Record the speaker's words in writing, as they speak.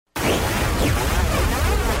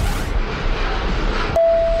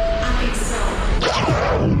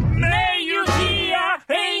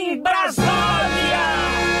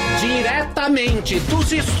Diretamente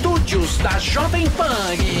dos estúdios da Jovem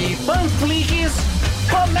Pan e Panflix,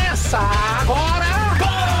 começa agora...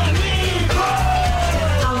 Pânico!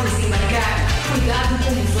 Ao desembarcar, cuidado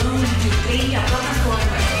com o vão de trem à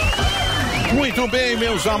plataforma. Muito bem,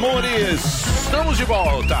 meus amores, estamos de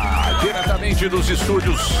volta, diretamente dos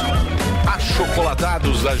estúdios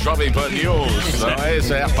achocolatados da Jovem Pan News. Não é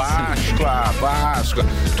isso? É a Páscoa.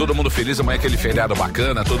 Todo mundo feliz, amanhã aquele feriado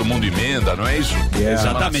bacana, todo mundo emenda, não é isso?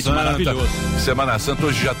 Exatamente, maravilhoso. Semana Santa,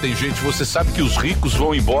 hoje já tem gente, você sabe que os ricos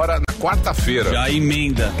vão embora na quarta-feira. Já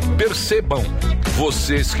emenda. Percebam,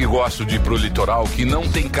 vocês que gostam de ir pro litoral, que não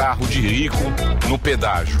tem carro de rico no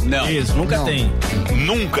pedágio. Não, isso, nunca tem.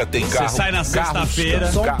 Nunca tem carro. Você sai na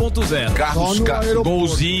sexta-feira, só 1.0. Carros,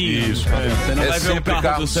 golzinho. Isso. Você não vai ver o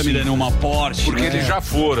carro do Samir numa Porsche. Porque eles já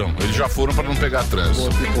foram para não pegar trânsito.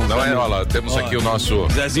 Não é, olha lá, temos aqui o nosso...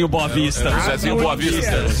 Zezinho Boa Vista. Zezinho Boa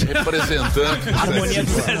Vista, representante. Harmonia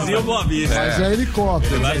do Zezinho Boa Vista. Mas é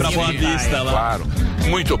helicóptero. Vai pra Boa Vista lá. Claro.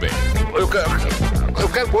 Muito bem.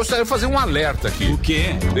 Gostaria de fazer um alerta aqui. O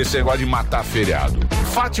quê? Desse negócio de matar feriado.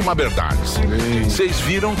 Fátima Bernardes. Vocês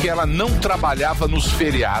viram que ela não trabalhava nos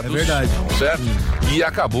feriados. É verdade. Certo? E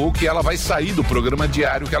acabou que ela vai sair do programa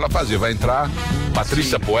diário que ela fazia. Vai entrar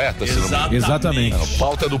Patrícia Poeta, se não... Exatamente. A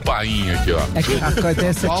pauta do Painho aqui, ó. É que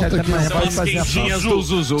acontece São as quentinhas do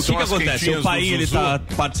Zuzu. O que acontece? O Painho, ele tá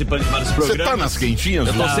participando de vários programas. Você tá nas quentinhas?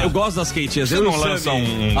 Eu gosto das quentinhas. Você não lança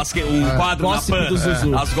um quadro na Pan do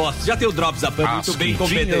Zuzu. As gostas. Já tem o Drops da Pan, muito bem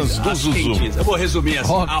competente. Do Zuzu. Eu vou resumir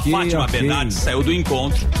assim. A Fátima Bernardes saiu do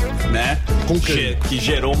encontro, né? Que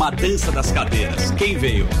gerou uma dança das cadeiras. Quem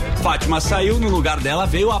veio? Fátima saiu, no lugar dela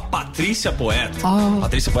veio a Patrícia Poeta.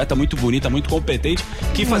 Patrícia Poeta muito bonita, muito competente,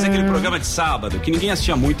 que fazia aquele programa de sábado, que ninguém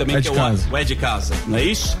assistia muito também, que é o É de Casa, não é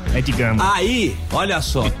isso? É de Gama. Aí, olha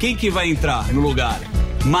só, quem que vai entrar no lugar?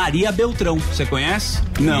 Maria Beltrão, você conhece?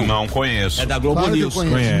 Não conheço. É da Globo Claro que eu News.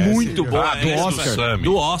 conheço. Muito boa.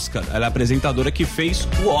 Do Oscar. Ela é a apresentadora que fez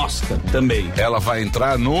o Oscar também. Ela vai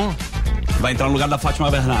entrar no... Vai entrar no lugar da Fátima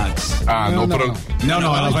Bernardes. Não,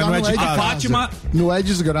 ela vai no É de A Casa. Fátima... Não é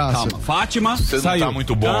desgraça. Calma, Fátima Você não saiu. tá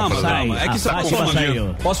muito bom. Calma. É que você tá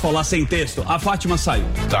confundindo. Posso falar sem texto? A Fátima saiu.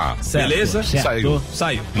 Tá. Beleza? Saiu.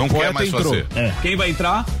 Não quer mais fazer. Quem vai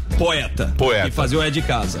entrar? Poeta. Que fazia o É de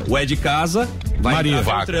Casa. O É de Casa vai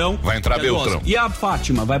entrar Beltrão. Vai entrar Beltrão. E a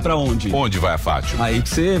Fátima vai pra onde? Onde vai a Fátima? Aí que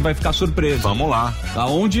você vai ficar surpreso. Vamos lá.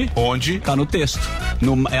 Aonde? Onde? Tá no texto.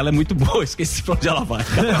 Ela é muito boa, esqueci pra onde ela vai.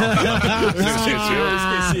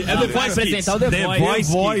 Esqueci. É The Voice Kids. The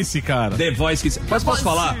Voice, cara. The Voice Kids. Mas posso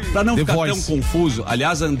falar? Pra não ficar tão confuso,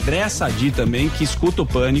 aliás, André Sadi também, que escuta o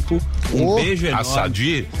Pânico. Um beijo enorme. A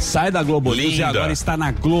Sadi? Sai da Globo News e agora está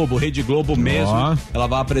na Globo, Rede Globo mesmo. Ela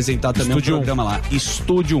vai apresentar também um programa lá,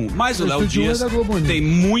 Estúdio 1. Mas o Léo Dias tem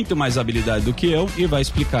muito mais habilidade do que eu e vai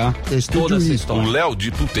explicar toda essa história. O Léo de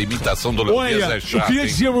puta imitação do Léo Dias é chato. Eu queria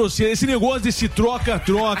dizer pra você, esse negócio desse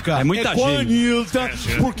troca-troca é muita com a gente. Anitta,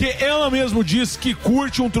 porque ela mesmo disse que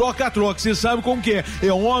curte um troca-troca. Você sabe como que é?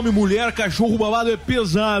 É homem, mulher, cachorro, babado, é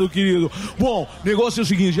pesado, querido. Bom, o negócio é o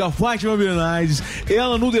seguinte, a Fátima Bernardes,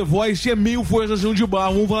 ela no The Voice é meio forçação de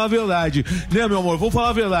barra, vamos falar a verdade. Né, meu amor? Vamos falar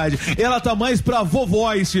a verdade. Ela tá mais pra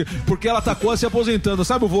Vovoice, porque ela tá quase se aposentando.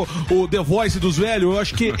 Sabe o The Voice dos velhos? Eu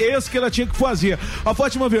acho que é esse que ela tinha que fazer. A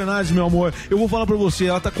Fátima Bernardes, meu amor, eu vou falar pra você,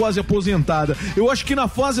 ela tá quase aposentada. Eu acho que na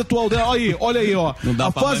fase atual dela, olha aí, ó.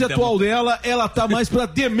 A fase atual dela, ela tá mais pra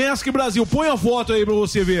The Mask Brasil. Põe a foto aí pra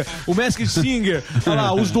você ver. O Mask Singer, olha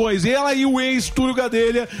lá, os dois. Ela e o ex-Túlio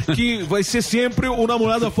Gadelha, que vai ser sempre o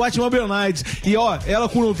namorado da Fátima Bernardes. E ó, ela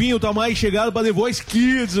com o novinho tá mais chegada pra The Voice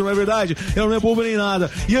Kids, não é verdade? Ela não é boba nem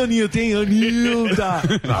nada. E a Anitta, hein? Anitta.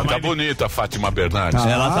 Tá bonita a Fátima Bernardes.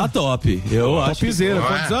 Ela tá top. Eu acho. Topzera.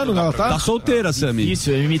 Quantos anos ela tá? Tá solteira, Sammy.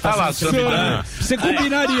 Isso, imitação. Você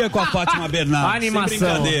combinaria com a Fátima Bernardes. Animação. Sem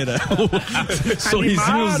brincadeira.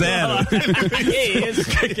 Sorrisinho zero.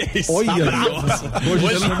 Que isso? Olha.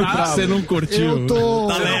 Hoje você não curtiu. Eu tô...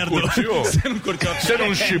 Tá lerdo. Você não curtiu? Você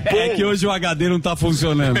não chipou? É que hoje o HD não tá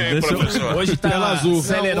funcionando. Hoje tá tela azul.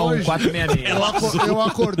 Celeron 466. Eu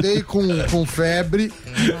acordei com febre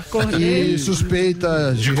e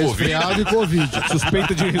suspeita de resfriado e Covid.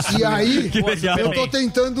 Suspeita de resfriado. E aí, Que legal. eu tô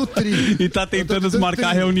tentando tri. E tá tentando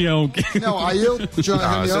desmarcar a reunião. Não, aí eu tinha uma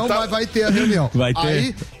reunião, mas vai ter a reunião. Vai ter.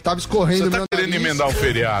 Aí, tava escorrendo Você meu tá querendo nariz. emendar o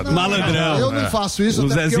feriado. Malandrão. Eu não faço isso, O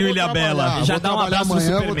até porque Zezinho eu vou Ilhabela. trabalhar. Já Vou dá um trabalhar abraço no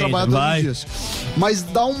amanhã, vou Superman. trabalhar todos Vai. os dias. Mas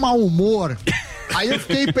dá um mau humor Aí eu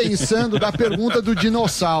fiquei pensando da pergunta do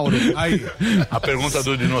dinossauro. Aí, a pergunta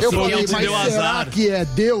do Eu dinossauro. falei, mas será que é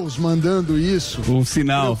Deus mandando isso? Um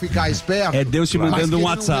sinal. Pra eu ficar esperto? É Deus te mandando um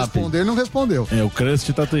WhatsApp. Ele não respondeu. O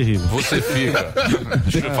crust tá terrível. Você fica.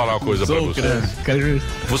 Deixa eu falar uma coisa pra você.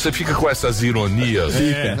 Você fica com essas ironias.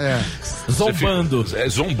 Zombando.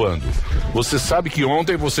 Zombando. Você sabe que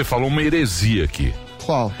ontem você falou uma heresia aqui.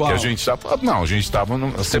 Qual? Que a gente tava. Não, a gente tava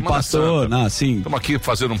na Semana Pastor, Santa. não, sim. Estamos aqui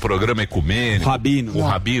fazendo um programa ecumênico. Rabino. O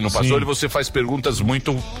Rabino pastor, e você faz perguntas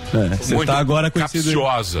muito. Você muito tá agora conhecido.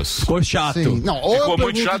 capciosas. Ficou chato. Sim. Não, ou Ficou eu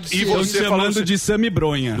muito pergunto chato. E se- você falou. chamando de Sami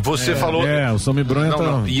Bronha. Você falou. O Sami Bronha tá...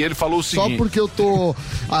 Não, e ele falou o Só seguinte. porque eu tô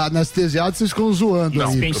anestesiado, vocês ficam zoando Não,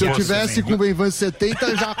 aí. Se eu você- tivesse com o Benvan 70,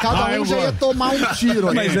 cada um já ia tomar um tiro.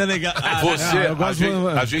 Aí. Mas é legal.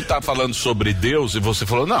 A gente tá falando sobre Deus e você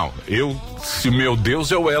falou, não, se o meu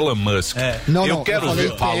Deus é o Elon Musk. Não, eu não, quero eu falei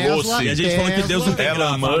ver. Falou Tesla, sim. E a gente falou que Deus não tem Elon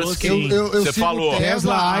graça. Musk. Eu Você sigo falou.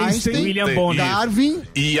 Tesla, Einstein, William Bonner. Darwin.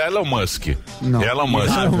 E Elon Musk. Não. Elon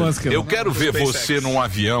Musk. Elon Musk, Eu quero ver você num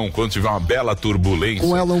avião, quando tiver uma bela turbulência.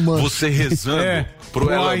 Com Elon Musk. Você rezando pro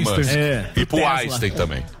pro Elon Einstein. Musk. E E pro Einstein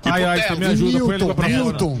também. E Ai, pro Einstein, me Tesla. ajuda, põe ele pra fora.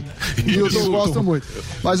 Newton eu gosto muito.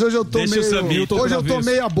 Mas hoje eu tô Deixa o Samir, meio. tô Hoje eu tô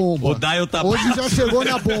meio a bomba. O Daio tá. Hoje já chegou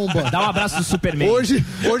na bomba. Dá um abraço do Superman. Hoje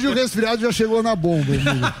o resfriado já chegou na bomba.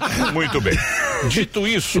 Muito bem. Dito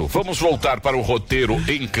isso, vamos voltar para o roteiro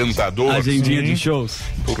encantador. Agendinha de shows.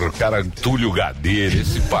 Porra, cara, Túlio Gadeira,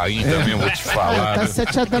 esse painho também eu vou te falar. Tá né?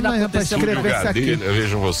 7 horas da manhã pra Túlio escrever isso aqui. Gadeira,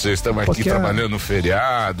 vejam vocês, estamos aqui Porque trabalhando no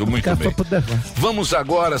feriado, muito bem. Vamos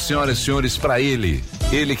agora, senhoras e senhores, para ele.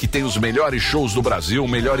 Ele que tem os melhores shows do Brasil, o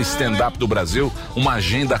melhor stand-up do Brasil, uma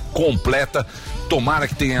agenda completa. Tomara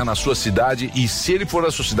que tenha na sua cidade e se ele for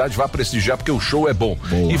na sua cidade, vá prestigiar porque o show é bom.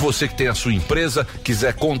 E você que tem a sua empresa,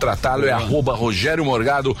 quiser contratá-lo, é @Rogério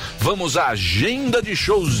Morgado. Vamos à agenda de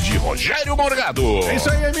shows de Rogério Morgado. É isso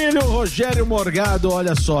aí, Emílio. Rogério Morgado,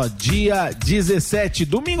 olha só, dia 17,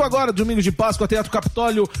 domingo agora, domingo de Páscoa, Teatro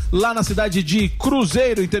Capitólio, lá na cidade de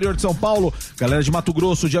Cruzeiro, interior de São Paulo. Galera de Mato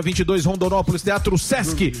Grosso, dia 22, Rondonópolis, Teatro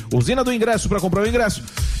Sesc, usina do ingresso para comprar o ingresso.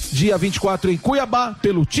 Dia 24 em Cuiabá,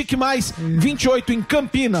 pelo Tique Mais, 28 em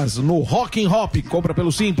Campinas, no Rock and Hop, compra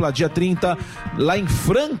pelo Simpla. Dia 30 lá em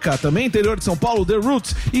Franca, também interior de São Paulo, The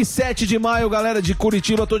Roots. E 7 de maio, galera de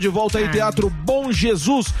Curitiba, tô de volta aí, Teatro Bom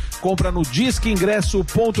Jesus, compra no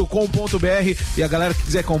disqueingresso.com.br. E a galera que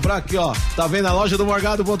quiser comprar aqui, ó, tá vendo a loja do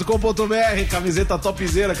morgado.com.br, camiseta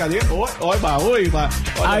topzera, cadê? Oi, olha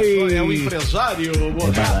só, é um empresário,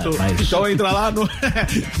 Morgado. Então entra lá no,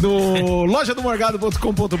 no loja do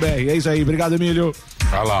morgado.com.br. É isso aí, obrigado, Emílio.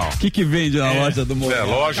 Olha lá, ó. O que vende na loja do Morgado? É,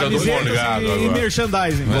 loja do Morgado e agora.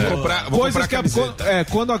 merchandising. Vou Coisas que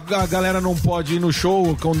quando a galera não pode ir no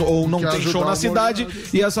show ou não tem show na cidade,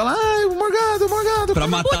 e elas falam, o Morgado. Pra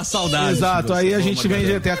matar a saudade. Exato, aí a gente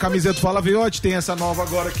vende, tem a camiseta do Fala Viote, tem essa nova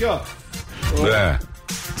agora aqui, ó. É,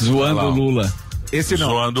 Zoando o Lula. Esse não.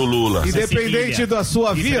 zoando o Lula. Independente da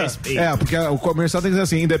sua via. Porque o comercial tem que dizer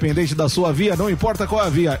assim: independente da sua via, não importa qual a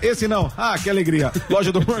via. Esse não. Ah, que alegria.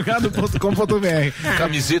 Loja do morgado.com.br.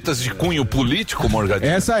 Camisetas de cunho político,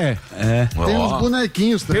 Morgadinho? Essa é. Tem uns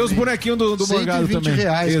bonequinhos também. Tem os bonequinhos do Morgado 120 também.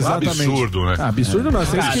 reais. Exatamente. Absurdo, né? Absurdo não.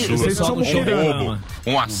 Vocês são Um roubo,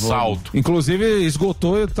 um assalto. Inclusive,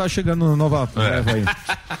 esgotou e tá chegando nova leva aí.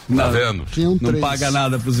 Tá vendo? Tinham Não 3. paga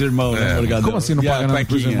nada pros irmãos, né, Morgado? Como assim não E a paga nada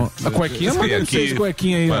pros cuequinha? irmãos? A cuequinha Tem mandou aqui. 6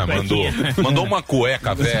 cuequinhas aí. Ué, mandou uma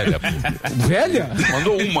cueca velha. Pô. Velha?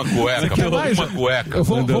 Mandou uma cueca. quer Pô, mais? uma cueca. Eu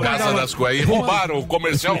vou Casa mandar- das Cuecas. Roubaram, o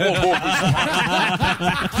comercial roubou.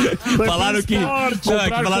 Falaram que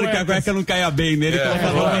a cueca não caia bem nele. Então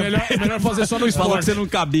falou, Melhor fazer só no falou que esporte. você não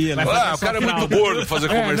cabia. Né? Ah, o cara é muito gordo pra fazer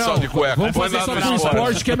comercial de cueca. Vamos Põe fazer lá só no no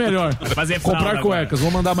esporte que é melhor. Fazer Comprar fralda cuecas.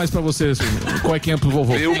 Vou mandar mais pra vocês. Cuequinha pro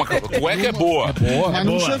vovô. Tem uma cueca é boa. Mas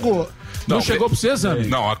não chegou. Não chegou pra você, Zami?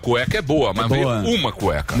 Não, a cueca é boa, mas boa. veio uma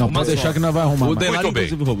cueca. Não, pode deixar que nós vai arrumar. O mais. Delari, Muito bem,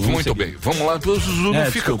 inclusive, roubou. muito bem. Vamos lá, o Zuzu não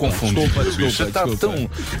fica confundido. Você tá tão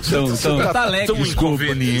Tá leque, tão desculpa.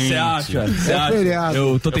 inconveniente. Você acha? Você acha? feriado.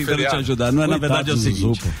 Eu tô tentando te feriado. ajudar. Não é, na verdade, é o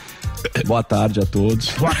seguinte. Boa tarde a todos.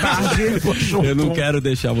 Boa tarde. Eu não quero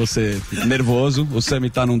deixar você nervoso. O Sami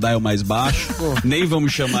tá num dial mais baixo. Nem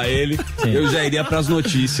vamos chamar ele. Eu já iria pras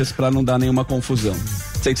notícias pra não dar nenhuma confusão.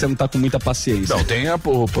 Sei que você não tá com muita paciência. Não, tem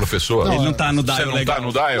o professor. Ele não tá no Você dial não legal. tá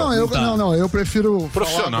no dial? Não, eu prefiro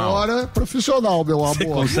Profissional. falar agora profissional, meu amor. Você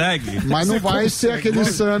consegue? Mas não vai ser aquele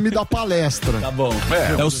Sami da palestra. Tá bom.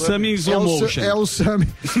 É o Sami Slow Motion. É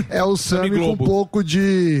o Sami com um Globo. pouco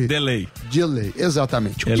de Delay. delay.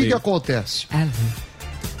 Exatamente. O que Delay. acontece?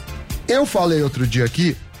 Eu falei outro dia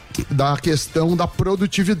aqui da questão da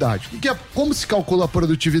produtividade. Como se calcula a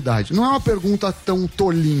produtividade? Não é uma pergunta tão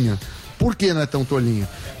tolinha. Por que não é tão tolinho?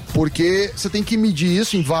 Porque você tem que medir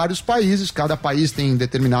isso em vários países, cada país tem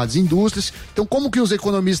determinadas indústrias. Então, como que os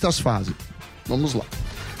economistas fazem? Vamos lá.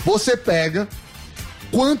 Você pega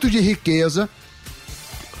quanto de riqueza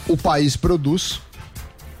o país produz,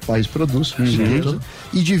 riqueza,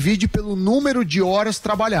 e divide pelo número de horas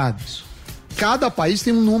trabalhadas. Cada país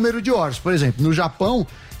tem um número de horas. Por exemplo, no Japão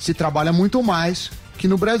se trabalha muito mais que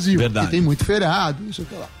no Brasil. Verdade. Porque tem muito feriado, isso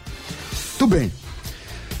aqui lá. Tudo bem.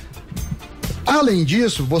 Além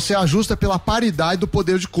disso, você ajusta pela paridade do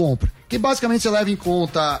poder de compra, que basicamente você leva em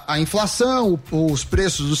conta a inflação, os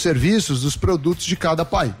preços dos serviços, dos produtos de cada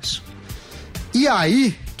país. E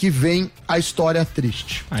aí que vem a história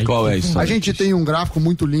triste. Qual é isso? A gente tem um gráfico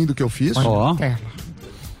muito lindo que eu fiz. Ó.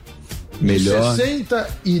 Melhor.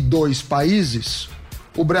 62 países,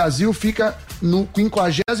 o Brasil fica no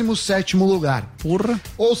 57º lugar. Porra.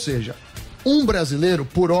 Ou seja, um brasileiro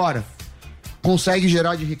por hora consegue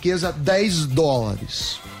gerar de riqueza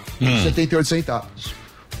 $10, 78 centavos.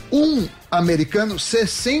 Um americano,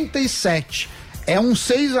 67. É um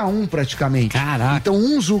 6-1 praticamente. Caraca. Então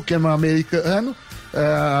um Zuckerman americano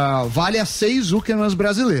vale a 6 Zuckermans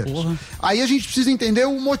brasileiros. Porra. Aí a gente precisa entender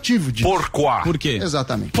o motivo disso. Por quê?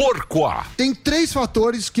 Exatamente. Porquá? Tem 3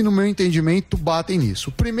 fatores que, no meu entendimento, batem nisso.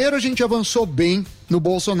 O primeiro, a gente avançou bem no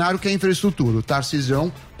Bolsonaro, que é a infraestrutura. O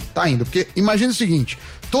Tarcísio tá indo. Porque imagina o seguinte: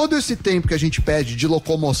 todo esse tempo que a gente pede de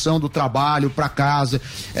locomoção do trabalho para casa,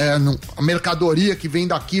 a mercadoria que vem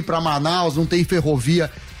daqui para Manaus, não tem ferrovia,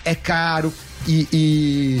 é caro.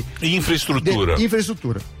 E infraestrutura.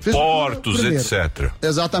 Infraestrutura. Portos, primeiro. etc.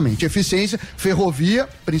 Exatamente. Eficiência, ferrovia,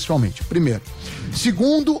 principalmente. Primeiro.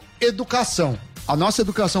 Segundo, educação. A nossa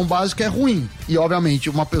educação básica é ruim. E, obviamente,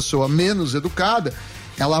 uma pessoa menos educada,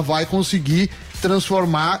 ela vai conseguir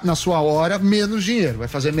transformar na sua hora menos dinheiro. Vai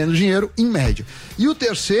fazer menos dinheiro em média. E o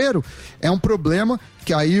terceiro é um problema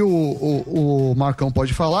que aí o Marcão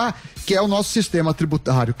pode falar, que é o nosso sistema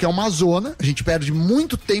tributário, que é uma zona. A gente perde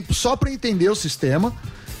muito tempo só para entender o sistema,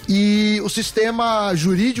 e o sistema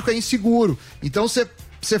jurídico é inseguro. Então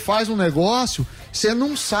você faz um negócio, você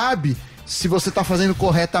não sabe se você está fazendo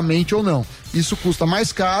corretamente ou não. Isso custa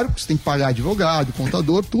mais caro, porque você tem que pagar advogado,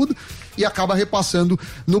 contador, tudo, e acaba repassando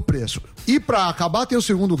no preço. E para acabar, tem o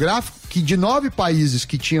segundo gráfico, que de 9 países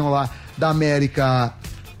que tinham lá da América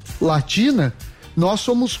Latina, nós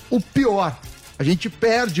somos o pior. A gente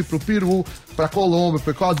perde pro Peru, pra Colômbia,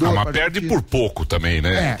 pro Equador. Mas perde por pouco também,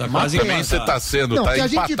 né? Tá quase também você tá sendo, não, tá que a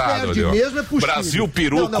gente empatado perde ali, mesmo é pro Brasil, Chile.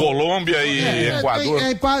 Peru, Colômbia e Equador.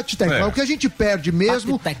 É empate técnico. O que a gente perde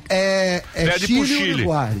mesmo é perde Chile pro e Chile.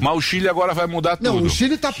 Uruguai. Mas o Chile agora vai mudar tudo. Não, o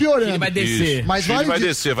Chile tá piorando. Ele vai descer. Isso. Mas Chile vale vai di-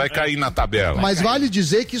 descer, vai cair na tabela. Mas vale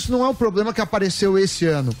dizer que isso não é um problema que apareceu esse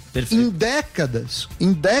ano. Perfeito. Em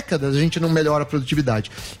décadas a gente não melhora a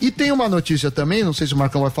produtividade. E tem uma notícia também, não sei se o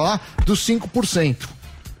Marcão vai falar, dos 5%.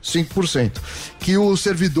 5%. Que os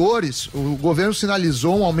servidores, o governo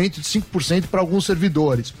sinalizou um aumento de 5% para alguns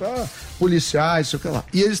servidores, para policiais, sei o que lá.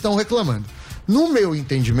 E eles estão reclamando. No meu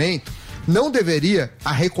entendimento, não deveria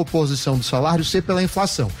a recomposição do salário ser pela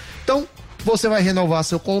inflação. Então, você vai renovar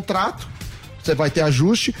seu contrato, você vai ter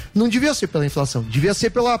ajuste, não devia ser pela inflação, devia ser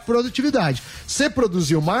pela produtividade. Você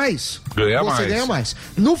produziu mais, você ganha mais.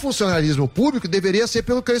 No funcionalismo público, deveria ser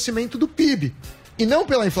pelo crescimento do PIB. E não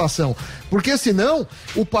pela inflação, porque senão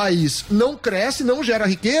o país não cresce, não gera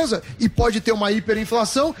riqueza e pode ter uma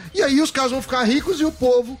hiperinflação, e aí os caras vão ficar ricos e o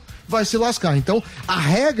povo vai se lascar. Então, a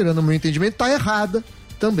regra, no meu entendimento, está errada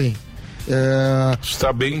também.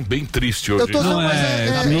 Está bem triste hoje.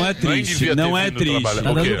 Não é triste, não é triste.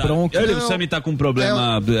 Tá dando bronca. O Sammy tá com um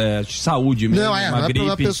problema de saúde mesmo, Não uma é gripe.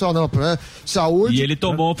 problema pessoal, não. Saúde. E ele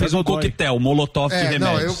fez um coquetel, molotov de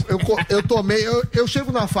remédios. Eu tomei, eu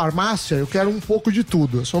chego na farmácia, eu quero um pouco de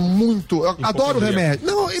tudo. Eu sou muito. Eu adoro remédio.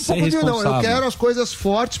 Não, hipocondria não. Eu quero as coisas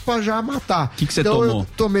fortes pra já matar. O que você então, tomou? Eu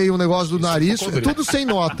tomei um negócio do nariz, tudo sem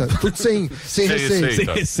nota, tudo sem receita. Sem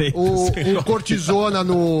receita. O cortisona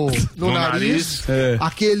no nariz,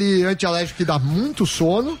 aquele antialérgico que dá muito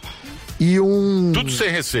sono. E tudo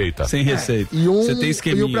sem receita. Sem receita. Você tem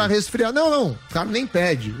esqueminha. E um pra resfriar. Não. O cara nem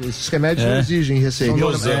pede. Esses remédios não exigem receita.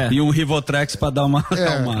 E um Rivotrex pra dar uma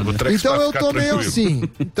acalmada. Então eu tomei assim.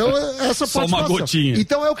 Então essa Só uma gotinha.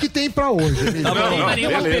 Então é o que tem pra hoje.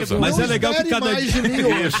 Beleza. Mas é legal que cada mais de mim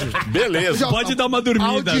hoje. Beleza. Pode dar uma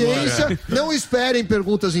dormida audiência, agora. Não esperem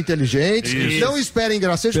perguntas inteligentes, não esperem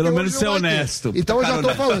gracejos. Pelo menos ser honesto. Então eu já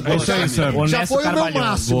tô falando. Já foi o meu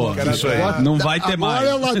máximo. Não vai ter mais. Agora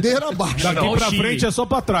é ladeira abaixo. Daqui pra frente é só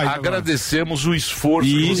pra trás. Agradecemos o esforço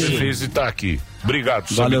que você fez de estar aqui.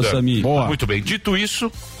 Obrigado, Valeu, Sami. Muito bem. Dito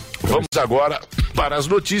isso, Vamos agora para as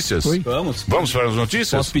notícias. Vamos. Vamos para as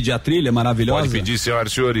notícias? Posso pedir a trilha maravilhosa? Pode pedir,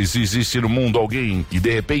 senhoras e senhores. Existe no mundo alguém que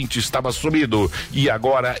de repente estava sumido e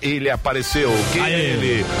agora ele apareceu. Quem é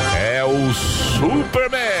ele? É o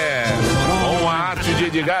Superman. Com a arte de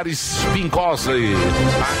Edgar Spincosi.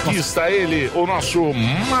 Aqui está ele, o nosso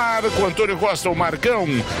Marco Antônio Costa, o Marcão,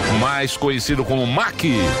 mais conhecido como Mac.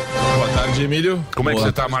 Boa tarde, Emílio. Como é que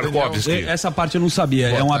você tá, Markovski? Essa parte eu não sabia.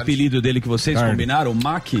 É um apelido dele que vocês combinaram?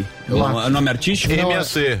 Mac? É nome artístico?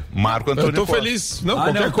 MAC, Marco Antônio Eu tô Costa. feliz. Não,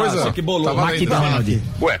 qualquer coisa. Você que bolou. Mac McDonald.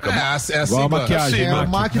 Ué, é assim, a maquiagem. É o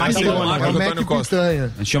Mac Antônio Costa.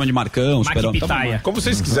 Pitanha. A gente chama de Marcão, Superão. Como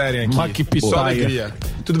vocês quiserem aqui. Mac Pitaia. Só alegria.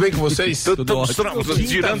 Tudo bem com vocês?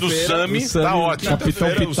 Tirando o Sami, tá ótimo. Capitão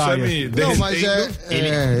O Pitaia. Sami Não, mas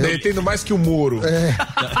derretendo mais que o Moro.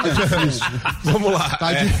 tá difícil. Vamos lá.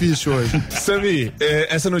 Tá difícil hoje. Sami,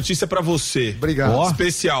 essa notícia é pra você. Obrigado.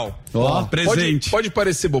 Especial. Presente. Pode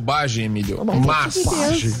parecer bobagem, Emílio, mas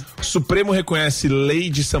o Supremo reconhece lei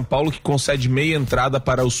de São Paulo que concede meia entrada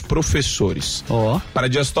para os professores. Para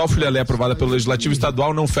Dias Toffoli, a lei aprovada pelo Legislativo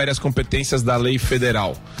Estadual não fere as competências da lei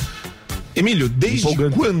federal. Emílio, desde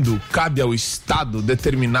quando cabe ao Estado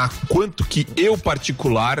determinar quanto que eu,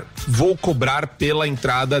 particular, vou cobrar pela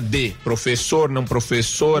entrada de professor, não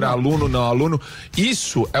professor, aluno, não aluno?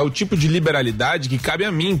 Isso é o tipo de liberalidade que cabe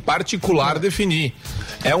a mim, particular, definir.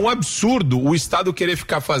 É um absurdo o Estado querer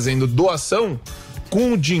ficar fazendo doação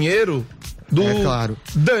com o dinheiro do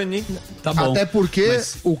Dani. Tá bom. Até porque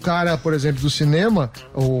o cara, por exemplo, do cinema,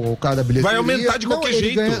 o cara da bilheteria... Vai aumentar de qualquer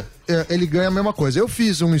jeito. Ele ganha a mesma coisa. Eu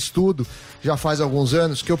fiz um estudo, já faz alguns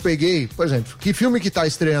anos, que eu peguei, por exemplo, que filme que tá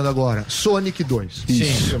estreando agora? Sonic 2.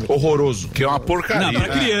 Sim. Horroroso. Que é uma porcaria. Não, pra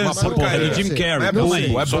criança. Uma porcaria. Jim Carrey. É bom.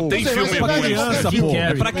 Só tem filme mas ruim. criança, pô.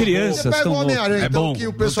 É pra crianças. Você pega o Homem-Aranha, É então, bom. que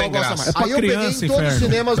o pessoal Não tem gosta graça. mais. É pra Aí eu peguei criança, em todos os inferno.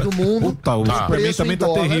 cinemas do mundo. Puta, o Superman preço também em tá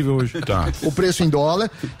dólar. terrível hoje. O preço em dólar,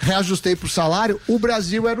 reajustei pro salário, o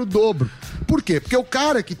Brasil era o dobro. Por quê? Porque o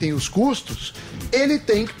cara que tem os custos, ele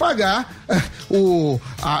tem que pagar o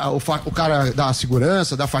cara da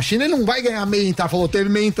segurança, da faxina, ele não vai ganhar meia entrada, falou, teve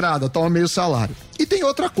meia entrada, toma meio salário. E tem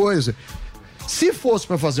outra coisa, se fosse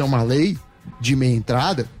para fazer uma lei de meia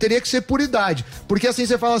entrada, teria que ser por idade, porque assim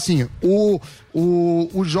você fala assim,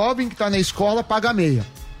 o jovem que tá na escola paga meia.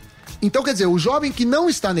 Então, quer dizer, o jovem que não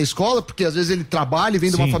está na escola, porque às vezes ele trabalha e vem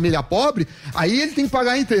de uma família pobre, aí ele tem que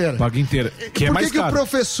pagar inteira. Paga inteira. Que é mais Por que caro. o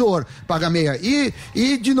professor paga meia?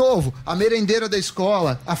 E, de novo, a merendeira da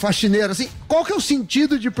escola, a faxineira, assim, qual que é o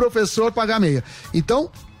sentido de professor pagar meia? Então,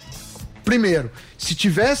 primeiro, se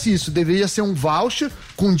tivesse isso, deveria ser um voucher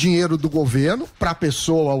com dinheiro do governo para a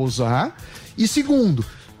pessoa usar. E segundo,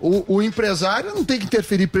 o empresário não tem que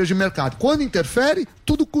interferir preço de mercado. Quando interfere,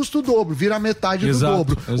 tudo custa o dobro, vira metade do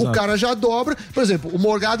dobro. O cara já dobra. Por exemplo, o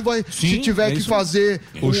Morgado vai, se tiver que fazer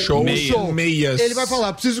o show, meias. Ele vai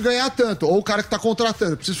falar, preciso ganhar tanto. Ou o cara que tá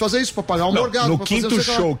contratando, preciso fazer isso pra pagar o Morgado. No pra quinto fazer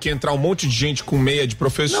show, que entrar um monte de gente com meia de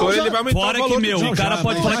professor, Não, já- ele vai aumentar Fora o valor que, do o cara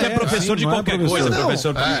pode falar que é professor de não é qualquer professor. coisa. Não,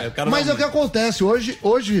 Professor, o cara Mas não- é o que acontece hoje.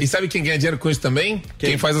 E sabe quem ganha dinheiro com isso também?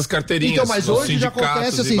 Quem faz as carteirinhas. Então, mas os hoje já sindicatos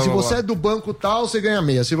acontece e assim, blá, se blá, você blá. é do banco tal, você ganha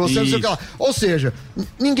meia. Se você não sei o que lá. Ou seja,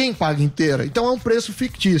 ninguém paga inteira. Então é um preço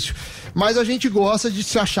fictício. Mas a gente gosta de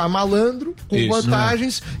se achar malandro, com Isso,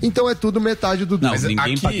 vantagens, então é tudo metade do Não, dobro. Mas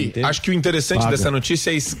ninguém paga aqui, inteiro. acho que o interessante dessa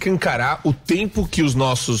notícia é escancarar o tempo que os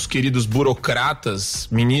nossos queridos burocratas,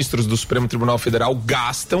 ministros do Supremo Tribunal Federal,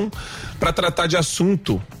 gastam para tratar de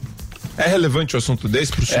assunto. É relevante o assunto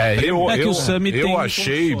desse pro Supremo? É que o Sami tem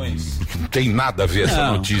achei condições. que não tem nada a ver essa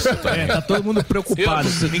Não. notícia também. Tá todo mundo preocupado.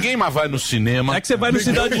 Ninguém mais vai no cinema. É que você vai no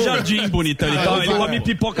Cidade Jardim, bonitão. Ele come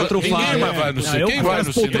pipoca trufada. Ninguém mais vai no cinema. eu Quem vou vai nas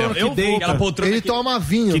no poltronas cinema? que Eu vou. deita. Aquela poltrona Ele que- toma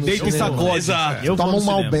vinho Que no deita e cinema. sacode. Exato. Eu vou Toma no um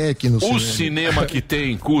cinema. Malbec no O cinema. cinema que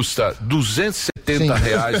tem custa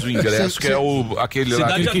R$270 o ingresso, que é aquele lá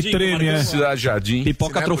Cidade que Jardim, treme, é. Cidade Jardim.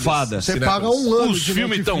 Pipoca trufada. Você paga um ano Os de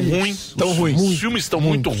filmes estão Netflix. ruins. Os filmes estão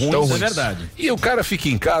muito ruins. Tão Isso é ruins. verdade. E o cara fica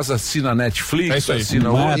em casa, assina Netflix, É isso aí. assina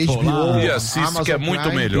outro, HBO, e assiste, Amazon que é muito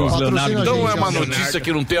Prime, melhor. patrocina a Então gente, é uma Amazon. notícia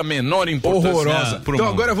que não tem a menor importância. Horrorosa. pro Então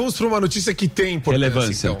mundo. agora vamos para uma notícia que tem importância.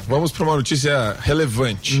 Relevância. Então. Vamos para uma notícia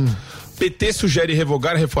relevante. PT sugere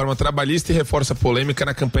revogar a reforma trabalhista e reforça polêmica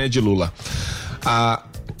na campanha de Lula. A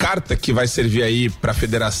carta que vai servir aí para a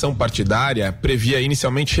federação partidária previa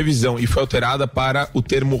inicialmente revisão e foi alterada para o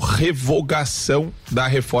termo revogação da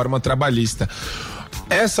reforma trabalhista.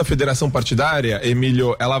 Essa federação partidária,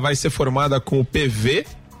 Emílio, ela vai ser formada com o PV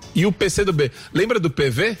e o PCdoB. Lembra do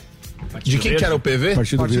PV? De quem que era o PV?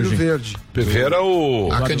 Partido Partido Verde. Verde. PV era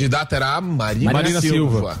o... A candidata era a Marina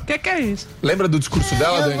Silva. O que é isso? Lembra do discurso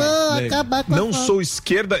dela, Eu vou Dani? acabar com a Não sou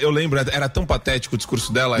esquerda, eu lembro, era tão patético o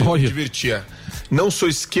discurso dela, eu me Olha. divertia. não sou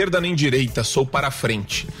esquerda nem direita, sou para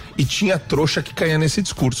frente. E tinha trouxa que caía nesse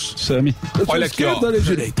discurso. Sami. Olha aqui, ó.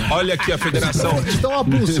 Olha aqui a federação. Eles estão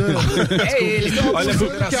abusando. É ele. Olha a Que a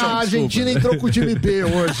federação. Argentina entrou com o time B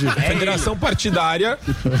hoje. Federação partidária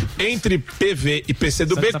entre PV e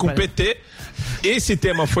PCdoB com PT. Esse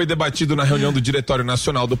tema foi debatido na reunião do Diretório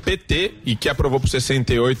Nacional do PT e que aprovou por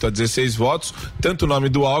 68 a 16 votos, tanto o nome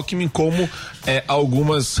do Alckmin como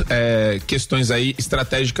algumas questões aí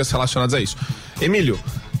estratégicas relacionadas a isso. Emílio,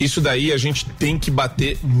 isso daí a gente tem que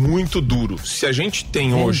bater muito duro. Se a gente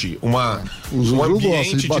tem hoje um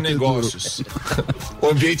ambiente de negócios, um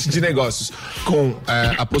ambiente de negócios com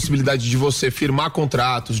a possibilidade de você firmar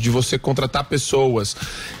contratos, de você contratar pessoas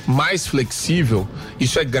mais flexível,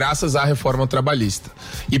 isso é graças à reforma trabalhista.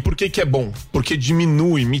 E por que é bom? Porque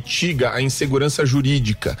diminui, mitiga a insegurança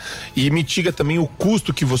jurídica e mitiga também o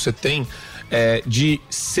custo que você tem de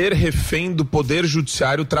ser refém do poder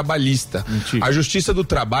judiciário trabalhista. Mentira. A Justiça do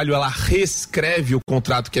Trabalho, ela reescreve o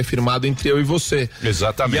contrato que é firmado entre eu e você.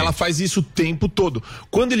 Exatamente. E ela faz isso o tempo todo.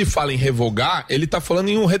 Quando ele fala em revogar, ele tá falando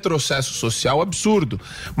em um retrocesso social absurdo.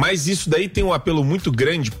 Mas isso daí tem um apelo muito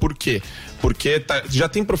grande, por quê? Porque já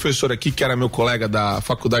tem professor aqui que era meu colega da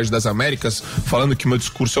Faculdade das Américas falando que meu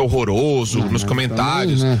discurso é horroroso nos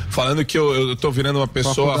comentários, também, né? Falando que eu tô virando uma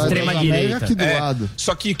pessoa extrema direita aqui do lado.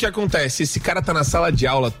 Só que o que acontece? Esse cara tá na sala de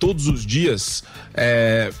aula todos os dias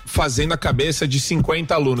fazendo a cabeça de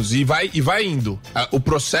 50 alunos e vai indo. O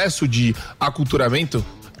processo de aculturamento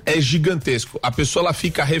é gigantesco. A pessoa ela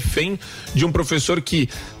fica refém de um professor que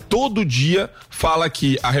todo dia fala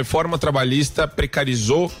que a reforma trabalhista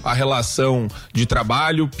precarizou a relação de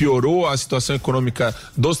trabalho, piorou a situação econômica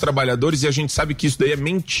dos trabalhadores, e a gente sabe que isso daí é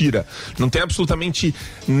mentira. Não tem absolutamente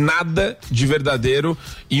nada de verdadeiro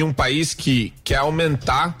em um país que quer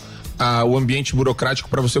aumentar o ambiente burocrático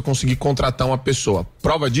para você conseguir contratar uma pessoa.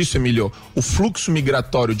 Prova disso, Emílio, o fluxo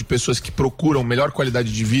migratório de pessoas que procuram melhor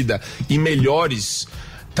qualidade de vida e melhores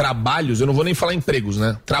trabalhos, eu não vou nem falar empregos,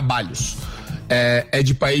 né? Trabalhos. É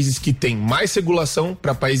de países que têm mais regulação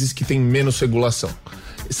para países que têm menos regulação.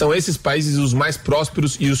 São esses países os mais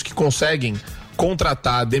prósperos e os que conseguem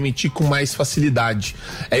contratar, demitir com mais facilidade.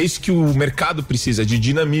 É isso que o mercado precisa, de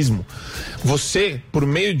dinamismo. Você, por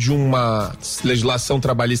meio de uma legislação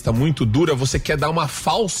trabalhista muito dura, você quer dar uma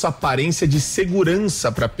falsa aparência de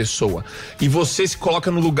segurança para a pessoa. E você se coloca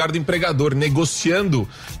no lugar do empregador, negociando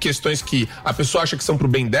questões que a pessoa acha que são pro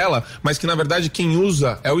bem dela, mas que na verdade quem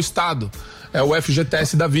usa é o Estado. É o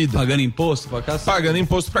FGTS da vida. Pagando imposto pra cá? Pagando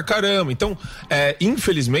imposto pra caramba. Então,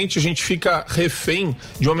 infelizmente, a gente fica refém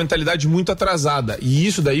de uma mentalidade muito atrasada. E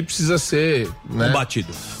isso daí precisa ser, né,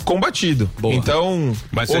 combatido. Boa. Então,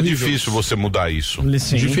 mas horrível. É difícil você mudar isso.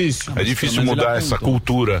 Difícil. É difícil mudar essa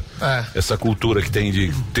cultura. Essa cultura que tem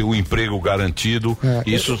de ter um emprego garantido.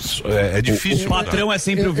 Isso é difícil. O patrão é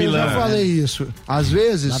sempre o vilão. Eu já falei isso. Às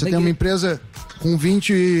vezes, você tem uma empresa com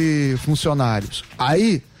 20 funcionários.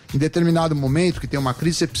 Aí, em determinado momento que tem uma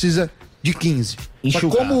crise, você precisa de 15. Só que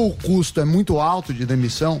como o custo é muito alto de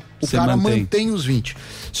demissão, o cara mantém os 20.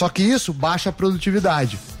 Só que isso baixa a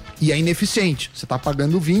produtividade. E é ineficiente. Você está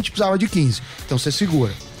pagando 20, precisava de 15. Então você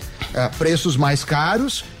segura. Preços mais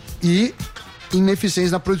caros e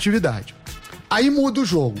ineficiência na produtividade. Aí muda o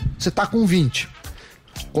jogo. Você está com 20.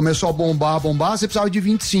 Começou a bombar, você precisava de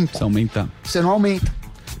 25. Você aumenta. Você não aumenta.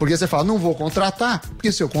 Porque você fala, não vou contratar,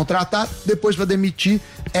 porque se eu contratar, depois para demitir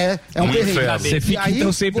é um perrengue. Você fica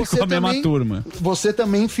então sempre com a mesma turma. Você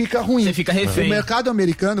também fica ruim. Você fica refém. O mercado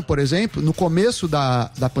americano, por exemplo, no começo da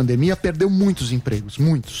pandemia, perdeu muitos empregos,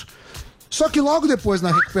 muitos. Só que logo depois, na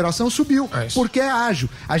recuperação, subiu, porque é ágil.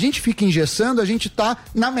 A gente fica engessando, a gente tá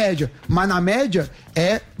na média. Mas na média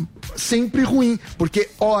é sempre ruim, porque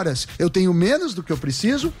horas eu tenho menos do que eu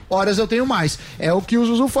preciso, horas eu tenho mais. É o que o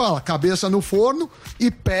Zuzu fala, cabeça no forno e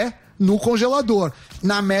pé no congelador.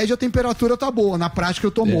 Na média a temperatura tá boa, na prática eu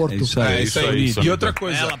tô morto. Isso aí. E outra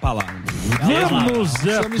coisa. Ela palavra. Vamos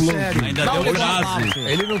ainda deu quase.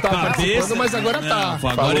 Ele não tá participando, mas agora tá.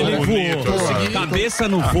 Agora ele voou. Cabeça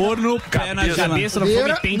no forno, pé na cabeça no fogo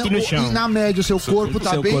e pente no chão. E na média o seu corpo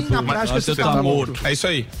tá bem, na prática você tá morto. É isso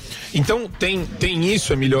aí. Então tem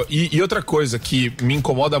isso, Emílio. E outra coisa que me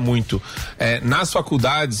incomoda muito, nas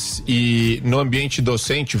faculdades e no ambiente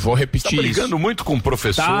docente, vou repetir isso. Tá brigando muito com o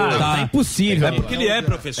professor. Tá impossível. É porque ele é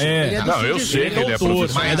professor. Não, eu sei que ele é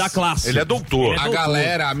professor. Mas é da classe. Ele é doutor. A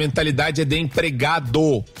galera, a mentalidade é de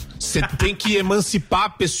empregado. Você tem que emancipar a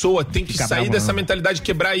pessoa, tem que sair dessa mentalidade,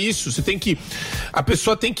 quebrar isso. A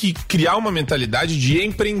pessoa tem que criar uma mentalidade de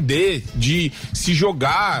empreender, de se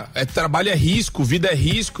jogar. Trabalho é risco, vida é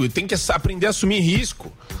risco, tem que aprender a assumir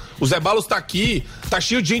risco. O Zé Balos tá aqui, tá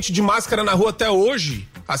cheio de gente de máscara na rua até hoje.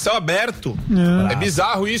 a céu aberto. É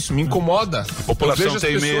bizarro isso, me incomoda. A população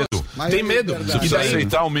tem medo. Tem medo. Você precisa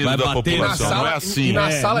aceitar o medo da população, não é assim. E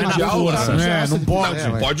na sala de aula... Não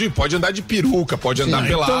pode. Pode andar de peruca, pode andar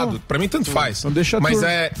pelado. Pra mim, tanto faz. Então deixa mas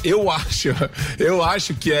eu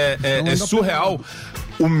acho que é surreal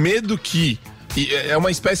o medo que... É uma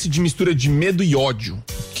espécie de mistura de medo e ódio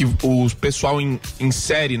que o pessoal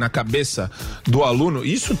insere na cabeça do aluno.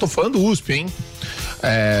 Isso eu tô falando USP, hein?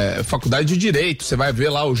 Faculdade de Direito, você vai ver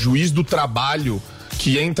lá o juiz do trabalho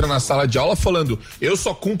que entra na sala de aula falando: eu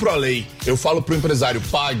só cumpro a lei. Eu falo pro empresário: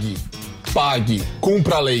 pague,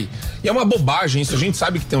 cumpra a lei. E é uma bobagem isso, a gente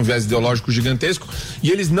sabe que tem um viés ideológico gigantesco e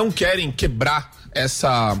eles não querem quebrar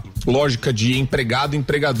essa lógica de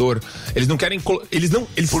empregado-empregador. Eles não querem...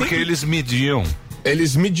 Porque eles mediam.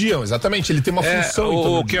 Eles mediam, exatamente. Ele tem uma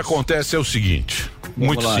função. O que acontece é o seguinte...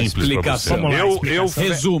 Muito simples pra você.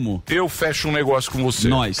 Resumo. Eu fecho um negócio com você.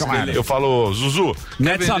 Beleza. Eu falo: Zuzu,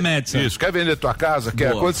 Metsa. Quer vender tua casa?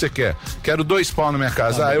 Quanto você quer? Quero 2 pau na minha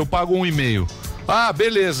casa. Eu pago 1,5. Ah,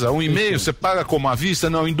 beleza, 1,5, você paga como à vista?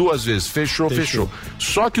 Não, em 2 vezes. Fechou.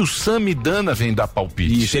 Só que o Samidana vem dar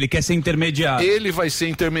palpite. Isso, ele quer ser intermediário. Ele vai ser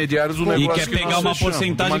intermediário do negócio. E quer pegar uma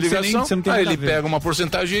porcentagem que você não tem. Aí ele pega uma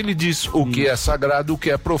porcentagem e ele diz o que é sagrado, o que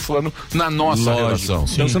é profano na nossa relação.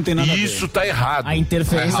 Então você não tem nada a ver. Isso tá errado. A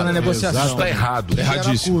interferência na negociação. Isso tá errado.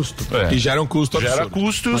 Erradíssimo. E gera um custo absurdo. Gera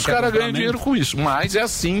custo e os caras ganham dinheiro com isso. Mas é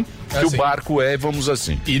assim que o barco vamos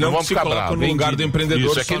assim. E não vamos ficar bravos. No lugar do empreendedor,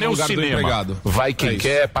 isso é que nem o cinema. Vai quem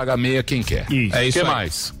quer, paga meia quem quer. É isso. O que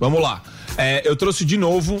mais? Vamos lá. Eu trouxe de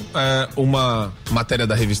novo uma matéria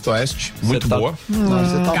da Revista Oeste, muito boa.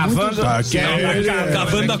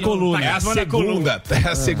 Cavando a coluna. É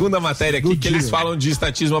a segunda matéria aqui que eles falam de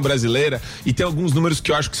estatística brasileira e tem alguns números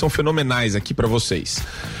que eu acho que são fenomenais aqui pra vocês.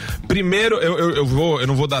 Primeiro, eu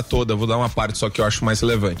não vou dar toda, vou dar uma parte só que eu acho mais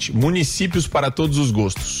relevante. Municípios para todos os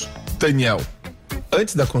gostos. Daniel,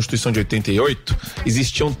 antes da Constituição de 88,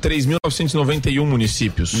 existiam 3.991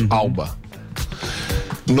 municípios, Alba,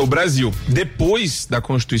 no Brasil. Depois da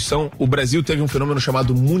Constituição, o Brasil teve um fenômeno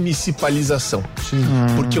chamado municipalização.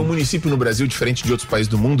 Porque o município no Brasil, diferente de outros países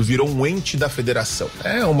do mundo, virou um ente da federação.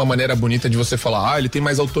 É uma maneira bonita de você falar: ele tem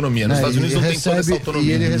mais autonomia. Nos Estados Unidos não tem toda essa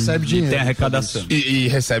autonomia. E ele recebe dinheiro. E tem arrecadação. E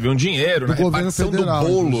recebe um dinheiro. Na repartição do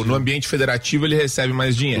bolo, no ambiente federativo, ele recebe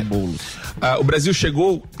mais dinheiro. O Brasil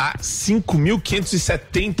chegou a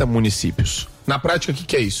 5.570 municípios. Na prática, o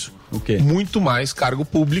que é isso? O quê? Muito mais cargo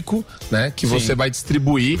público, né? Que você vai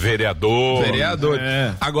distribuir. Vereador.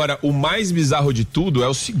 Agora, o mais bizarro de tudo é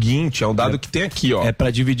o seguinte, é um dado que tem aqui, ó. É pra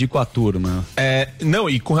dividir com a turma. Não,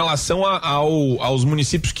 e com relação aos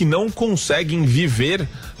municípios que não conseguem viver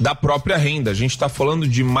da própria renda. A gente tá falando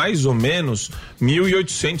de mais ou menos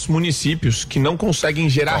 1.800 municípios que não conseguem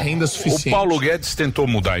gerar renda suficiente. O Paulo Guedes tentou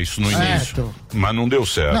mudar isso no início, mas não deu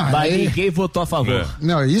certo. Mas ninguém votou a favor.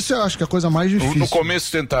 Não, isso eu acho que é a coisa mais difícil. No começo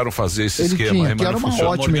tentaram fazer esse esquema, que era uma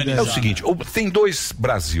ótima ideia. É o seguinte, tem 2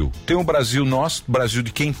 Brasil. Tem o Brasil nosso, Brasil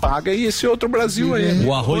de quem paga, e esse outro Brasil aí.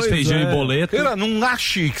 O arroz, feijão e boleto. Cara, não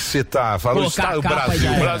ache que você tá falando o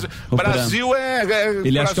Brasil. Brasil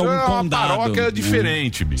ele acha que é um condado. Uma paróquia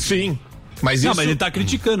diferente, bicho. Sim. Mas mas ele tá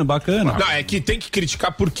criticando, bacana. Não, é que tem que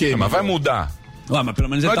criticar por quê? Mas vai mudar. Mas pelo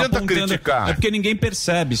menos ele tá apontando. Criticar. É porque ninguém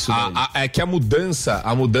percebe isso. É que a mudança,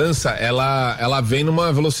 ela vem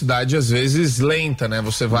numa velocidade às vezes lenta, né?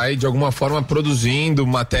 Você vai de alguma forma produzindo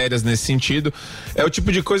matérias nesse sentido. É o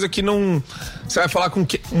tipo de coisa que não... Você vai falar com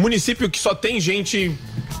um município que só tem gente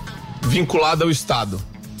vinculada ao Estado.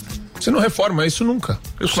 Você não reforma isso nunca.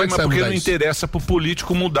 Eu sei, mas porque não interessa pro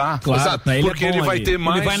político mudar. Claro, exato. Porque ele vai ter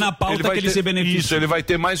mais... Ele vai na pauta que ele se beneficia. Isso, ele vai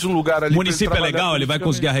ter mais um lugar ali. O município é legal, ele vai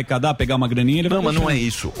conseguir arrecadar, pegar uma graninha, ele vai... Não, mas não é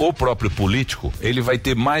isso. O próprio político, ele vai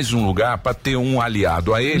ter mais um lugar pra ter um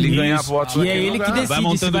aliado a ele e ganhar votos naquele lugar. E é ele que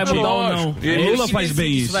decide se vai mudar ou não. O Lula faz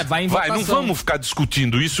bem isso. Vai, não vamos ficar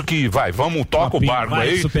discutindo isso que toca o barco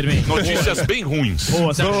aí. Notícias bem ruins.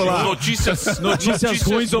 Notícias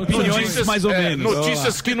ruins, opiniões mais ou menos.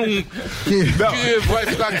 Notícias que não... Que vai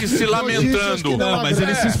ficar aqui se lamentando. Não, mas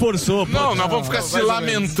ele se esforçou. Não, nós vamos ficar se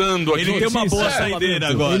lamentando aqui. Ele tem uma boa saideira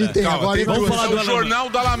agora. Ele tem. Agora vamos falar do Jornal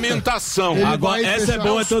da Lamentação. Agora, essa é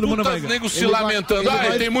boa, todo mundo vai. Os negros se lamentando.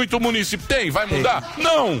 Tem muito município. Vai mudar?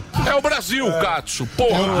 Não. É o Brasil, Katsu.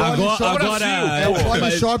 Porra. Agora é o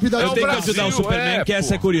Polishop da... Eu tenho que ajudar o Superman, que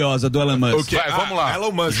essa é curiosa, do Elon Musk. Vai, vamos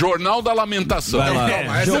lá. Jornal da Lamentação. Vai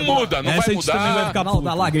lá. Não muda, não vai mudar. Canal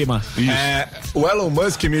da lágrima. O Elon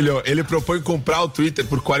Musk, Milho, ele propõe comprar o Twitter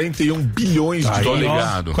por 41 bilhões de dólares.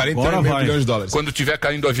 Ligado. 41 bilhões de dólares. Quando tiver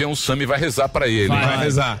caindo o avião, o Sami vai rezar pra ele. Vai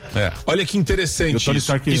rezar. Olha que interessante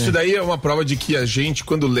isso. Isso daí é uma prova de que a gente,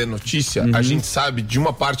 quando lê notícia, a gente sabe de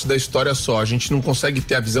uma parte da história só. A gente não consegue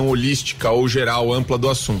ter a visão holística ou geral, ampla do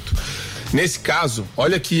assunto. Nesse caso,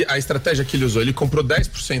 olha aqui a estratégia que ele usou. Ele comprou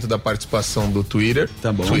 10% da participação do Twitter.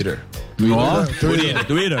 Tá bom. Twitter.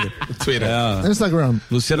 Instagram.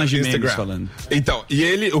 Luciana Gimenez falando. Então,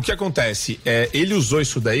 e o que acontece? Ele usou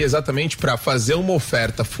isso daí exatamente para fazer uma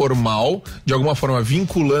oferta formal, de alguma forma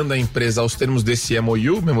vinculando a empresa aos termos desse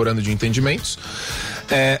MOU, Memorando de Entendimentos,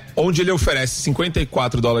 onde ele oferece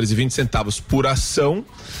 $54,20 por ação.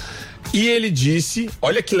 E ele disse,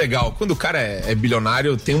 olha que legal, quando o cara é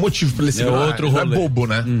bilionário, tem um motivo pra ele ser outro rolê. Não é bobo,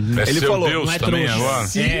 né? Ele Ele falou, Deus também agora.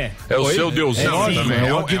 é o seu Deusão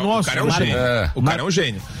também. O cara é um gênio. O cara é um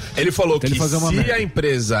gênio. Ele falou que se a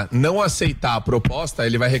empresa não aceitar a proposta,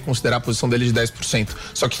 ele vai reconsiderar a posição dele de 10%.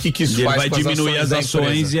 Só que o que isso faz vai com as diminuir as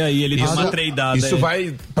ações e aí ele dá uma tradeada. Isso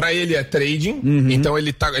vai, pra ele é trading, então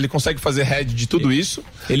ele consegue fazer hedge de tudo isso.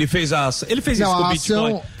 Ele fez isso com o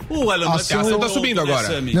Bitcoin. O Elon Musk, a ação tá subindo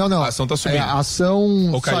agora. Não. A ação tá subindo. A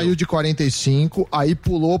ação saiu de 45, aí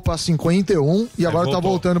pulou pra 51 e agora tá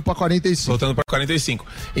voltando pra 45. Voltando pra 45.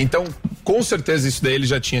 Então, com certeza isso daí ele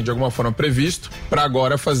já tinha de alguma forma previsto pra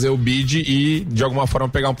agora fazer o bid e de alguma forma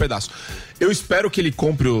pegar um pedaço. Eu espero que ele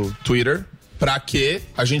compre o Twitter pra que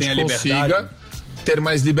a gente consiga ter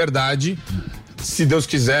mais liberdade. Se Deus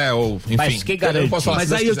quiser, ou enfim. Mas quem garante? Eu não posso falar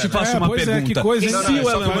Mas aí eu te faço uma pergunta. Que coisa, se o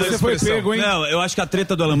Elon Musk foi pego, hein? Não, eu acho que a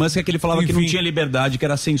treta do Elon Musk é que ele falava que não tinha liberdade, que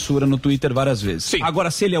era censura no Twitter várias vezes. Sim. Agora,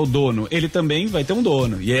 se ele é o dono, ele também vai ter um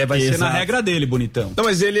dono. E aí vai ser na regra dele, bonitão. Não,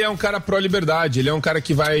 mas ele é um cara pró-liberdade, ele é um cara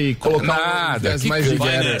que vai colocar mais de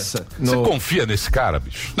guerra. Você confia nesse cara,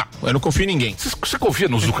 bicho? Não, eu não confio em ninguém. Você confia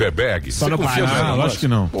no Zuckerberg? Você confia no Elon Musk? Acho que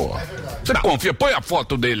não. Porra. Você confia? Põe a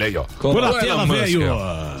foto dele aí, ó. Põe na tela, velho.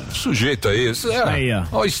 Sujeito aí. Aí, ó.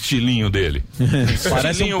 Olha o estilinho dele.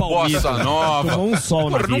 Parece um bossa nova. Com um sol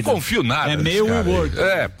na Não vida. confio nada. É meio Word.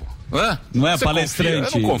 pô. Não é Você palestrante.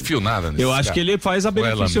 Confia? Eu não confio nada nisso. Eu acho que ele faz a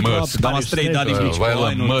benefício próprio, dá umas treidadas em Bitcoin. O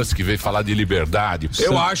Elon Musk veio falar de liberdade.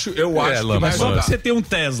 Eu acho que vai Mas só ajudar. pra você ter um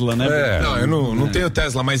Tesla, né? Não, eu não tenho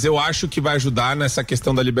Tesla, mas eu acho que vai ajudar nessa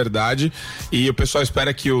questão da liberdade e o pessoal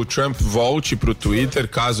espera que o Trump volte pro Twitter,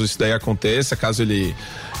 caso isso daí aconteça, caso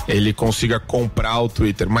ele consiga comprar o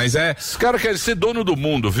Twitter, mas Os caras querem ser dono do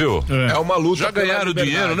mundo, viu? é uma luta. Já ganharam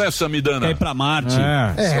dinheiro, né, Samidana? Quer ir pra Marte.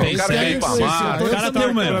 O cara quer ir pra Marte. O cara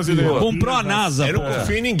tem comprou a NASA, Eu não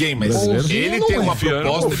confio em ninguém, mas ele tem uma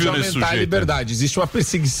proposta de aumentar a liberdade. Existe uma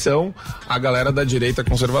perseguição à galera da direita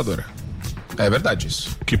conservadora. É verdade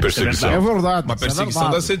isso. Que perseguição? É verdade. Uma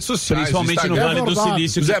perseguição das redes sociais. Principalmente no Vale do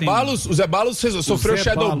Silício. O Zé Balos sofreu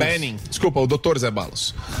shadow banning. Desculpa, o Dr. Zé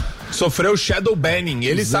Balos. Sofreu shadow banning.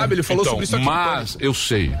 Ele sabe, ele falou sobre isso aqui. Mas, eu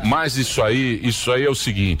sei. Mas isso aí é o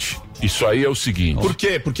seguinte. Por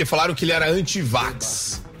quê? Porque falaram que ele era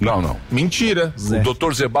anti-vax. Não. Mentira. O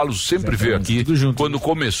Dr. Zé Balos sempre veio aqui quando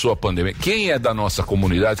começou a pandemia. Quem é da nossa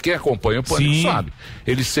comunidade, quem acompanha o Pânico sabe.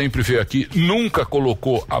 Ele sempre veio aqui, nunca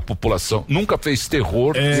colocou a população, nunca fez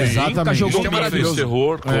terror. Exatamente. Nunca fez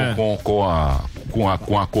terror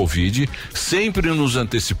com a Covid. Sempre nos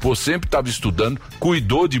antecipou, sempre estava estudando,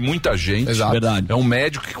 cuidou de muita gente. Exato. Verdade. É um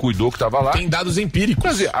médico que cuidou, que estava lá. Tem dados empíricos. Quer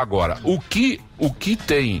dizer, agora, o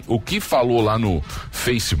que falou lá no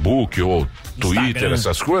Facebook ou Twitter, Instagram.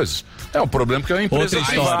 essas coisas, é um problema que é uma empresa A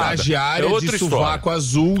privada. estagiária de sovaco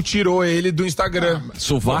azul tirou ele do Instagram.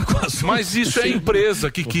 Sovaco azul. Mas isso é a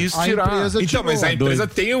empresa que quis A tirar. empresa Então, mas a empresa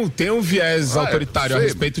tem um viés autoritário a sei.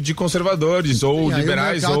 respeito de conservadores ou E aí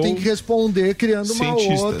liberais o mercado ou tem que responder criando uma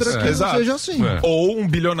cientistas. outra que Exato. não seja assim. ou um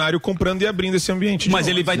bilionário comprando e abrindo esse ambiente. Mas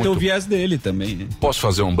ele vai ter o viés dele também, né? Posso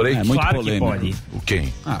fazer um break? É muito Claro que polêmico. pode. O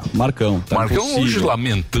quem? Marcão. Tá Marcão impossível. hoje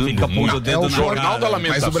lamentando Fica pondo muito. o dedo É o na jornal cara. da Mas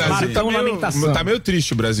lamentação. o Brasil Marcão lamentação. tá meio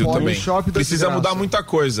triste, o Brasil Pode também. shop da Precisa desgraça. mudar muita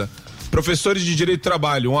coisa. Professores de Direito do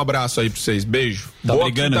Trabalho, um abraço aí pra vocês. Beijo. Tá Boa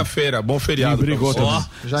brigando? quinta-feira, bom feriado. brigou pra vocês. também.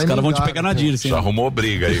 Já Os caras vão te emendaram, pegar na Dirce, Já hein? arrumou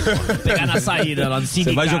briga aí. Pegar na saída lá do Você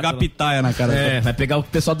sindicato. vai jogar lá. pitaia na cara. Vai pegar o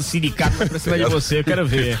pessoal do sindicato pra cima de você, eu quero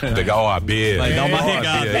ver. Pegar o AB. Vai dar uma OAB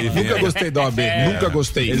regada. aí, Nunca gostei da OAB, nunca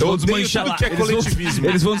gostei. Eles Eu vão odeio desmanchar tudo que é lá. Eles vão- coletivismo.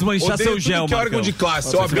 eles vão desmanchar Odeio seu tudo gel, que é órgão Marcão. de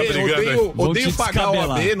classe. Nossa, fica brigando, Odeio te pagar a descabelar.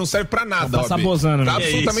 OAB, não serve pra nada. passar OAB. bozano, Pra né?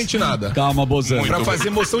 absolutamente nada. Calma, Bozano. Pra fazer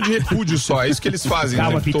moção de repúdio só, é isso que eles fazem.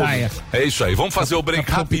 Calma, o tempo todo. pitaia. É isso aí, vamos fazer o break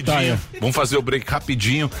rapidinho. Vamos fazer o break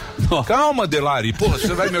rapidinho. Calma, Delari. Porra,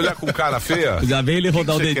 você vai me olhar com cara feia? Já veio ele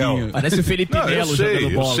rodar o que você dedinho. quer? Parece o Felipe Não, Melo eu jogando sei,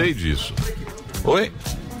 bola. eu sei disso. Oi?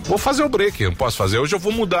 Vou fazer o break, não posso fazer. Hoje eu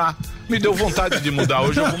vou mudar. Me deu vontade de mudar,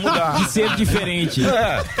 hoje eu vou mudar. De ser diferente.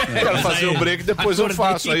 Quero fazer o break, depois eu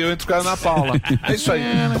faço. Aí eu entro com a Ana Paula. É isso aí.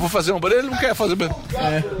 Eu vou fazer um break, ele não quer fazer break.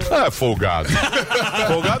 Folgado.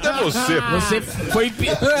 Folgado é você. Você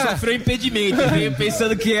sofreu impedimento. Veio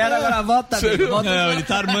pensando que era, agora volta. Não, ele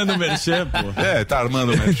tá armando o merchan, pô. Tá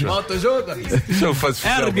armando o merchan. Volta o jogo.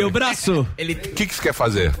 Ergue o braço. O que você quer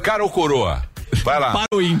fazer? Cara ou coroa? Vai lá.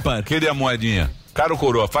 Para o ímpar. Cadê a moedinha? Cara ou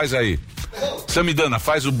coroa? Faz aí. Samidana,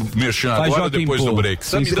 faz o merchan agora ou depois do break?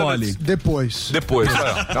 Samidana, Depois.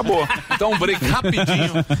 Vai, acabou. Então um break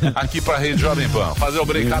rapidinho aqui pra Rede Jovem Pan. Fazer o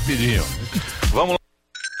break rapidinho. Vamos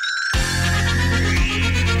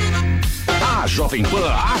lá. A Jovem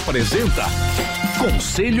Pan apresenta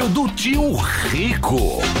Conselho do Tio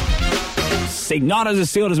Rico. Senhoras e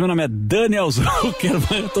senhores, meu nome é Daniel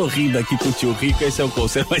Zuckerman. Eu tô rindo aqui com o tio Rico, esse é o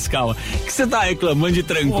conselho, mas calma. Que você tá reclamando de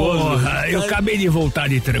Trancoso? Porra, eu acabei de voltar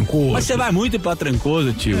de Trancoso. Mas você vai muito pra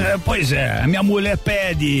Trancoso, tio? Pois é, a minha mulher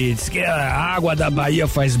pede, diz que a água da Bahia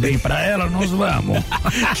faz bem pra ela, nós vamos.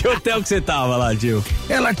 Que hotel que você tava lá, tio?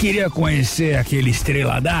 Ela queria conhecer aquele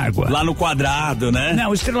Estrela d'Água. Lá no Quadrado, né?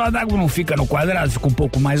 Não, o Estrela d'Água não fica no Quadrado, fica um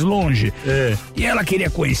pouco mais longe. E ela queria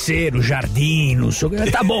conhecer o jardim, não sei o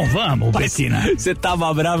que. Tá bom, vamos, Betina. Você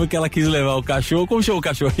tava bravo que ela quis levar o cachorro. Como chama o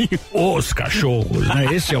cachorrinho? Os cachorros,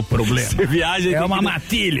 né? Esse é o problema. Você viaja... É uma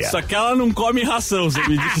matilha. Só que ela não come ração, você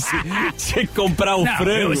me disse. Tinha que comprar o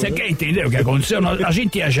frango. Você quer entender o que aconteceu? A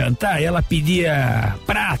gente ia jantar e ela pedia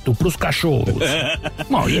prato pros cachorros.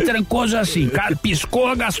 Bom, e Trancoso assim, cara,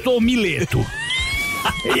 piscou, gastou mileto.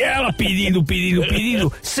 E ela pedindo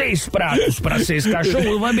 6 pratos pra 6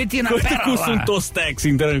 cachorros, vai meter na Quanto pera custa lá. um Tostex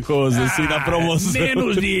em Trancoso, assim, na promoção?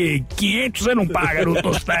 Menos de 500 você não paga no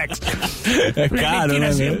Tostex. É caro, né?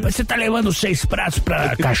 Você tá levando 6 pratos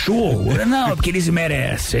pra cachorro? Não, porque eles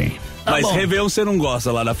merecem. Tá Mas bom. Réveillon você não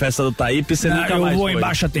gosta lá da festa do Taípe, você nunca mais Eu vou foi. em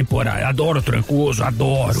baixa temporada, adoro Trancoso,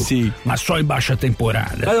 adoro. Sim. Mas só em baixa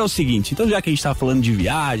temporada. Mas é o seguinte, então já que a gente tá falando de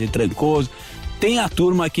viagem, Trancoso, tem a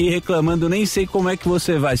turma aqui reclamando, nem sei como é que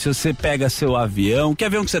você vai, se você pega seu avião. Que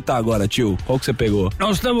avião que você tá agora, tio? Qual que você pegou?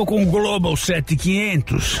 Nós estamos com o Global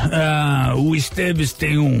 7500, o Esteves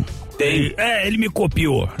tem um. Tem? Ele me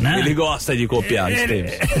copiou, né? Ele gosta de copiar,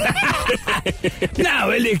 Esteves.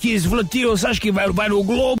 Não, ele falou, tio, você acha que vai no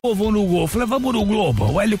Globo ou vou no Gol? Eu falei, vamos no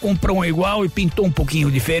Globo. Aí ele comprou um igual e pintou um pouquinho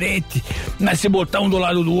diferente, mas se botar um do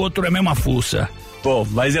lado do outro é a mesma fuça. Pô,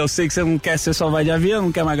 mas eu sei que você não quer, você só vai de avião,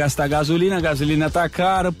 não quer mais gastar gasolina, a gasolina tá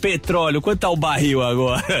cara, petróleo, quanto tá o barril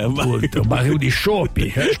agora? Puta, o barril de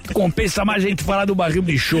chope? Acho que compensa mais a gente falar do barril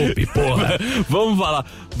de chope, porra. Vamos falar,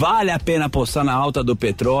 vale a pena apostar na alta do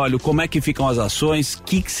petróleo? Como é que ficam as ações? O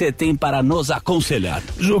que você tem para nos aconselhar?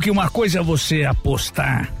 Zuki, uma coisa é você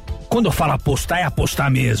apostar. Quando eu falo apostar, é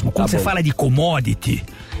apostar mesmo. Quando você fala de commodity,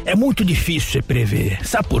 é muito difícil você prever.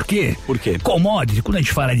 Sabe por quê? Por quê? Commodity, quando a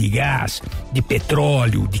gente fala de gás, de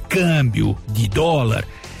petróleo, de câmbio, de dólar,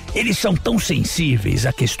 eles são tão sensíveis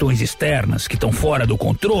a questões externas que estão fora do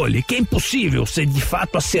controle que é impossível você de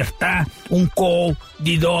fato acertar um call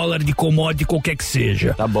de dólar, de commodity, qualquer que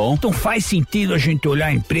seja. Tá bom. Então faz sentido a gente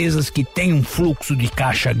olhar empresas que têm um fluxo de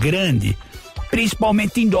caixa grande,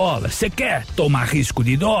 principalmente em dólar. Você quer tomar risco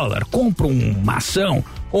de dólar? Compra uma ação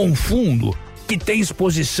ou um fundo que tem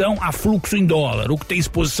exposição a fluxo em dólar, ou que tem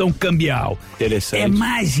exposição cambial. Interessante. É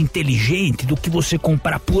mais inteligente do que você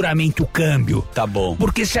comprar puramente o câmbio. Tá bom.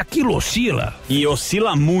 Porque se aquilo oscila... E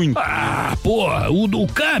oscila muito. O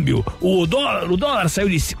câmbio, o dólar saiu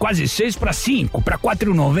de quase 6 para 5, para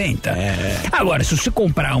 4,90. Agora, se você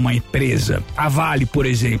comprar uma empresa, a Vale, por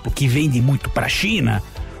exemplo, que vende muito para a China,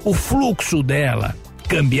 o fluxo dela,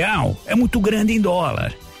 cambial, é muito grande em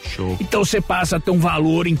dólar. Show. Então você passa a ter um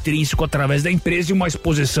valor intrínseco através da empresa e uma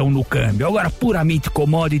exposição no câmbio. Agora, puramente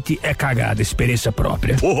commodity é cagada, experiência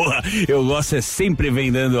própria. Porra, eu gosto é sempre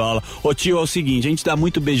vem dando aula. Ô tio, é o seguinte, a gente dá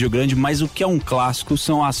muito beijo grande, mas o que é um clássico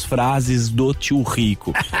são as frases do tio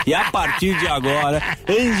Rico. E a partir de agora,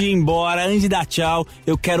 antes de ir embora, antes de dar tchau,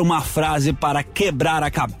 eu quero uma frase para quebrar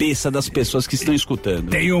a cabeça das pessoas que estão escutando.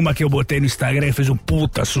 Tem uma que eu botei no Instagram e fez um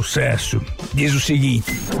puta sucesso. Diz o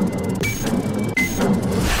seguinte: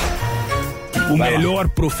 o melhor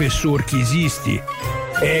professor que existe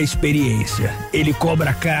é a experiência. Ele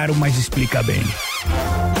cobra caro, mas explica bem.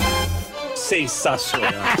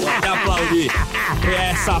 Sensacional. Pode aplaudir.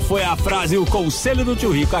 Essa foi a frase, o conselho do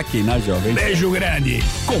tio Rico aqui na Jovem. Beijo grande.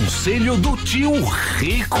 Conselho do Tio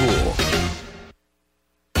Rico.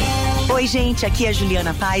 Oi, gente, aqui é a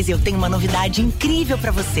Juliana Paz e eu tenho uma novidade incrível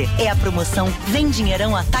pra você. É a promoção Vem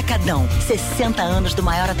Dinheirão Atacadão. 60 anos do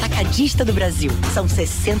maior atacadista do Brasil. São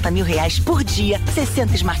 60 mil reais por dia,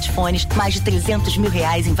 60 smartphones, mais de 300 mil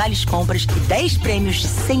reais em vales compras e 10 prêmios de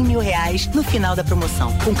 100 mil reais no final da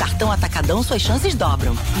promoção. Com cartão Atacadão, suas chances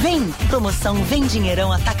dobram. Vem! Promoção Vem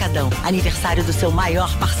Dinheirão Atacadão. Aniversário do seu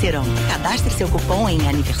maior parceirão. Cadastre seu cupom em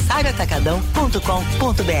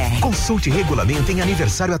aniversarioatacadão.com.br. Consulte regulamento em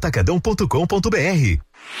aniversarioatacadão.com.br.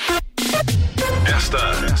 Esta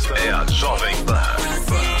é a Jovem Pan.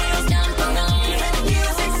 100.9.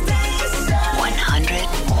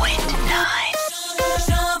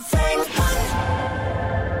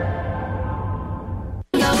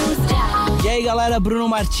 E aí, galera, Bruno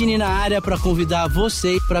Martini na área para convidar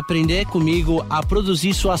você para aprender comigo a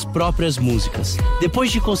produzir suas próprias músicas.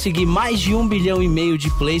 Depois de conseguir mais de 1,5 bilhão de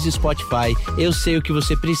plays no Spotify, eu sei o que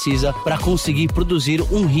você precisa para conseguir produzir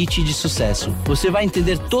um hit de sucesso. Você vai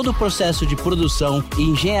entender todo o processo de produção e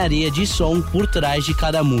engenharia de som por trás de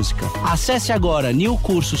cada música. Acesse agora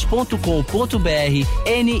niucursos.com.br,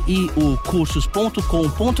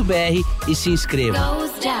 niucursos.com.br e se inscreva.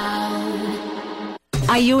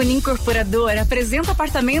 A Uni Incorporadora apresenta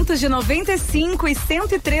apartamentos de 95 e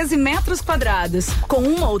 113 metros quadrados, com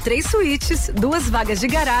 1 ou 3 suítes, 2 vagas de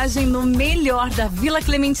garagem no melhor da Vila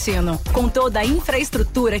Clementino, com toda a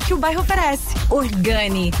infraestrutura que o bairro oferece.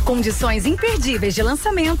 Organi, condições imperdíveis de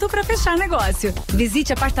lançamento para fechar negócio.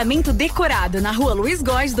 Visite apartamento decorado na Rua Luiz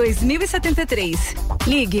Góes 2073.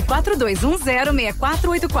 Ligue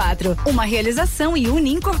 4210-6484. Uma realização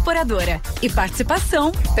Uni Incorporadora. E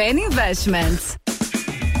participação Penny Investments.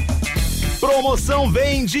 Promoção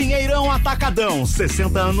Vem Dinheirão Atacadão,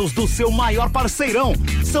 60 anos do seu maior parceirão.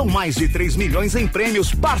 São mais de 3 milhões em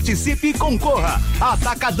prêmios. Participe e concorra.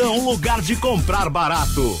 Atacadão, lugar de comprar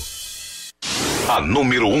barato. A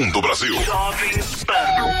número 1 do Brasil. Jovem Pan.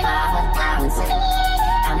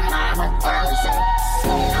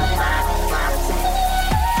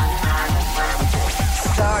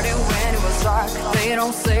 Started when it was dark, they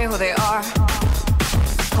don't say who they are.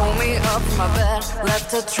 Pull me up from my bed,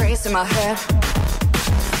 left a trace in my head.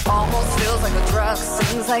 Almost feels like a drug,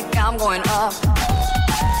 seems like I'm going up.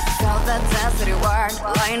 Felt that density wired,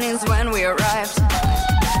 lightning's when we arrived.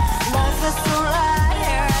 Life is so light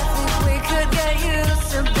here, I think we could get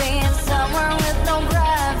used to being somewhere with no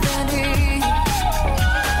gravity. I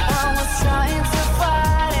was trying to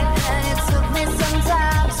fight it, and it took me some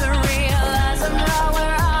time to realize I'm not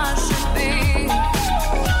where I should be.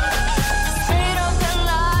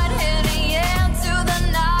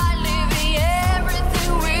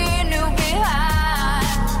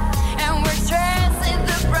 We're tracing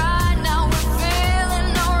the bride, now we're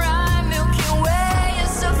feeling alright. Milky Way.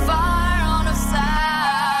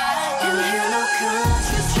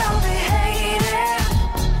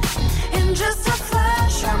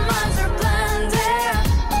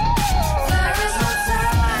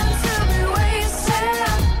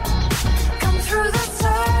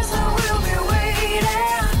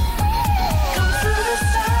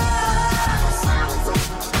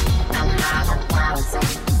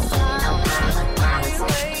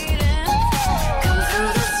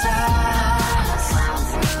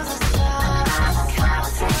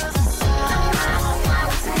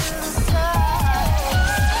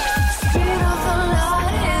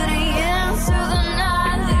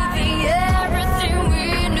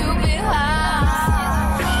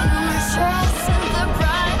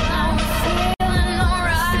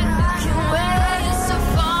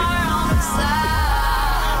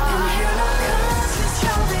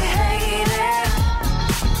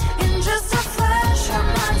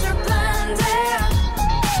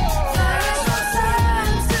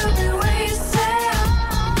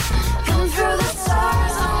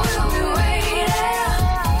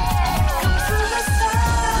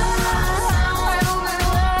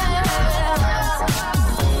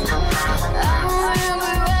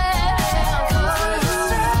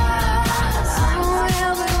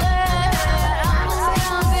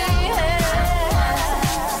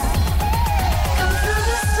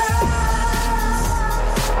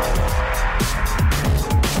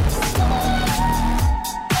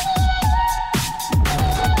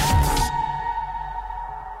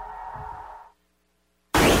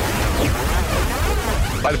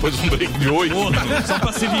 depois um break de 8 minutos. Só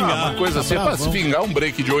pra se vingar. Uma coisa assim, pra se vingar, um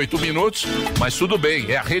break de 8 minutos, mas tudo bem.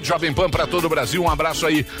 É a Rede Jovem Pan para todo o Brasil. Um abraço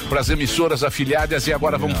aí pras emissoras afiliadas e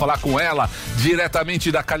agora vamos falar com ela,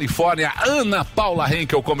 diretamente da Califórnia, Ana Paula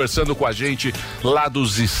Henkel, conversando com a gente lá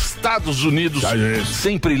dos Estados Unidos.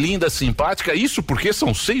 Sempre linda, simpática. Isso porque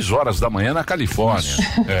são 6 horas da manhã na Califórnia.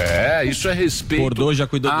 Isso é respeito. Acordou, já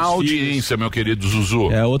cuidou dos audiência, filhos. meu querido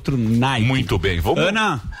Zuzu. É outro night. Muito bem. Vamos...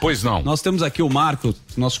 Ana. Pois não. Nós temos aqui o Marco,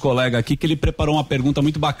 nosso colega aqui, que ele preparou uma pergunta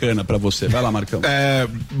muito bacana pra você. Vai lá, Marcão.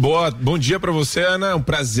 Bom dia pra você, Ana. É um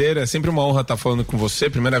prazer, é sempre uma honra estar falando com você.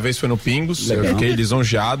 Primeira vez foi no Pingos. Legal. Eu fiquei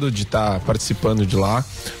lisonjeado de estar participando de lá,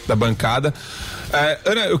 da bancada.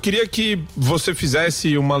 Ana, eu queria que você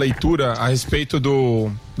fizesse uma leitura a respeito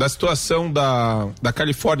da situação da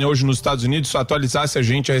Califórnia hoje nos Estados Unidos, atualizasse a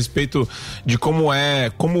gente a respeito de como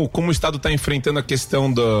o Estado está enfrentando a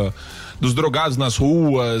questão dos drogados nas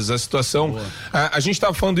ruas, a situação. A gente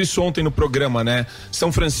estava falando isso ontem no programa, né?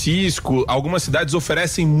 São Francisco, algumas cidades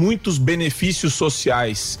oferecem muitos benefícios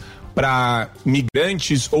sociais para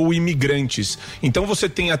migrantes ou imigrantes. Então você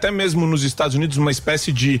tem até mesmo nos Estados Unidos uma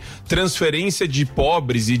espécie de transferência de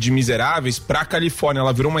pobres e de miseráveis para a Califórnia.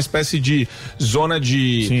 Ela virou uma espécie de zona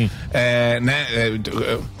de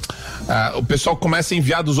o pessoal começa a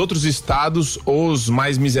enviar dos outros estados os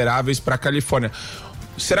mais miseráveis para a Califórnia.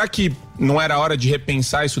 Será que não era hora de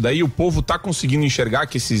repensar isso daí? O povo tá conseguindo enxergar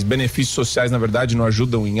que esses benefícios sociais, na verdade, não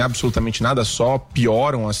ajudam em absolutamente nada, só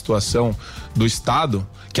pioram a situação do Estado,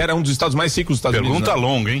 que era um dos estados mais ricos dos Estados Unidos. Pergunta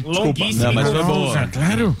longa, hein? Desculpa. Não, mas foi boa.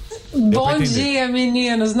 Claro. Bom dia,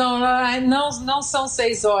 meninos. Não são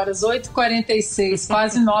 6 horas, 8h46,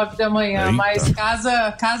 quase 9 da manhã. Eita. Mas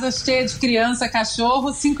casa cheia de criança,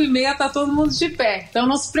 cachorro, 5h30 tá todo mundo de pé. Então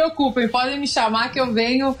não se preocupem, podem me chamar que eu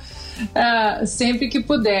venho sempre que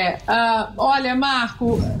puder. Olha,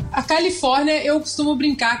 Marco, a Califórnia, eu costumo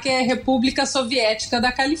brincar que é a República Soviética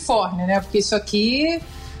da Califórnia, né? Porque isso aqui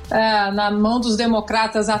na mão dos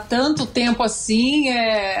democratas há tanto tempo assim,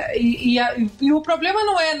 e o problema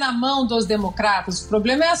não é na mão dos democratas, o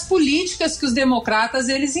problema é as políticas que os democratas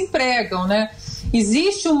eles empregam, né?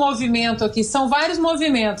 Existe um movimento aqui, são vários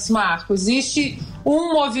movimentos, Marco. Existe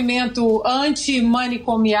um movimento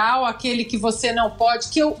antimanicomial, aquele que você não pode,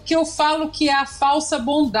 que eu falo que é a falsa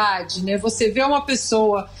bondade, né? Você vê uma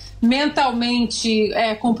pessoa mentalmente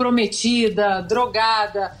comprometida,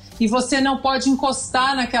 drogada, e você não pode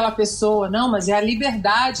encostar naquela pessoa, não, mas é a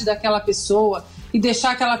liberdade daquela pessoa, e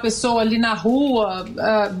deixar aquela pessoa ali na rua,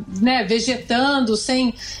 vegetando,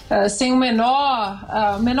 sem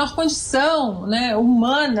menor condição, né,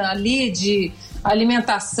 humana ali de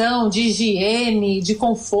alimentação, de higiene, de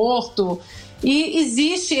conforto. E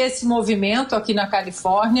existe esse movimento aqui na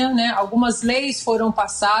Califórnia, né? Algumas leis foram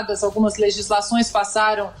passadas, algumas legislações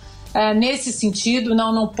passaram nesse sentido,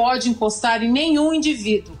 não pode encostar em nenhum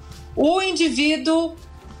indivíduo. O indivíduo,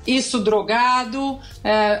 isso drogado,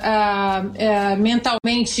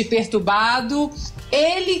 mentalmente perturbado,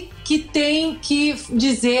 ele que tem que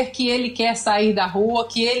dizer que ele quer sair da rua,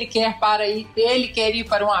 que ele quer ir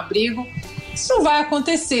para um abrigo. Isso não vai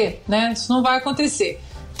acontecer, né? Isso não vai acontecer.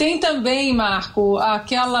 Tem também, Marco,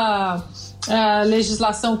 aquela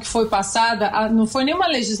legislação que foi passada, não foi nenhuma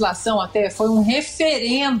legislação até, foi um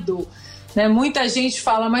referendo, né? Muita gente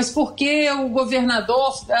fala, mas por que o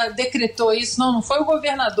governador decretou isso? Não foi o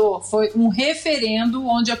governador, foi um referendo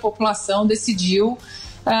onde a população decidiu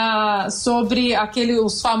sobre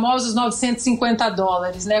os famosos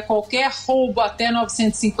 $950, né? Qualquer roubo até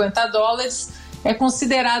 $950 é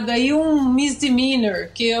considerado aí um misdemeanor,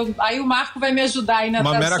 aí o Marco vai me ajudar aí na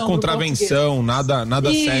tradução. Uma mera contravenção, nada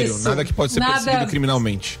isso, sério, nada que pode ser perseguido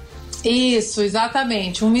criminalmente. Isso,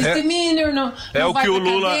 exatamente. Um misdemeanor, não vai pra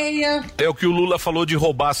cadeia. É o que o Lula falou de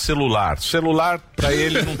roubar celular. Celular, pra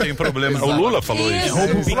ele, não tem problema. O Lula falou isso.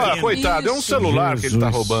 Coitado, é um celular que ele tá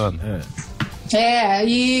roubando.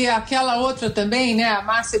 E aquela outra também, né, a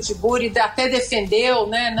Márcia Tiburi até defendeu,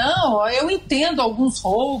 né, não, eu entendo alguns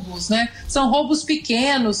roubos, né, são roubos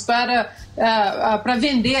pequenos para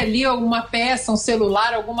vender ali alguma peça, um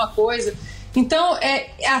celular, alguma coisa. Então,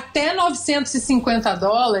 até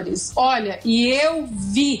 $950, olha, e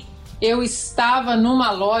eu estava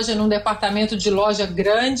numa loja, num departamento de loja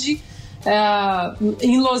grande,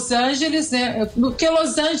 em Los Angeles, né? Porque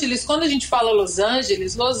Los Angeles, quando a gente fala Los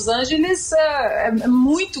Angeles é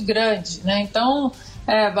muito grande, né? Então,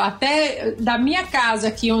 até da minha casa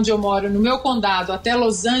aqui onde eu moro, no meu condado, até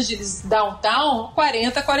Los Angeles downtown,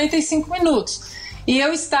 45 minutos. E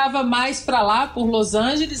eu estava mais para lá, por Los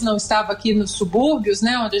Angeles, não estava aqui nos subúrbios,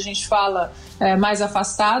 né? Onde a gente fala mais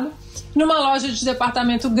afastado, numa loja de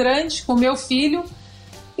departamento grande com meu filho.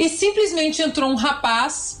 E simplesmente entrou um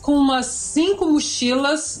rapaz com umas 5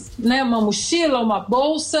 mochilas, né? Uma mochila, uma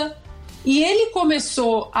bolsa, e ele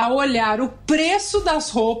começou a olhar o preço das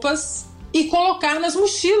roupas e colocar nas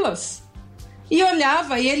mochilas. E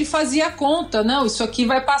olhava e ele fazia a conta. Não, isso aqui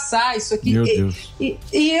vai passar, isso aqui... Meu Deus. E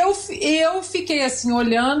eu fiquei assim,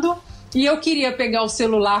 olhando, e eu queria pegar o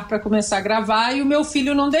celular para começar a gravar, e o meu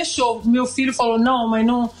filho não deixou. O meu filho falou, não, mas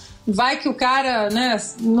não... Vai que o cara, né,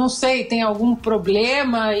 não sei, tem algum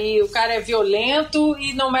problema e o cara é violento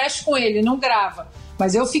e não mexe com ele, não grava.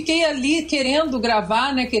 Mas eu fiquei ali querendo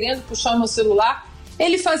gravar, né, querendo puxar o meu celular.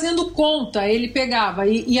 Ele fazendo conta, ele pegava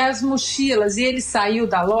e as mochilas, e ele saiu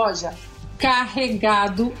da loja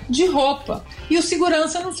carregado de roupa. E o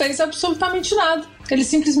segurança não fez absolutamente nada. Ele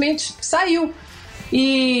simplesmente saiu.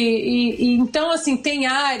 E então, assim, tem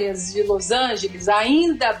áreas de Los Angeles,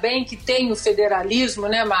 ainda bem que tem o federalismo,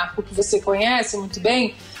 né, Marco, que você conhece muito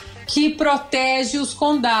bem, que protege os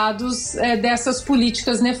condados dessas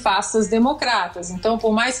políticas nefastas democratas. Então,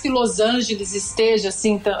 por mais que Los Angeles esteja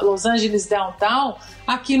assim, Los Angeles Downtown,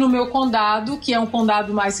 aqui no meu condado, que é um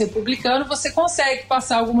condado mais republicano, você consegue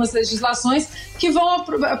passar algumas legislações que vão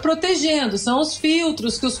protegendo. São os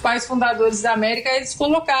filtros que os pais fundadores da América eles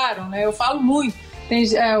colocaram, né? Eu falo muito.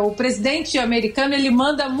 O presidente americano, ele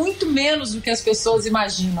manda muito menos do que as pessoas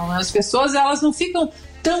imaginam, né? As pessoas, elas não ficam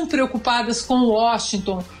tão preocupadas com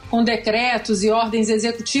Washington, com decretos e ordens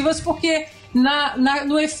executivas, porque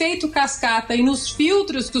no efeito cascata e nos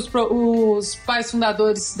filtros que os pais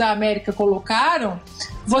fundadores da América colocaram,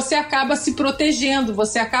 você acaba se protegendo,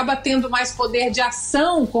 você acaba tendo mais poder de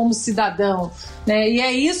ação como cidadão, né? E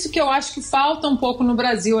é isso que eu acho que falta um pouco no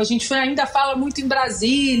Brasil. A gente ainda fala muito em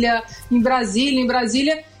Brasília,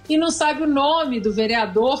 e não sabe o nome do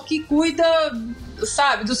vereador que cuida,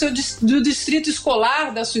 sabe, do distrito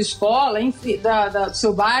escolar da sua escola, enfim, do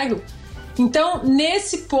seu bairro. Então,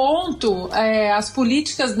 nesse ponto, as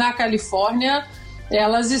políticas na Califórnia,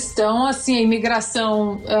 elas estão, assim, a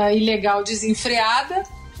imigração ilegal desenfreada,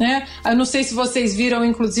 né? Eu não sei se vocês viram,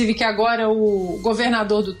 inclusive, que agora o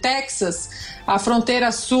governador do Texas, a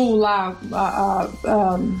fronteira sul lá,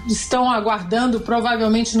 estão aguardando,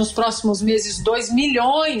 provavelmente nos próximos meses, 2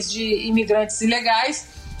 milhões de imigrantes ilegais,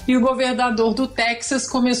 e o governador do Texas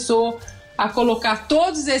começou a colocar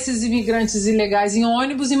todos esses imigrantes ilegais em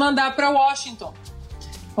ônibus e mandar para Washington.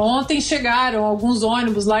 Ontem chegaram alguns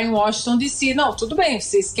ônibus lá em Washington DC. Não, tudo bem,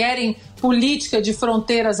 vocês querem política de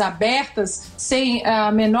fronteiras abertas, sem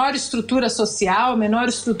a menor estrutura social, menor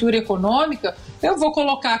estrutura econômica, eu vou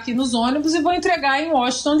colocar aqui nos ônibus e vou entregar em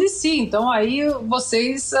Washington DC. Então aí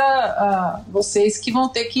vocês que vão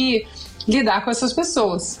ter que lidar com essas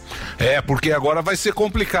pessoas. Porque agora vai ser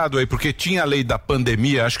complicado aí, porque tinha a lei da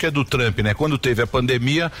pandemia, acho que é do Trump, né? Quando teve a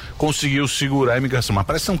pandemia, conseguiu segurar a imigração, mas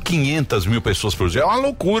parece que são 500 mil pessoas por dia. É uma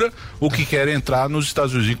loucura o que querem entrar nos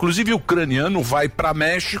Estados Unidos. Inclusive o ucraniano vai para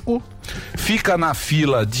México, fica na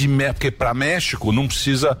fila porque para México não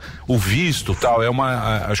precisa o visto, tal,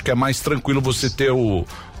 acho que é mais tranquilo você ter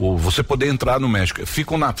você poder entrar no México.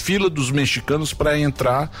 Ficam na fila dos mexicanos para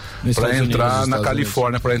entrar na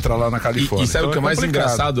Califórnia, para entrar lá na Califórnia. E sabe o que é mais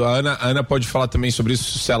engraçado? A Ana pode falar também sobre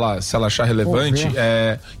isso se ela achar relevante.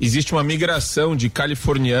 Existe uma migração de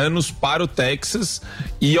californianos para o Texas,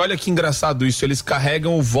 e olha que engraçado isso, eles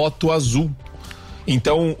carregam o voto azul.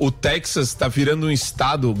 Então o Texas está virando um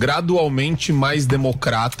estado gradualmente mais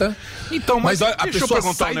democrata. Então, mas a pessoa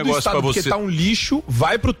sai do estado porque tá um lixo,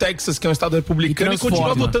 vai pro Texas, que é um estado republicano, e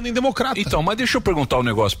continua votando em democrata. Então, mas deixa eu perguntar um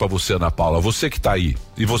negócio pra você, Ana Paula. Você que tá aí,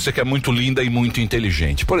 e você que é muito linda e muito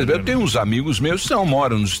inteligente. Por exemplo, eu tenho uns amigos meus que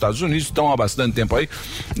moram nos Estados Unidos, estão há bastante tempo aí,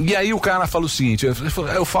 e aí o cara fala o seguinte,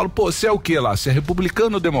 eu falo, pô, você é o que lá? Você é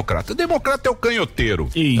republicano ou democrata? Democrata é o canhoteiro.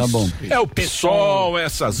 Isso. Tá bom. É o PSOL,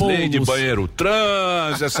 essas leis de banheiro trans,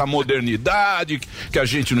 essa modernidade que a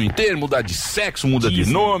gente não entende, mudar de sexo, muda de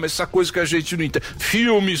nome, essa coisa que a gente não entende.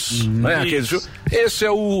 Filmes, né? Esse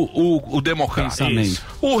é o democrata.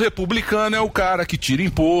 O republicano é o cara que tira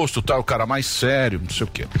imposto, tá? O cara mais sério, não sei o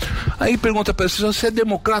quê. Aí pergunta pra ele, você é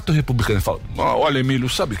democrata ou republicano? Ele fala, olha, Emílio,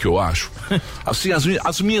 sabe o que eu acho? Assim,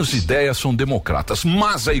 as minhas ideias são democratas,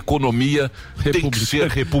 mas a economia tem que ser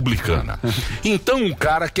republicana. Então o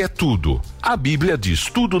cara quer tudo. A Bíblia diz,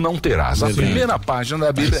 tudo não terás. A primeira página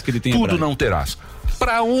da Bíblia, tudo não terás.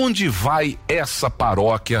 Para onde vai essa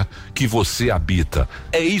paróquia que você habita?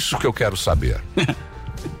 É isso que eu quero saber.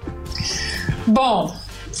 Bom,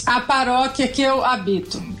 a paróquia que eu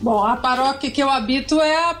habito. Bom, a paróquia que eu habito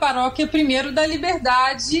é a paróquia primeiro da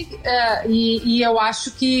Liberdade, e eu acho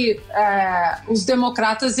que os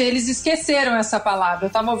democratas, eles esqueceram essa palavra. Eu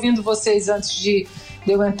estava ouvindo vocês antes de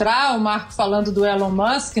de eu entrar, o Marco falando do Elon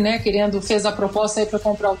Musk, né, fez a proposta aí para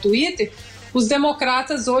comprar o Twitter. Os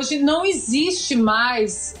democratas hoje não existe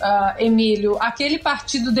mais, Emílio, aquele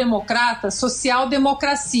Partido Democrata,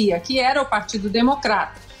 social-democracia, que era o Partido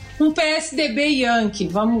Democrata. Um PSDB Yankee,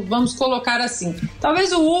 vamos colocar assim.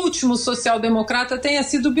 Talvez o último social-democrata tenha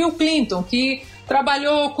sido Bill Clinton, que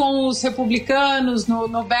trabalhou com os republicanos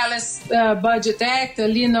no Balanced Budget Act,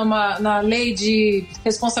 ali na lei de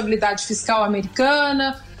responsabilidade fiscal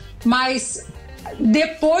americana, mas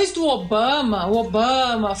depois do Obama, o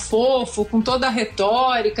Obama fofo, com toda a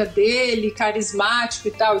retórica dele, carismático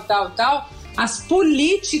e tal, as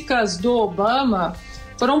políticas do Obama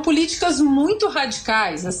foram políticas muito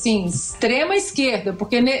radicais, assim, extrema esquerda,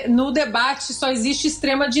 porque no debate só existe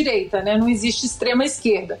extrema direita, né? Não existe extrema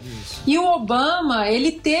esquerda. Isso. E o Obama,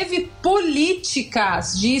 ele teve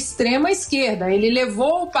políticas de extrema esquerda, ele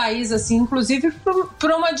levou o país, assim, inclusive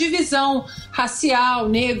para uma divisão racial,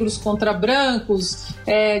 negros contra brancos,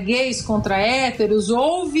 gays contra héteros.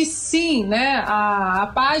 Houve sim, né,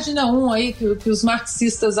 a página 1 aí que os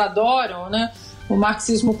marxistas adoram, né? O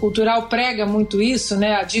marxismo cultural prega muito isso,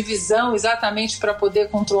 né? A divisão exatamente para poder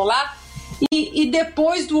controlar. E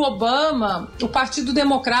depois do Obama, o Partido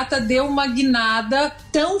Democrata deu uma guinada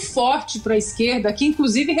tão forte para a esquerda que,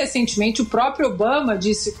 inclusive, recentemente, o próprio Obama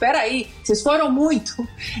disse: peraí, vocês foram muito,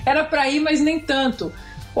 era para ir, mas nem tanto.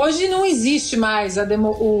 Hoje não existe mais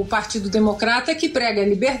o Partido Democrata, que prega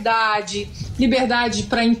liberdade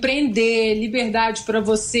para empreender, liberdade para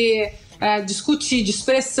você discutir, de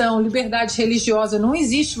expressão, liberdade religiosa. Não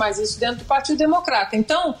existe mais isso dentro do Partido Democrata.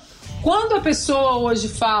 Então, quando a pessoa hoje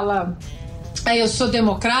fala eu sou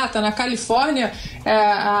democrata, na Califórnia,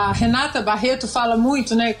 a Renata Barreto fala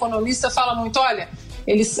muito, né, economista, fala muito, olha,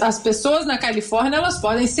 as pessoas na Califórnia, elas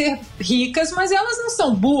podem ser ricas, mas elas não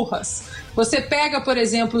são burras. Você pega, por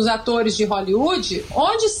exemplo, os atores de Hollywood,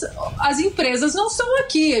 onde as empresas não são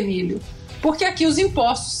aqui, Emílio, porque aqui os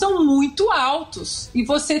impostos são muito altos e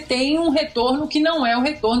você tem um retorno que não é o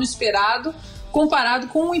retorno esperado comparado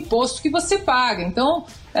com o imposto que você paga. Então,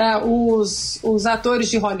 os atores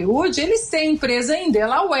de Hollywood, eles têm empresa em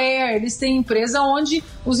Delaware, eles têm empresa onde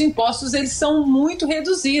os impostos eles são muito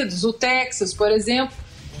reduzidos. O Texas, por exemplo.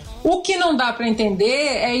 O que não dá para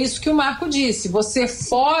entender é isso que o Marco disse. Você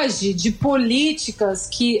foge de políticas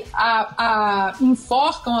que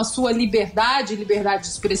enforcam a sua liberdade de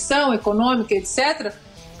expressão econômica, etc.,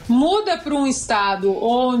 muda para um estado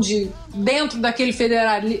onde, dentro daquele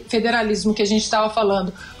federalismo que a gente estava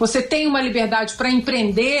falando, você tem uma liberdade para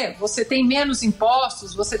empreender, você tem menos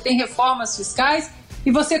impostos, você tem reformas fiscais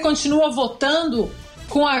e você continua votando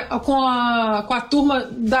com a turma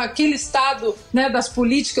daquele estado, né, das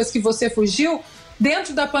políticas que você fugiu.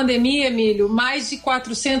 Dentro da pandemia, Emílio, mais de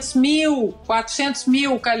 400 mil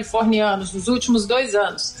californianos nos últimos 2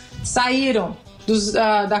 anos saíram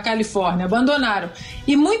da Califórnia, abandonaram.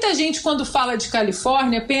 E muita gente, quando fala de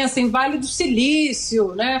Califórnia, pensa em Vale do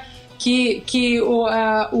Silício, né? Que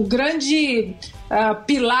o grande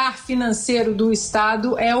pilar financeiro do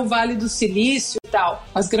estado é o Vale do Silício e tal,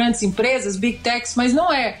 as grandes empresas, Big Techs, mas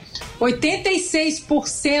não é.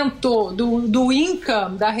 86% do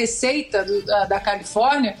income, da receita da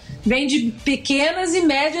Califórnia, vem de pequenas e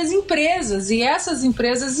médias empresas, e essas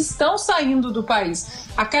empresas estão saindo do país.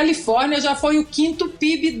 A Califórnia já foi o 5º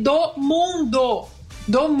PIB do mundo.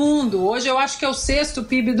 Hoje eu acho que é o 6º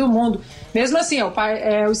PIB do mundo. Mesmo assim,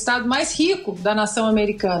 é o estado mais rico da nação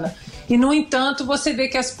americana. E, no entanto, você vê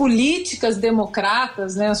que as políticas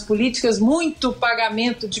democratas, né, as políticas muito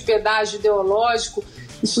pagamento de pedágio ideológico,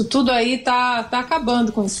 isso tudo aí tá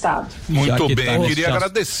acabando com o Estado. Muito bem, eu queria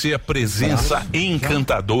agradecer a presença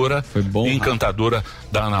encantadora. Foi bom. Encantadora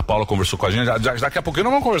da Ana Paula, conversou com a gente. Daqui a pouquinho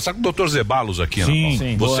nós vamos conversar com o Dr. Zeballos aqui, Ana Paula.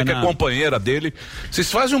 Sim. Você que é companheira dele.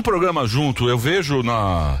 Vocês fazem um programa junto, eu vejo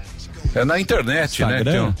na internet,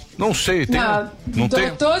 Instagram? Né? Não sei, não tem?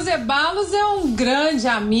 Doutor Zeballos é um grande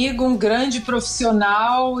amigo, um grande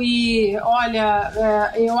profissional e,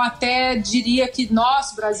 olha, eu até diria que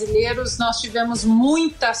nós, brasileiros, nós tivemos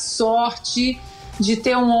muita sorte de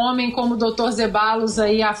ter um homem como o Dr. Zeballos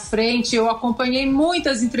aí à frente. Eu acompanhei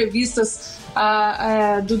muitas entrevistas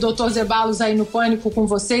do Dr. Zeballos aí no Pânico com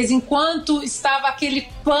vocês, enquanto estava aquele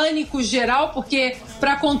pânico geral, porque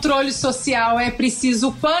para controle social é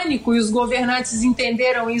preciso pânico e os governantes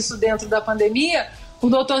entenderam isso dentro da pandemia. O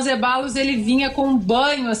Dr. Zeballos, ele vinha com um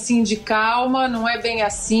banho assim de calma, não é bem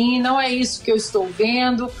assim, não é isso que eu estou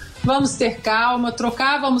vendo, vamos ter calma.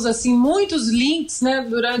 Trocávamos assim muitos links, né,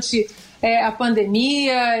 durante a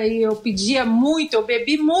pandemia, e eu pedia muito, eu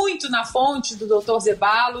bebi muito na fonte do Dr.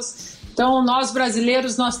 Zeballos. Então, nós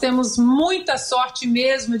brasileiros, nós temos muita sorte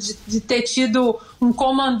mesmo de ter tido um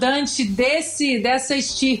comandante dessa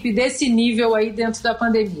estirpe, desse nível aí dentro da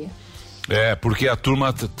pandemia. Porque a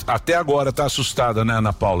turma até agora tá assustada, né,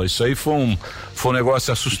 Ana Paula? Isso aí foi um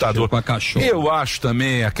negócio assustador. Com a cachorra. Eu acho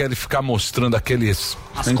também, ficar mostrando aqueles...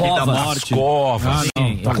 As covas.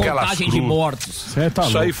 Aquelas contagem de mortos.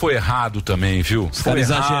 Isso aí foi errado também, viu? Foi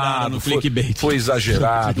exagerado no clickbait. Foi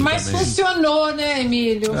exagerado. Mas também. Funcionou, né,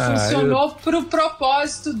 Emílio? Funcionou pro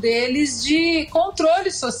propósito deles de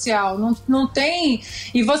controle social. Não tem...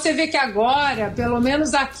 E você vê que agora, pelo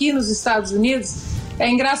menos aqui nos Estados Unidos... É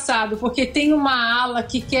engraçado, porque tem uma ala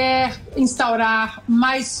que quer instaurar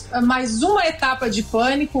mais uma etapa de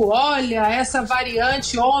pânico. Olha, essa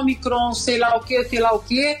variante Ômicron, sei lá o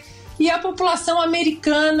quê. E a população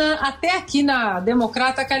americana, até aqui na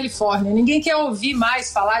Democrata Califórnia, ninguém quer ouvir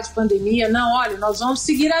mais falar de pandemia. Não, olha, nós vamos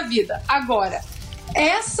seguir a vida. Agora,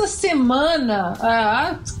 essa semana,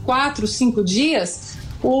 há 4, 5 dias...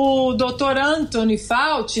 O Dr. Anthony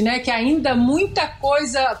Fauci, né, que ainda muita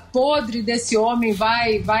coisa podre desse homem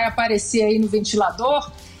vai aparecer aí no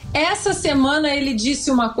ventilador. Essa semana ele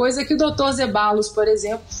disse uma coisa que o Dr. Zeballos, por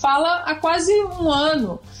exemplo, fala há quase um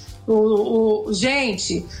ano.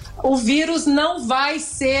 Gente, o vírus não vai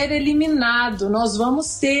ser eliminado. Nós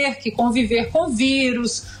vamos ter que conviver com o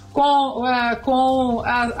vírus, com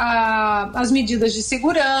as medidas de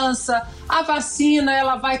segurança. A vacina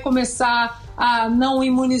ela vai começar a não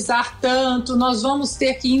imunizar tanto, nós vamos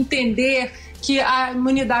ter que entender que a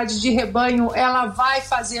imunidade de rebanho ela vai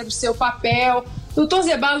fazer o seu papel. O Dr.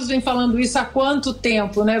 Zeballos vem falando isso há quanto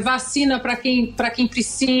tempo, né? Vacina para quem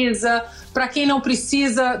precisa, para quem não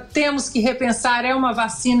precisa, temos que repensar, é uma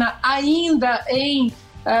vacina ainda em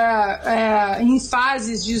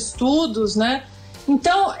fases de estudos, né?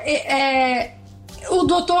 Então, o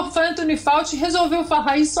Dr. Anthony Fauci resolveu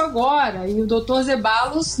falar isso agora, e o Dr.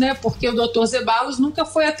 Zeballos, né, porque o Dr. Zeballos nunca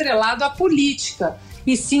foi atrelado à política,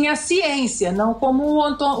 e sim à ciência, não como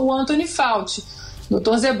o Anthony Fauci. O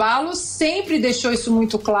Dr. Zeballos sempre deixou isso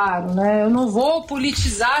muito claro, né? Eu não vou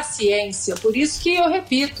politizar a ciência, por isso que eu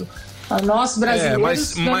repito, nós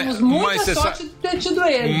brasileiros temos muita sorte de ter tido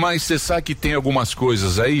ele. Mas você sabe que tem algumas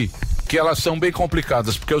coisas aí que elas são bem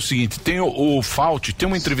complicadas, porque é o seguinte, tem o Fauci, tem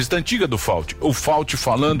uma entrevista antiga do Fauci, o Fauci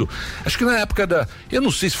falando, acho que na época eu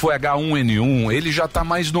não sei se foi H1N1, ele já tá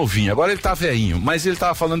mais novinho, agora ele tá velhinho, mas ele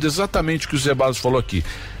tava falando exatamente o que o Zeballos falou aqui.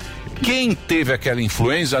 Quem teve aquela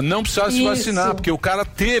influenza não precisava se vacinar, porque o cara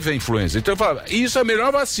teve a influenza. Então eu falava, isso é a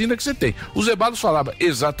melhor vacina que você tem. O Zeballos falava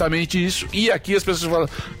exatamente isso, e aqui as pessoas falam,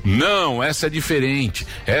 não, essa é diferente,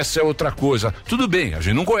 essa é outra coisa. Tudo bem, a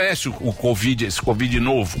gente não conhece o Covid, esse Covid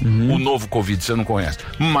novo, o novo Covid, você não conhece,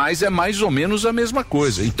 mas é mais ou menos a mesma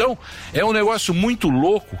coisa. Então, é um negócio muito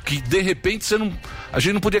louco que de repente a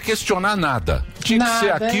gente não podia questionar nada. Tinha que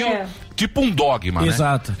ser aquilo. Tipo um dogma,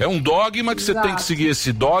 Exato. Né? É um dogma que você tem que seguir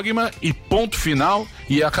esse dogma e ponto final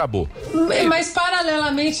e acabou. Mas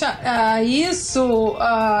paralelamente a isso,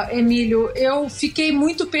 Emílio, eu fiquei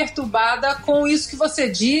muito perturbada com isso que você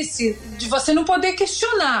disse, de você não poder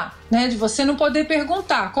questionar, né? De você não poder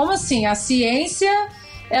perguntar. Como assim? A ciência,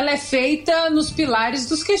 ela é feita nos pilares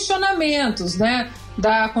dos questionamentos, né?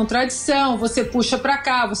 Da contradição, você puxa para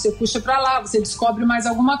cá, você puxa para lá, você descobre mais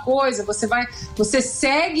alguma coisa, você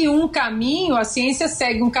segue um caminho, a ciência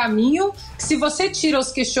segue um caminho que, se você tira os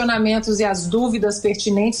questionamentos e as dúvidas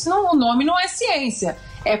pertinentes, o nome não é ciência,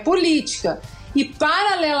 é política. E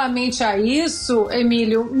paralelamente a isso,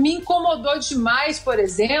 Emílio, me incomodou demais, por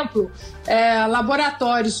exemplo,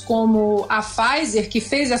 laboratórios como a Pfizer, que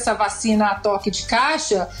fez essa vacina a toque de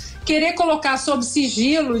caixa, querer colocar sob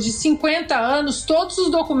sigilo de 50 anos todos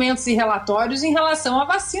os documentos e relatórios em relação à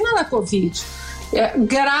vacina da Covid.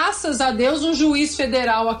 Graças a Deus, um juiz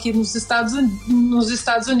federal aqui nos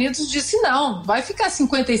Estados Unidos disse não, vai ficar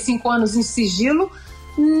 55 anos em sigilo.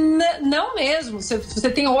 Não mesmo,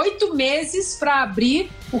 você tem 8 meses para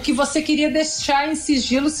abrir o que você queria deixar em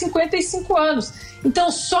sigilo 55 anos.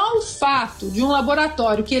 Então, só o fato de um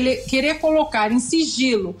laboratório querer colocar em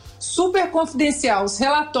sigilo, super confidencial, os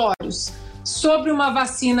relatórios sobre uma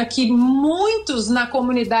vacina que muitos na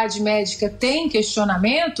comunidade médica têm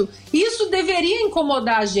questionamento, isso deveria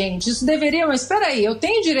incomodar a gente, mas espera aí, eu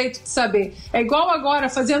tenho direito de saber. É igual agora,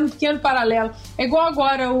 fazendo um pequeno paralelo, é igual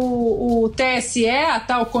agora o TSE, a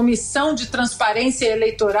tal Comissão de Transparência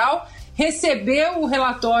Eleitoral, recebeu o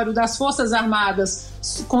relatório das Forças Armadas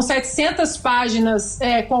com 700 páginas,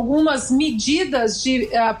 com algumas medidas de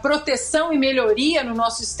proteção e melhoria no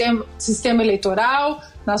nosso sistema eleitoral,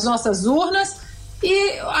 nas nossas urnas,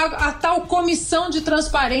 e a tal Comissão de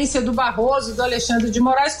Transparência do Barroso, do Alexandre de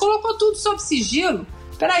Moraes, colocou tudo sob sigilo.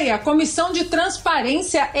 peraí, a Comissão de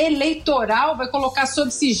Transparência Eleitoral vai colocar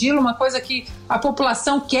sob sigilo uma coisa que a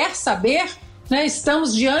população quer saber? Né?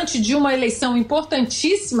 Estamos diante de uma eleição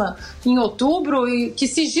importantíssima em outubro, e que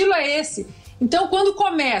sigilo é esse? Então, quando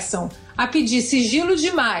começam a pedir sigilo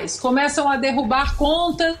demais, começam a derrubar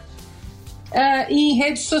contas em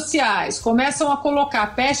redes sociais, começam a colocar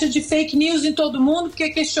pecha de fake news em todo mundo porque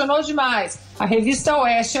questionou demais. A revista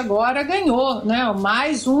Oeste agora ganhou, né,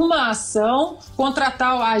 mais uma ação contra a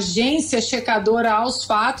tal agência checadora aos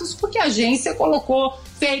fatos, porque a agência colocou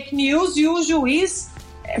fake news e o juiz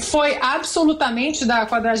foi absolutamente da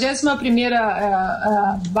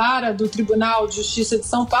 41ª vara do Tribunal de Justiça de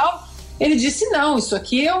São Paulo. Ele disse, não, isso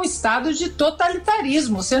aqui é um estado de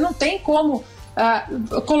totalitarismo, você não tem como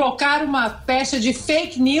colocar uma pecha de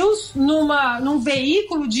fake news num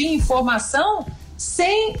veículo de informação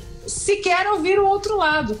sem sequer ouvir o outro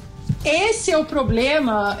lado. Esse é o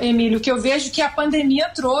problema, Emílio, que eu vejo que a pandemia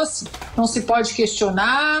trouxe. Não se pode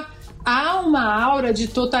questionar, há uma aura de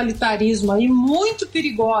totalitarismo aí muito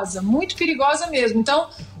perigosa mesmo. Então,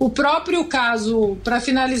 o próprio caso, para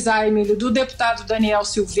finalizar, Emílio, do deputado Daniel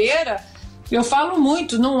Silveira, eu falo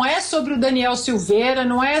muito, não é sobre o Daniel Silveira,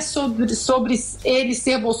 não é sobre ele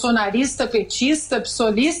ser bolsonarista, petista,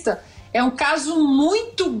 psolista, é um caso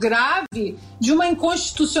muito grave de uma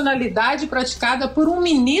inconstitucionalidade praticada por um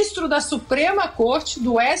ministro da Suprema Corte,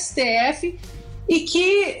 do STF, e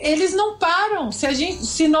que eles não param.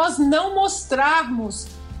 Se nós não mostrarmos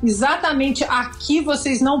exatamente aqui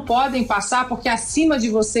vocês não podem passar, porque acima de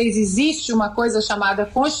vocês existe uma coisa chamada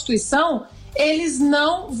Constituição, eles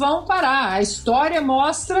não vão parar. A história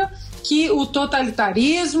mostra que o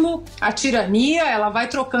totalitarismo, a tirania, ela vai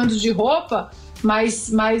trocando de roupa,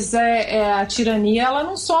 mas a tirania ela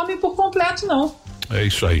não some por completo, não. É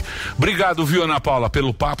isso aí. Obrigado, viu, Ana Paula,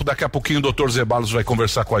 pelo papo. Daqui a pouquinho o Dr. Zeballos vai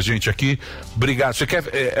conversar com a gente aqui. Obrigado.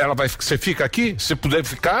 Você fica aqui? Se puder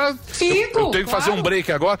ficar. Fico. Eu tenho que fazer um break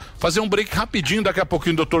agora. Fazer um break rapidinho, daqui a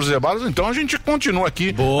pouquinho o Dr. Zeballos. Então a gente continua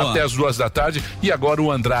aqui até as 2 da tarde. E agora o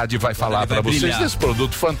Andrade vai falar para vocês desse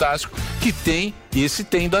produto fantástico que tem. E esse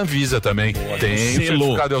tem da Anvisa também. Tem o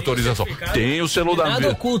certificado de autorização. Tem o selo da Anvisa.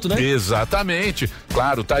 Nada oculto, né? Exatamente.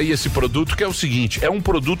 Claro, tá aí esse produto que é o seguinte: é um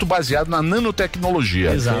produto baseado na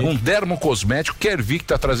nanotecnologia. Exato. Um dermocosmético que a Ervic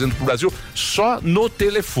tá trazendo pro Brasil só no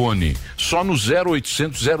telefone. Só no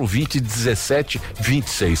 0800 020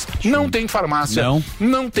 1726. Não tem farmácia.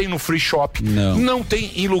 Não tem no free shop. Não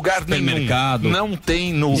tem em lugar nenhum. Não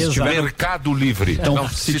tem no Mercado Livre. Então,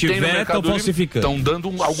 se tiver, estão falsificando. Estão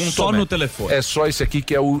dando algum só no telefone. É só esse aqui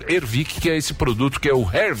que é o Ervic, que é esse produto que é o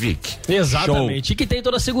Hervic. Exatamente. Show. E que tem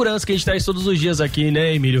toda a segurança que a gente traz todos os dias aqui,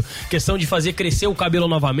 né, Emílio? Questão de fazer crescer o cabelo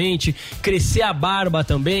novamente, crescer a barba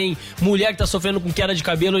também. Mulher que tá sofrendo com queda de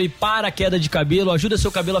cabelo, ele para a queda de cabelo, ajuda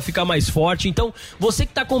seu cabelo a ficar mais forte. Então, você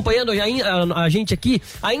que tá acompanhando a gente aqui,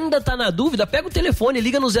 ainda tá na dúvida, pega o telefone,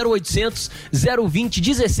 liga no 0800 020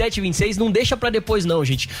 1726, não deixa pra depois não,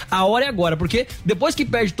 gente. A hora é agora, porque depois que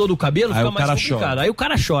perde todo o cabelo, fica mais complicado. Aí o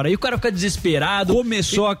cara chora, aí o cara fica desesperado.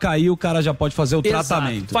 Começou a cair, o cara já pode fazer o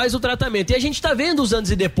tratamento. Faz o tratamento. E a gente tá vendo os antes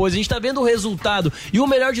e depois, a gente tá vendo o resultado. E o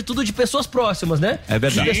melhor de tudo, de pessoas próximas, né? É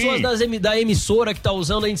verdade. De pessoas da emissora que tá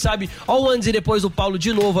usando, a gente sabe. Ó, o antes e depois do Paulo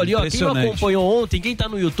de novo ali, ó. Quem não acompanhou ontem, quem tá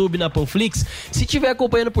no YouTube, na Panflix, se tiver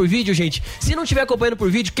acompanhando por vídeo, gente, se não tiver acompanhando por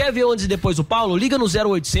vídeo, quer ver o antes e depois do Paulo, liga no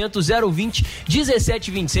 0800 020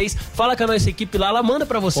 1726, fala com a nossa equipe lá, ela manda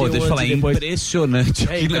pra você. Deixa eu falar, impressionante.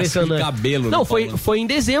 É impressionante. Cabelo. Não, foi em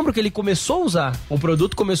dezembro que ele começou a usar. O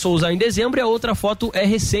produto começou a usar em dezembro e a outra foto é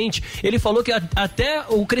recente. Ele falou que até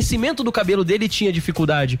o crescimento do cabelo dele tinha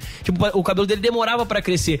dificuldade. Tipo, o cabelo dele demorava pra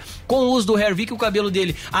crescer. Com o uso do Hervic, o cabelo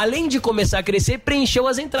dele, além de começar a crescer, preencheu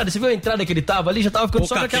as entradas. Você viu a entrada que ele tava ali? Já tava ficando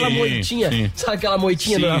só com aquela moitinha. Sim. Sabe aquela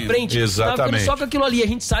moitinha na frente? Exatamente. Tava ficando só com aquilo ali. A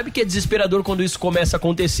gente sabe que é desesperador quando isso começa a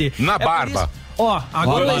acontecer. Na barba. Ó,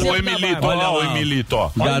 agora o Emilito, ó, o Emilito, ó.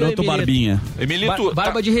 Garoto Barbinha. Emilito.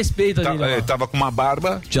 Barba de respeito ali, né? Tava com uma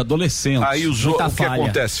barba de adolescente. Aí usou, o que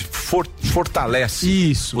acontece?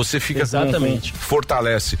 Fortalece. Isso. Você fica exatamente.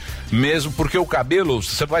 Fortalece. Mesmo porque o cabelo,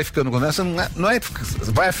 você vai ficando com essa,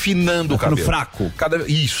 vai afinando o cabelo. Fraco.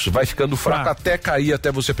 Isso, vai ficando fraco até cair,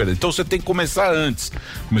 até você perder. Então você tem que começar antes.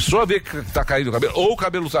 Começou a ver que tá caindo o cabelo, ou o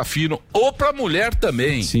cabelo tá fino, ou pra mulher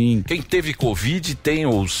também. Sim. Quem teve Covid, tem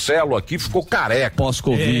o Celo aqui, ficou careca.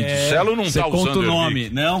 Pós-Covid. O Celo não tá usando. Você conta o nome,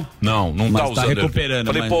 não? Não tá usando. Tá recuperando.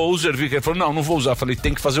 Falei, usa Ervic. Ele falou, não vou usar. Falei,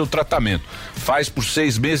 tem que fazer o tratamento. Faz por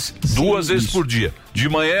 6 meses, 2 vezes por dia. De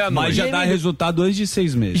manhã à noite. Mas já dá resultado antes de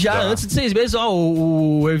 6 meses. Já antes de 6 meses, ó,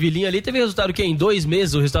 o Ervilinho ali teve resultado que em 2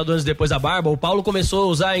 meses, o resultado antes depois da barba. O Paulo começou a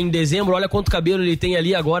usar em dezembro, olha quanto cabelo ele tem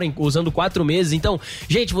ali agora, usando 4 meses. Então,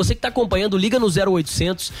 gente, você que tá acompanhando, liga no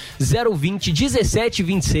 0800 020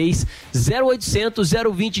 1726, 0800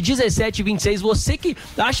 020 1726. Você que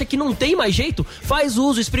acha que não tem mais jeito, faz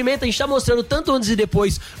uso, experimenta. A gente tá mostrando tanto antes e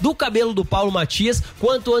depois do cabelo do Paulo Matias,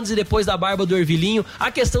 quanto antes e depois da barba do Ervilinho. A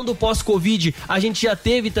questão do pós-Covid, a gente já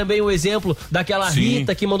teve também o exemplo daquela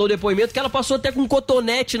Rita que mandou depoimento, que ela passou até com um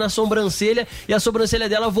cotonete na sobrancelha e a sobrancelha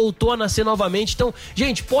dela voltou a nascer novamente. Então,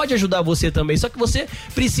 gente, pode ajudar você também, só que você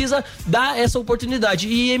precisa dar essa oportunidade.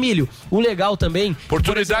 E, Emílio, o legal também...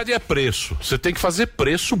 Oportunidade é preço. Você tem que fazer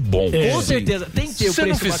preço bom. Com certeza. Tem que ter o preço. Se você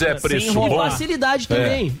não fizer preço bom... E facilidade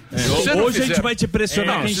também. Hoje a gente vai te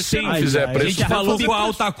pressionar. Se você não fizer preço... A gente falou com a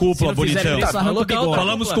alta cúpula, bonitão.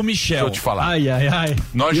 Falamos com o Michel. Deixa eu te falar.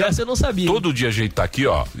 Nós já, você não sabia. Todo dia a gente tá aqui,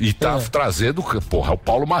 ó, e tá trazendo, porra, o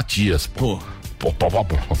Paulo Matias, pô.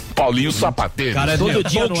 Paulinho Sapateiro. Cara, todo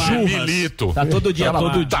dia no ar. Milito. Tá todo dia,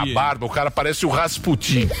 todo dia. Tá barba, o cara parece o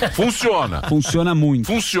Rasputin. Funciona. Funciona muito.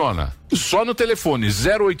 Funciona. Só no telefone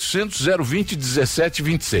 0800 020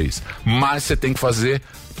 1726. Mas você tem que fazer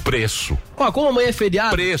preço. Ó, como amanhã é feriado.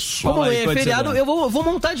 Preço. Como amanhã é feriado, eu vou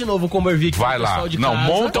montar de novo o Comervic. Vai lá. Não,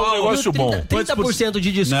 monta um negócio bom. 30%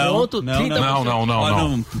 de desconto.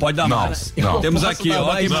 Não. Pode dar mais. Temos aqui,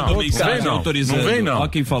 ó, quem mandou mensagem autorizando. Não vem não. Ó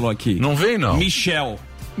quem falou aqui. Não vem não. Michel.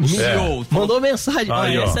 Mandou mensagem.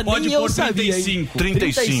 Aí, essa pode nem eu pôr sabia.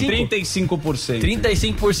 35%.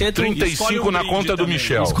 35%. 35 na conta do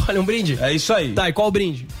Michel. Escolhe um brinde? É isso aí. Tá, e qual o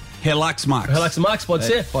brinde? Relax Max. Relax Max, pode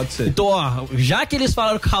ser? Pode ser. Então, ó, já que eles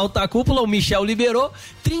falaram com a alta cúpula, o Michel liberou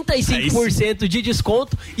 35% de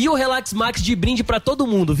desconto e o Relax Max de brinde pra todo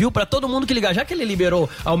mundo, viu? Pra todo mundo que ligar. Já que ele liberou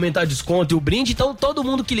aumentar o desconto e o brinde, então todo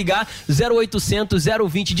mundo que ligar, 0800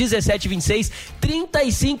 020 1726,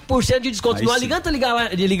 35% de desconto. Aí não adianta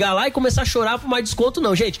ligar lá e começar a chorar por mais desconto,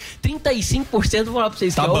 não, gente. 35%, vou falar pra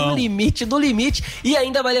vocês, que é o limite do limite, e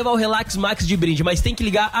ainda vai levar o Relax Max de brinde, mas tem que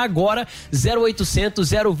ligar agora, 0800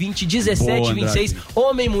 020 1726,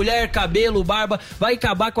 homem, mulher, cabelo, barba, vai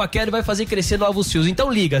acabar com a queda e vai fazer crescer novos fios.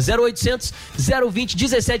 Então liga, 0800 020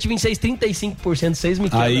 1726, 35%, vocês me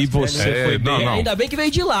quebram. Aí você foi bem. Ainda bem que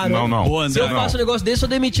veio de lá, né? Não. Se eu faço um negócio desse, eu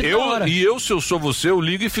demitido na hora. E eu, se eu sou você, eu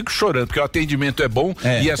ligo e fico chorando, porque o atendimento é bom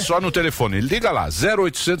e é só no telefone. Liga lá,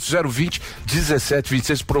 0800 020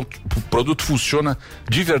 1726, o produto funciona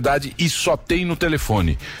de verdade e só tem no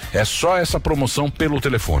telefone. É só essa promoção pelo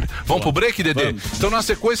telefone. Vamos pro break, Dedê? Então, na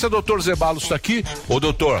sequência, o doutor Zeballos tá aqui. Ô,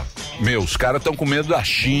 doutor, os caras estão com medo da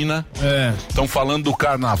China. Estão falando do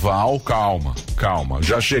carnaval. Calma.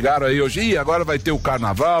 Já chegaram aí hoje. Ih, agora vai ter o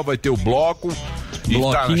carnaval, vai ter o bloco. E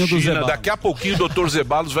tá na China. Daqui a pouquinho o doutor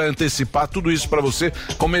Zeballos vai antecipar tudo isso pra você,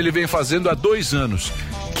 como ele vem fazendo há 2 anos.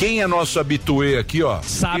 Quem é nosso habituê aqui, ó?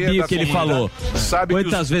 Sabe o que ele falou. Sabe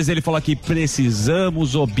quantas vezes ele falou aqui?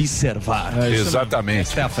 Precisamos observar. Exatamente.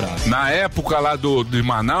 Essa é a frase. Na época lá de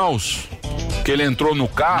Manaus, que ele entrou no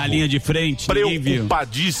carro. Na linha de frente,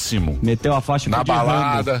 preocupadíssimo. Meteu a faixa na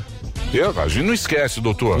balada. A gente não esquece,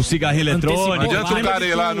 doutor. O cigarro eletrônico. Não adianta o cara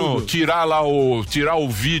ir lá tirar o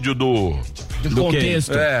vídeo do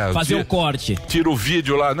contexto, fazer o corte. Tira o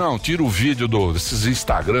vídeo lá, tira o vídeo desses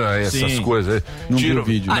Instagram, essas coisas. Tira o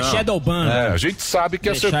vídeo. Shadowban. A gente sabe que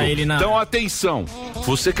acertou. Então, atenção,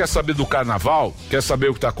 você quer saber do carnaval, quer saber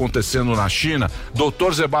o que está acontecendo na China,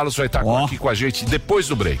 Dr. Zeballos vai estar aqui com a gente depois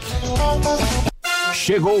do break.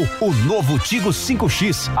 Chegou o novo Tigo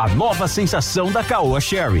 5X, a nova sensação da Caoa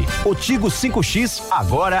Chery. O Tigo 5X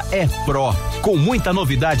agora é Pro, com muita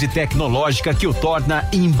novidade tecnológica que o torna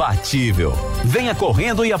imbatível. Venha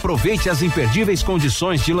correndo e aproveite as imperdíveis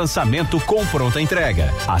condições de lançamento com pronta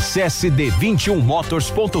entrega. Acesse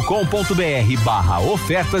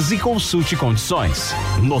d21motors.com.br/ofertas e consulte condições.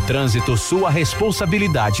 No trânsito, sua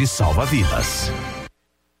responsabilidade salva vidas.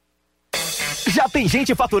 Já tem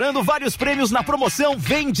gente faturando vários prêmios na promoção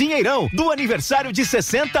Vem Dinheirão, do aniversário de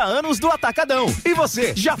 60 anos do Atacadão. E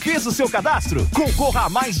você, já fez o seu cadastro? Concorra a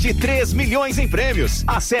mais de 3 milhões em prêmios.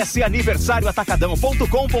 Acesse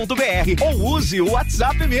aniversarioatacadão.com.br ou use o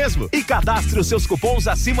WhatsApp mesmo e cadastre os seus cupons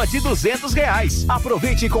acima de R$200.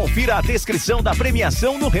 Aproveite e confira a descrição da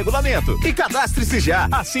premiação no regulamento. E cadastre-se já,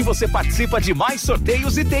 assim você participa de mais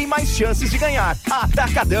sorteios e tem mais chances de ganhar.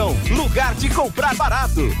 Atacadão, lugar de comprar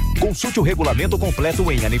barato. Consulte o regulamento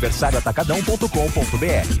completo em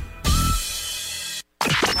aniversarioatacadão.com.br.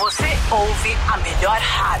 Você ouve a melhor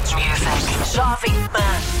rádio. Jovem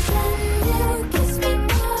Pan.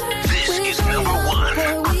 This is number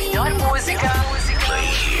 1. A melhor música. Play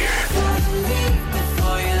here.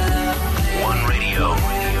 One Radio.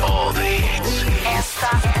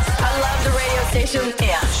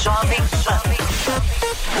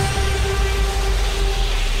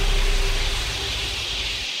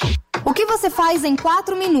 faz em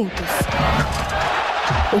 4 minutos?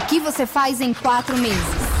 O que você faz em 4 meses?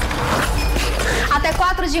 Até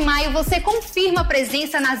 4 de maio você confirma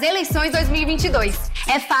presença nas eleições 2022.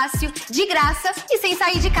 É fácil, de graça e sem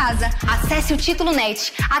sair de casa. Acesse o Título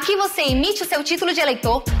Net. Aqui você emite o seu título de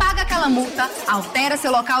eleitor, paga aquela multa, altera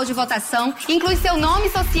seu local de votação, inclui seu nome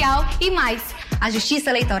social e mais. A Justiça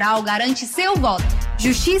Eleitoral garante seu voto.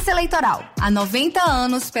 Justiça Eleitoral. Há 90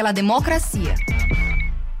 anos pela democracia.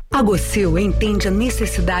 A Gocil entende a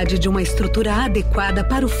necessidade de uma estrutura adequada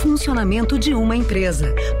para o funcionamento de uma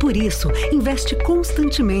empresa. Por isso, investe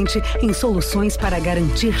constantemente em soluções para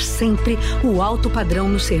garantir sempre o alto padrão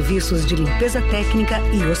nos serviços de limpeza técnica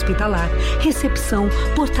e hospitalar, recepção,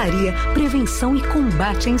 portaria, prevenção e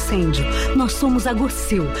combate a incêndio. Nós somos a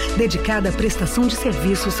Gocil, dedicada à prestação de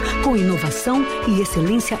serviços com inovação e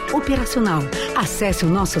excelência operacional. Acesse o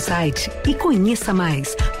nosso site e conheça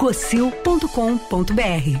mais.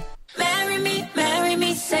 gocil.com.br. Marry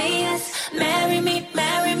me, say yes. Marry me,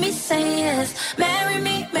 say yes. Marry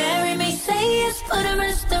me, say yes. For the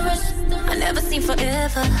rest. I never seen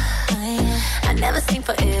forever. I never seen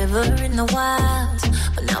forever in the wild.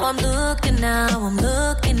 But now I'm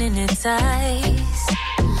looking in its eyes.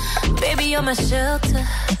 Baby, you're my shelter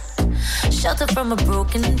from a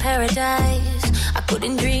broken paradise. I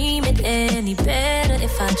couldn't dream it any better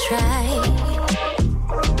if I tried.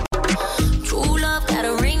 True love got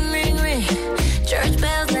a ring. Church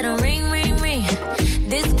bells let them ring.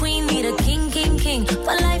 This queen need a king.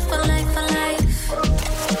 For life.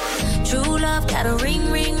 True love got a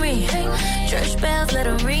ring. Church bells let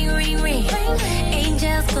them ring.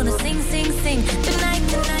 Angels gonna sing. Tonight.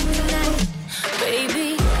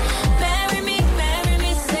 Baby, marry me,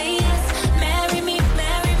 say yes. Marry me,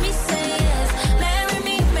 say yes. Marry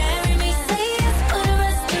me, say yes. For the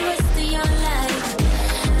rest of your life.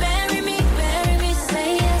 Marry me, say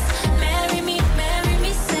yes. Marry me,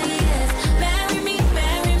 say yes. Marry me,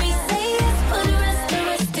 say yes. For the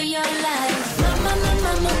rest of your life. Mama,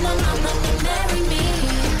 marry me.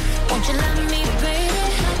 Won't you love me, baby?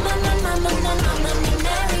 Mama,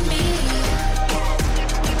 marry me.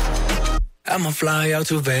 I'ma fly out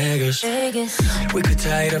to Vegas. We could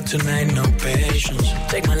tie it up tonight, no patience.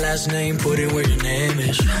 Take my last name, put it where your name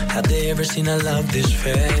is. Have they ever seen a love this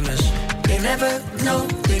famous? They never, no,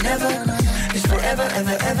 they never. It's forever,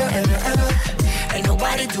 ever. Ain't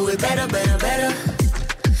nobody do it better.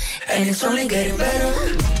 And it's only getting better.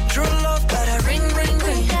 True love got a ring.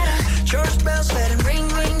 Church bells let it ring.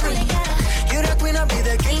 You're the queen, I'll be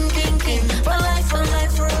the king. For life.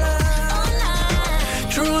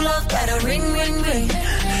 True love got a ring.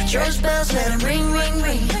 Church bells let it ring.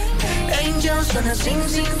 Angels gonna sing.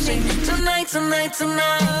 Tonight.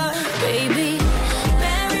 Baby,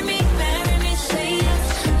 marry me, say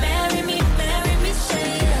yes. Marry me,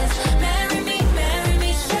 say yes. Marry me,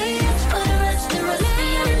 say yes. For the rest of your life.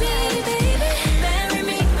 Marry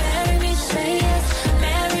me, say yes.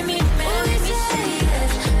 Marry me, say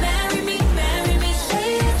yes. Marry me, say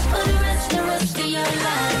yes. For the rest of your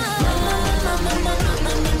life.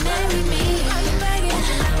 Marry me.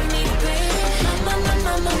 Won't you marry me, baby?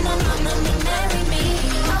 Marry me.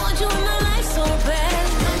 I want you in my life so bad.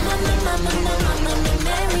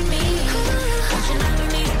 Marry me. Won't you marry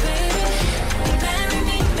me, baby? Marry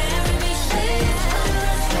me, say yes. For the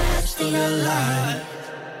rest of your life.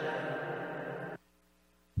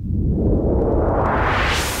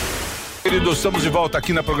 Queridos, estamos de volta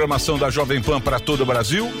aqui na programação da Jovem Pan para todo o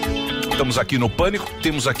Brasil. Estamos aqui no Pânico,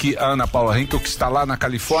 temos aqui a Ana Paula Henkel, que está lá na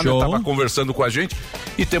Califórnia, estava conversando com a gente,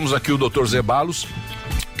 e temos aqui o Dr. Zeballos,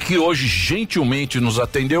 que hoje gentilmente nos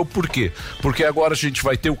atendeu. Por quê? Porque agora a gente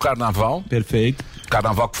vai ter o carnaval. Perfeito.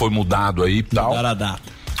 Carnaval que foi mudado aí e tal.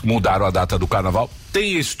 Mudaram a data do carnaval.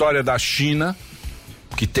 Tem a história da China,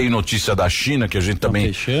 que tem notícia da China, que a gente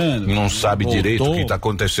também não sabe direito o que está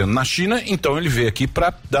acontecendo na China. Então ele veio aqui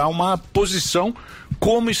para dar uma posição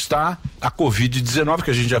como está a Covid-19,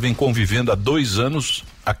 que a gente já vem convivendo há 2 anos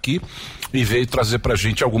aqui, e veio trazer pra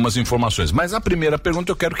gente algumas informações. Mas a primeira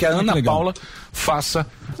pergunta eu quero que a Ana Paula faça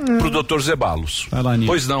pro Dr. Zeballos.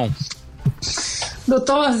 Pois não.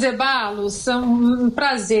 Doutor Zeballos, é um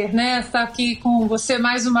prazer, né, estar aqui com você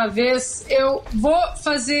mais uma vez. Eu vou te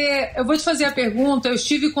fazer a pergunta. Eu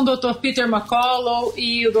estive com o Dr. Peter McCullough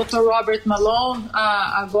e o Dr. Robert Malone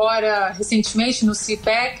agora recentemente no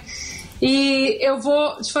CPAC, e eu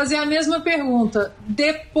vou te fazer a mesma pergunta.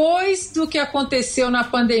 Depois do que aconteceu na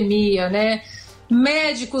pandemia, né,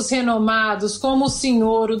 médicos renomados como o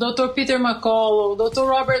senhor, o Dr. Peter McCullough, o Dr.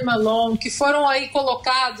 Robert Malone, que foram aí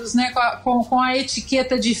colocados, né, com a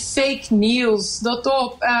etiqueta de fake news,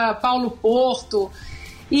 Dr. Paulo Porto,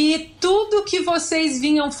 E tudo que vocês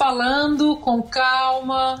vinham falando com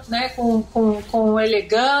calma, né, com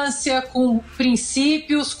elegância, com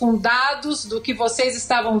princípios, com dados do que vocês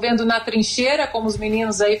estavam vendo na trincheira, como os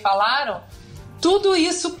meninos aí falaram, tudo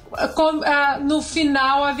isso, no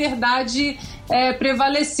final, a verdade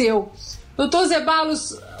prevaleceu. Doutor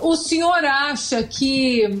Zeballos, o senhor acha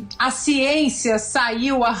que a ciência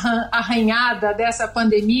saiu arranhada dessa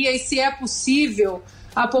pandemia e se é possível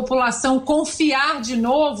a população confiar de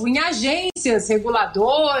novo em agências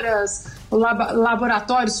reguladoras,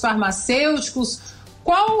 laboratórios farmacêuticos?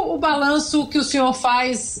 Qual o balanço que o senhor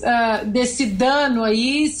faz desse dano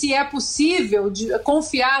aí, se é possível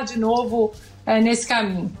confiar de novo nesse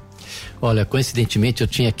caminho? Olha, coincidentemente eu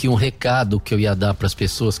tinha aqui um recado que eu ia dar para as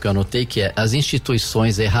pessoas que eu anotei, que é: as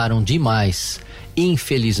instituições erraram demais,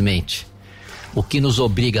 infelizmente. O que nos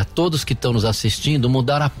obriga, todos que estão nos assistindo, a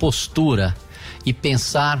mudar a postura e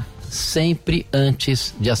pensar sempre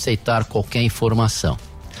antes de aceitar qualquer informação.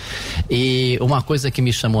 E uma coisa que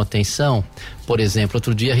me chamou a atenção, por exemplo,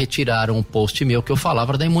 outro dia retiraram um post meu que eu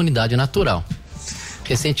falava da imunidade natural.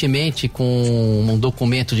 Recentemente, com um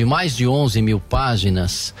documento de mais de 11 mil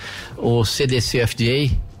páginas, o CDC e o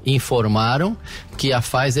FDA informaram que a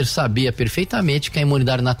Pfizer sabia perfeitamente que a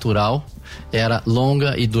imunidade natural era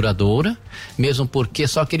longa e duradoura, mesmo porque,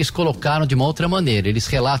 só que eles colocaram de uma outra maneira. Eles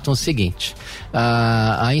relatam o seguinte: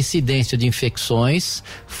 a incidência de infecções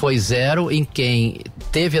foi 0 em quem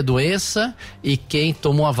teve a doença e quem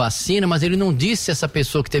tomou a vacina, mas ele não disse se essa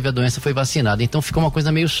pessoa que teve a doença foi vacinada, então ficou uma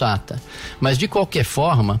coisa meio chata. Mas de qualquer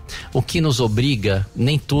forma, o que nos obriga,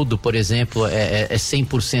 nem tudo, por exemplo, é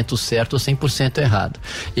 100% certo ou 100% errado.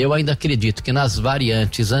 Eu ainda acredito que nas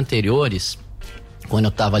variantes anteriores, quando eu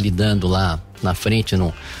estava lidando lá na frente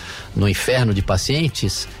no inferno de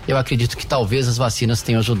pacientes, eu acredito que talvez as vacinas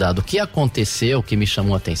tenham ajudado. O que aconteceu, o que me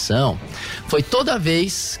chamou a atenção, foi toda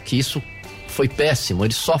vez que isso foi péssimo,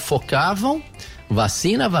 eles só focavam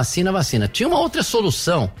vacina, vacina, vacina. Tinha uma outra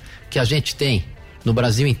solução que a gente tem no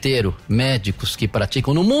Brasil inteiro, médicos que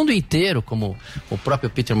praticam no mundo inteiro, como o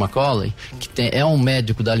próprio Peter McCauley, que é um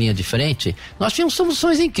médico da linha de frente. Nós tínhamos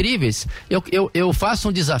soluções incríveis. Eu faço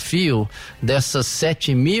um desafio dessas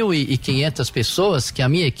 7.500 pessoas que a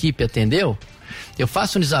minha equipe atendeu. Eu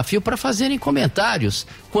faço um desafio para fazerem comentários.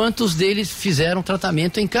 Quantos deles fizeram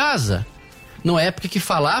tratamento em casa? Numa época que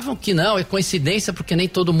falavam que não, é coincidência porque nem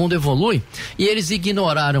todo mundo evolui, e eles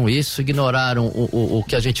ignoraram isso, ignoraram o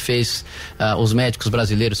que a gente fez, os médicos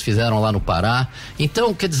brasileiros fizeram lá no Pará.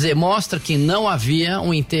 Então, quer dizer, mostra que não havia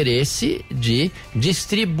um interesse de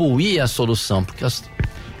distribuir a solução, porque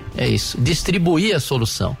distribuir a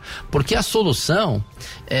solução, porque a solução,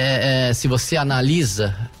 se você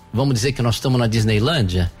analisa, vamos dizer que nós estamos na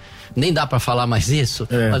Disneylândia, nem dá para falar mais isso,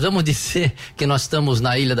 mas vamos dizer que nós estamos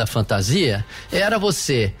na Ilha da Fantasia, era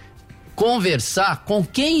você conversar com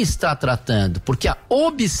quem está tratando, porque a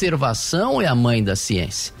observação é a mãe da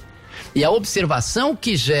ciência. E a observação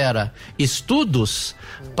que gera estudos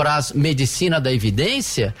para a medicina da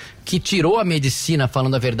evidência, que tirou a medicina,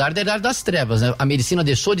 falando a verdade, da idade das trevas, né? A medicina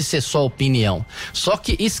deixou de ser só opinião. Só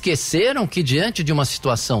que esqueceram que diante de uma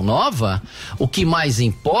situação nova, o que mais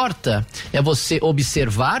importa é você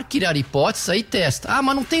observar, criar hipóteses, aí testa. Ah,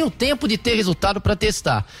 mas não tenho tempo de ter resultado para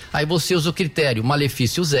testar. Aí você usa o critério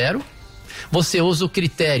malefício 0. Você usa o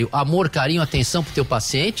critério amor, carinho, atenção pro teu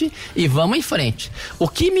paciente e vamos em frente. O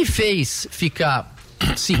que me fez ficar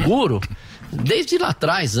seguro, desde lá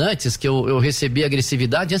atrás, antes que eu recebi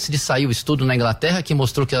agressividade, antes de sair o estudo na Inglaterra, que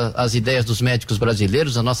mostrou que as ideias dos médicos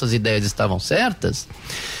brasileiros, as nossas ideias estavam certas,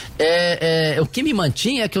 o que me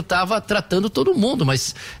mantinha é que eu estava tratando todo mundo,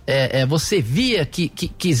 mas você via que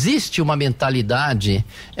existe uma mentalidade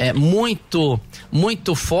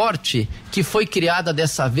muito forte, que foi criada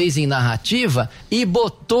dessa vez em narrativa e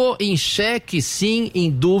botou em xeque, sim,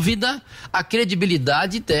 em dúvida, a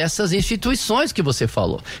credibilidade dessas instituições que você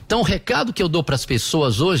falou. Então o recado que eu dou para as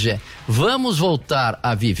pessoas hoje é: vamos voltar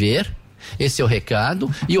a viver. Esse é o recado.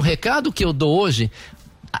 E o recado que eu dou hoje: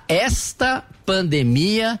 esta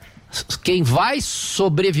pandemia, quem vai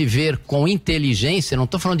sobreviver com inteligência, não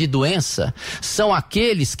estou falando de doença, são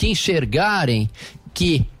aqueles que enxergarem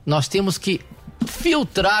que nós temos que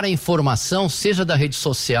filtrar a informação, seja da rede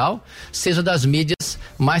social, seja das mídias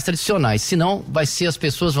mais tradicionais. Senão, as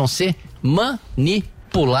pessoas vão ser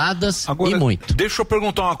manipuladas. Agora, e muito. Deixa eu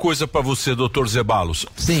perguntar uma coisa para você, doutor Zeballos.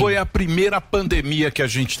 Sim. Foi a primeira pandemia que a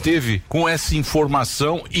gente teve com essa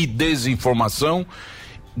informação e desinformação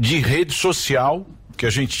de rede social que a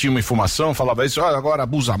gente tinha uma informação, falava isso, agora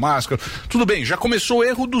abusa a máscara. Tudo bem, já começou o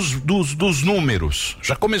erro dos números.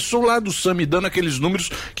 Já começou lá do Sami dando aqueles números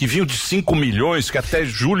que vinham de 5 milhões, que até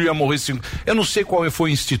julho ia morrer 5. Eu não sei qual foi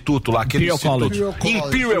o instituto lá, aquele Imperial College.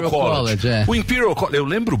 O Imperial College. Eu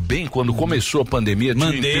lembro bem quando começou a pandemia, tinha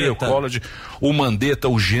o Imperial College, o Mandetta,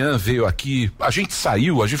 o Jean veio aqui, a gente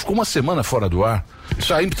saiu, a gente ficou uma semana fora do ar.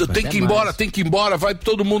 Saímos, tem que ir embora, vai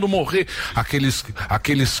todo mundo morrer. Aqueles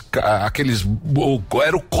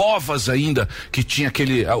era o Covas ainda, que tinha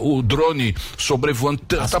o drone sobrevoando,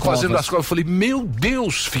 fazendo as covas. Eu falei, meu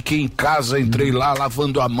Deus, fiquei em casa, entrei lá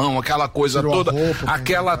lavando a mão, aquela coisa toda,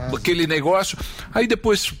 aquele negócio. Aí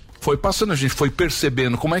depois foi passando, a gente foi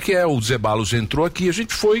percebendo como é que é, o Zeballos entrou aqui, a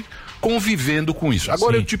gente foi convivendo com isso.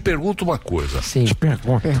 Agora eu te pergunto uma coisa. Sim.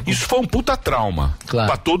 Isso foi um puta trauma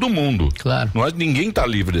pra todo mundo. Claro. Ninguém tá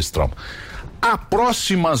livre desse trauma. A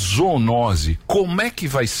próxima zoonose, como é que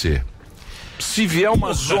vai ser? Se vier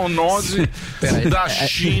uma zoonose da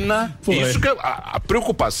China, isso que a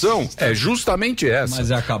preocupação é justamente essa.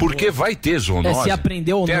 Mas acabou. Porque vai ter zoonose. Se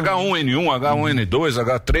aprendeu ou não. Tem H1N1, H1N2,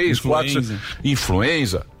 H3, 4,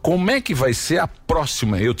 influenza. Como é que vai ser a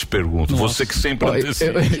próxima? Eu te pergunto, você que sempre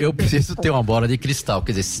antecipa. Eu preciso ter uma bola de cristal,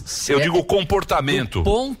 quer dizer... Eu digo o comportamento. Do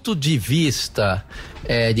ponto de vista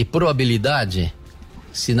de probabilidade,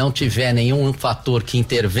 se não tiver nenhum fator que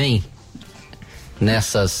intervém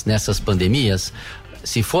nessas pandemias,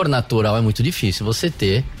 se for natural é muito difícil você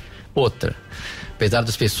ter outra, apesar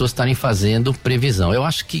das pessoas estarem fazendo previsão. Eu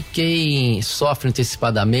acho que quem sofre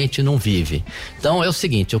antecipadamente não vive. Então é o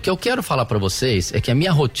seguinte, o que eu quero falar para vocês é que a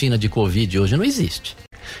minha rotina de Covid hoje não existe.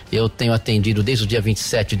 Eu tenho atendido desde o dia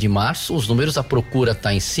 27 de março, os números, a procura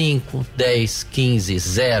está em 5, 10, 15,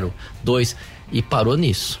 0, 2 e parou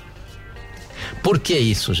nisso. Por que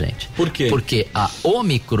isso, gente? Por quê? Porque a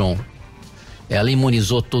Omicron, ela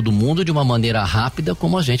imunizou todo mundo de uma maneira rápida,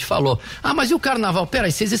 como a gente falou. Mas e o carnaval? Peraí,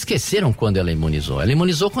 vocês esqueceram quando ela imunizou? Ela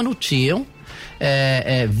imunizou quando tinham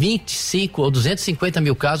 25 ou 250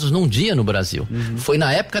 mil casos num dia no Brasil. Foi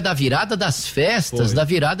na época da virada das festas, da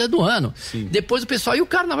virada do ano. Sim. Depois o pessoal, e o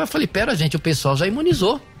carnaval? Eu falei, gente, o pessoal já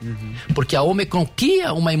imunizou. Porque a Omicron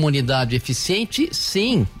cria uma imunidade eficiente,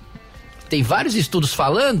 sim. Tem vários estudos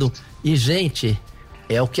falando, e, gente,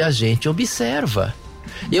 é o que a gente observa.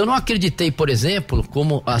 Eu não acreditei, por exemplo,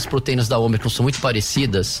 como as proteínas da Omicron são muito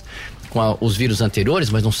parecidas com os vírus anteriores,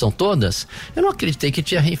 mas não são todas, eu não acreditei que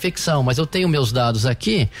tinha reinfecção, mas eu tenho meus dados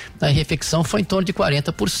aqui, a reinfecção foi em torno de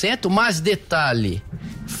 40%, mas detalhe,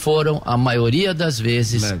 foram a maioria das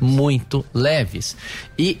vezes muito leves.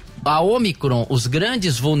 E a Omicron, os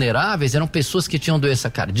grandes vulneráveis eram pessoas que tinham doença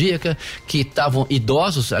cardíaca, que estavam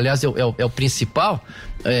idosos, aliás, é o principal,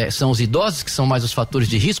 são os idosos que são mais os fatores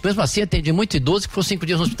de risco. Mesmo assim, atendi muito idoso que ficou 5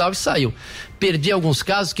 dias no hospital e saiu. Perdi alguns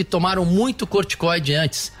casos que tomaram muito corticoide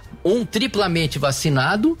antes, um triplamente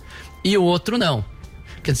vacinado e o outro não.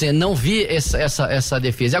 Quer dizer, não vi essa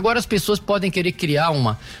defesa. E agora as pessoas podem querer criar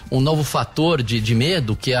um novo fator de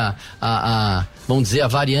medo, que é vamos dizer, a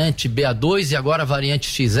variante BA2 e agora a variante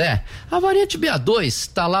XE. A variante BA2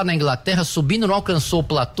 está lá na Inglaterra subindo, não alcançou o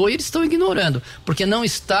platô e eles estão ignorando, porque não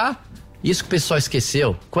está... Isso que o pessoal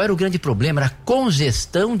esqueceu. Qual era o grande problema? Era a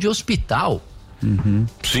congestão de hospital.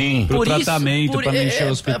 Sim. Pro tratamento, para não encher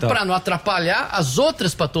o hospital. Para não atrapalhar as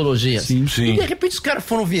outras patologias. Sim. E de repente os caras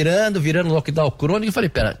foram virando lockdown crônico. Eu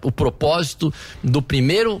falei, o propósito do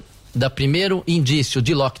primeiro indício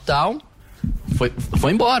de lockdown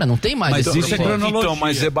foi embora, não tem mais. Mas isso é cronologia. Então,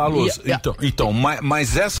 mas Zeballos,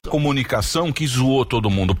 mas essa comunicação que zoou todo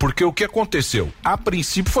mundo, porque o que aconteceu? A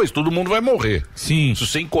princípio foi isso, todo mundo vai morrer. Sim. Se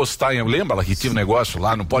você encostar lembra lá que tinha um negócio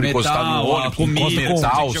lá, não pode encostar no ônibus,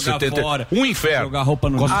 metal, 70, fora, um inferno. Jogar roupa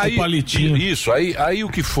no palitinho. Isso, aí o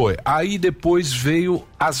que foi? Aí depois veio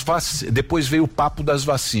depois veio o papo das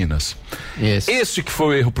vacinas. Esse que foi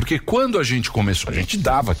o erro, porque quando a gente começou, a gente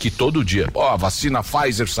dava aqui todo dia, a vacina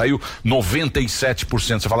Pfizer saiu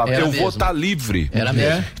 97%, você falava, vou estar livre. Era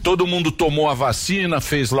mesmo. Todo mundo tomou a vacina,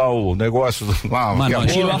 fez lá o negócio,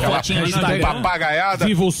 tirou a fotinha no Instagram, papagaiada.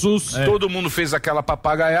 Viva o SUS. Todo mundo fez aquela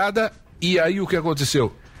papagaiada, e aí o que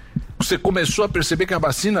aconteceu? Você começou a perceber que a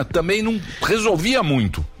vacina também não resolvia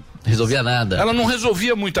muito. Resolvia nada. Ela não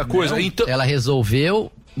resolvia muita coisa. Então... Ela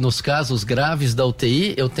resolveu nos casos graves da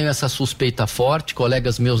UTI. Eu tenho essa suspeita forte,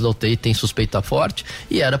 colegas meus da UTI têm suspeita forte,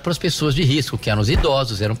 e era para as pessoas de risco, que eram os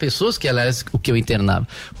idosos, eram pessoas que, aliás, o que eu internava.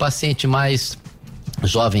 O paciente mais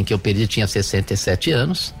jovem que eu perdi tinha 67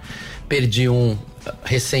 anos, perdi um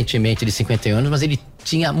recentemente de 51 anos, mas ele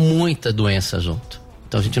tinha muita doença junto.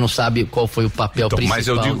 Então a gente não sabe qual foi o papel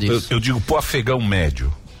principal mas disso. eu digo pro afegão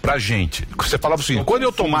médio. pra gente. Você falava assim, quando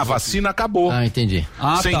eu tomar vacina, acabou. Ah, entendi.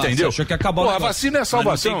 Você entendeu? Você achou que acabou. A vacina é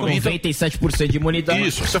salvação. 97% de imunidade.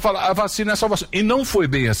 Isso, você fala, a vacina é salvação. E não foi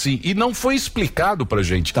bem assim. E não foi explicado pra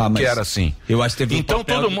gente que era assim. Eu acho que teve então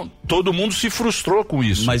todo mundo se frustrou com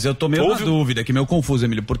isso. Mas eu tô meio na dúvida, que meio confuso,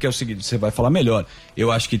 Emílio, porque é o seguinte, você vai falar melhor.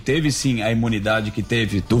 Eu acho que teve sim a imunidade que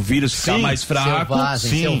teve do vírus ficar mais fraco,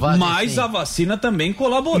 mas a vacina também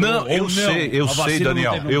colaborou. Não, eu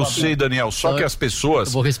sei, Daniel. Só que as pessoas.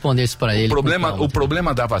 Eu vou responder isso para ele. O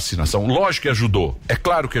problema da vacinação, lógico que ajudou. É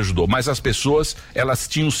claro que ajudou, mas as pessoas, elas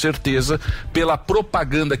tinham certeza pela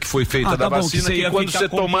propaganda que foi feita da vacina, que quando você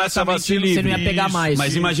tomasse a vacina, você não ia pegar mais.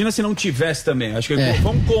 Mas imagina se não tivesse também. Acho que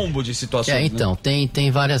foi um combo de situações. Então,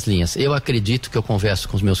 tem várias linhas. Eu acredito que eu converso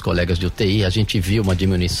com os meus colegas de UTI, a gente viu uma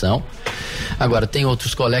diminuição. Agora, tem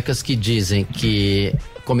outros colegas que dizem que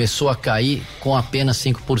começou a cair com apenas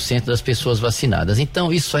 5% das pessoas vacinadas.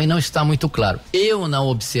 Então, isso aí não está muito claro. Eu, na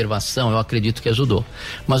observação, eu acredito que ajudou.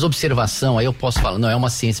 Mas observação, aí eu posso falar, não é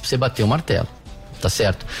uma ciência para você bater o martelo. Tá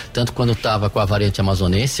certo? Tanto quando estava com a variante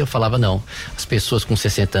amazonense, eu falava, não, as pessoas com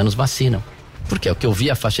 60 anos vacinam. Por quê? Porque eu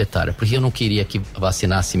via a faixa etária. Porque eu não queria que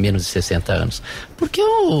vacinasse menos de 60 anos. Porque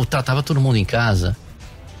eu tratava todo mundo em casa.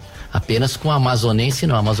 Apenas com a amazonense,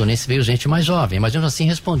 não. A amazonense veio gente mais jovem, mas mesmo assim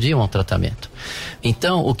respondiam ao tratamento.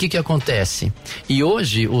 Então, o que acontece? E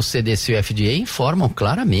hoje o CDC e o FDA informam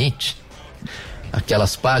claramente.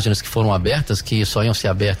 Aquelas páginas que foram abertas, que só iam ser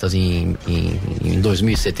abertas em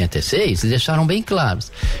 2076, deixaram bem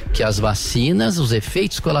claros que as vacinas, os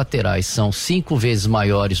efeitos colaterais são 5 vezes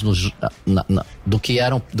maiores do que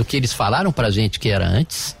eles falaram pra gente que era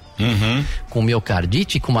antes, com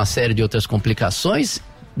miocardite e com uma série de outras complicações,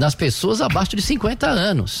 nas pessoas abaixo de 50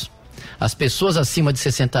 anos. As pessoas acima de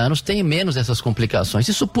 60 anos têm menos essas complicações.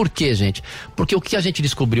 Isso por quê, gente? Porque o que a gente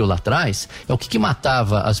descobriu lá atrás é o que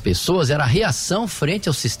matava as pessoas era a reação frente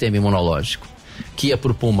ao sistema imunológico, que ia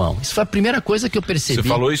pro pulmão. Isso foi a primeira coisa que eu percebi. Você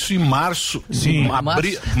falou isso em março. Sim.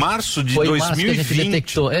 Março de 2020. Março que a gente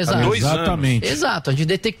detectou. Exato. 2 anos. Exato, a gente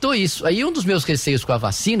detectou isso. Aí um dos meus receios com a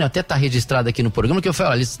vacina, até tá registrado aqui no programa, que eu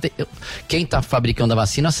falei, olha, quem tá fabricando a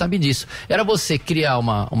vacina sabe disso. Era você criar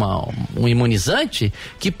um imunizante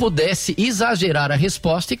que pudesse exagerar a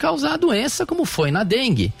resposta e causar a doença, como foi na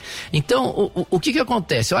dengue. Então, o que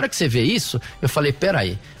acontece? A hora que você vê isso, eu falei,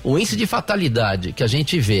 peraí, o índice de fatalidade que a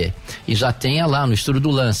gente vê, e já tem lá no estudo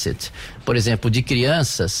do Lancet, por exemplo, de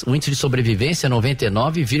crianças, o índice de sobrevivência é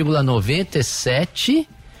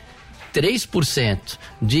 99,97,3%.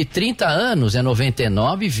 De 30 anos é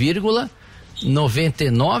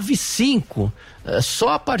 99,995%. Só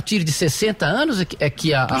a partir de 60 anos é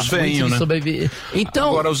que a índice de sobrevivência. Então,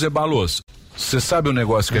 agora, o Zé Balos, você sabe o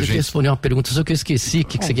negócio que a gente... responder uma pergunta, só que eu esqueci. O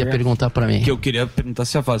que você quer perguntar pra mim? Que eu queria perguntar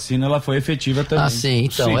se a vacina ela foi efetiva também. Ah, sim.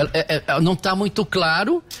 Então, sim. Não tá muito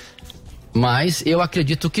claro, mas eu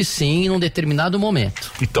acredito que sim, em um determinado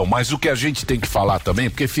momento. Então, mas o que a gente tem que falar também,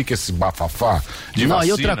 porque fica esse bafafá de vacina...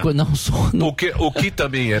 E outra coisa, O que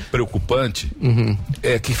também é preocupante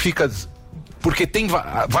é que fica... Porque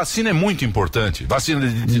vacina é muito importante.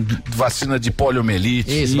 Vacina de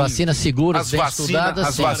poliomielite. Isso, vacinas seguras, bem estudadas.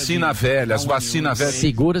 As vacinas velhas,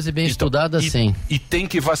 seguras e bem estudadas, sim. E tem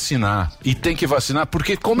que vacinar.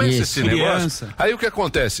 Porque começa esse negócio. Aí o que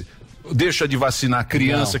acontece? Deixa de vacinar a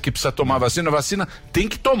criança que precisa tomar vacina, tem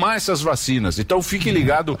que tomar essas vacinas. Então fique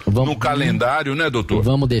ligado no calendário, né, doutor?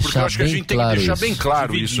 Vamos deixar Porque eu acho que a gente tem que deixar bem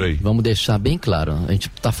claro isso aí. Vamos deixar bem claro. A gente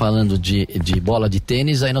tá falando de bola de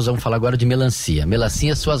tênis, aí nós vamos falar agora de melancia.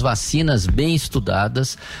 Melancia são as vacinas bem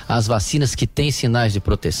estudadas, as vacinas que têm sinais de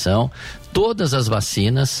proteção. Todas as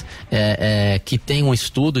vacinas que têm um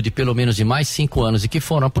estudo de pelo menos de mais 5 anos e que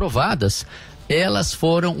foram aprovadas, elas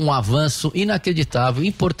foram um avanço inacreditável,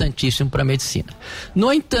 importantíssimo para a medicina.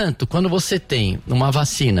 No entanto, quando você tem uma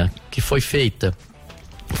vacina que foi feita,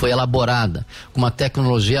 foi elaborada com uma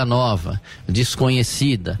tecnologia nova,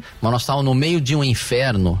 desconhecida, mas nós estávamos no meio de um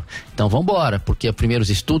inferno, então vamos embora, porque os primeiros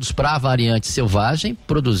estudos para a variante selvagem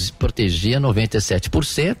protegia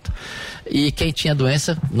 97%, e quem tinha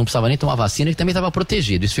doença não precisava nem tomar vacina, ele também estava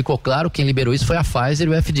protegido. Isso ficou claro, quem liberou isso foi a Pfizer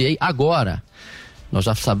e o FDA agora. Nós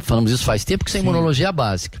já falamos isso faz tempo, que isso é imunologia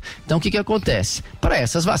básica. Então, o que acontece? Para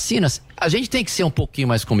essas vacinas, a gente tem que ser um pouquinho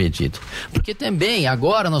mais comedido. Porque também,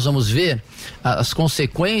 agora nós vamos ver as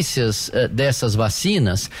consequências dessas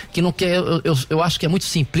vacinas, que não quer, eu acho que é muito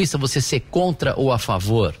simplista você ser contra ou a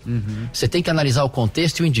favor. Você tem que analisar o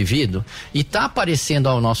contexto e o indivíduo. E está aparecendo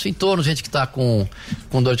ao nosso entorno gente que está com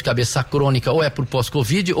dor de cabeça crônica, ou é por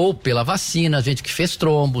pós-Covid, ou pela vacina, gente que fez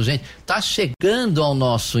trombo, gente. Está chegando ao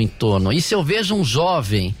nosso entorno. E se eu vejo um jovem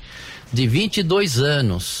de 22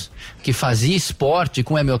 anos que fazia esporte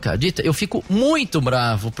com miocardite, eu fico muito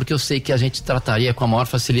bravo, porque eu sei que a gente trataria com a maior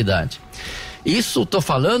facilidade. Isso tô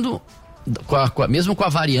falando mesmo com a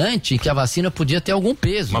variante, que a vacina podia ter algum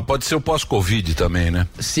peso. Mas pode ser o pós-Covid também, né?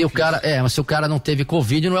 Mas se o cara não teve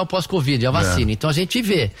Covid, não é o pós-Covid, é a vacina. Então a gente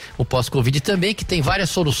vê o pós-Covid também, que tem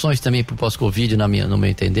várias soluções também pro pós-Covid, no meu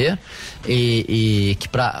entender,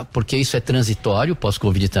 porque isso é transitório, o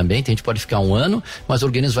pós-Covid também, a gente pode ficar 1 ano, mas o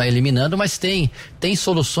organismo vai eliminando, mas tem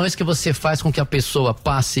soluções que você faz com que a pessoa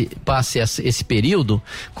passe esse período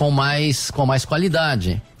com mais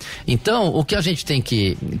qualidade. Então, o que a gente tem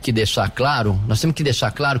que deixar claro, nós temos que deixar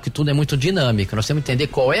claro que tudo é muito dinâmico, nós temos que entender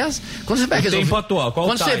qual é quando você vai resolver, tempo atual, qual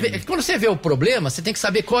quando você vê o problema, você tem que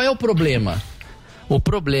saber qual é o problema. O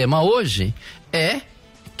problema hoje é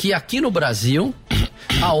que aqui no Brasil,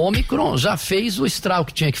 a Omicron já fez o estrago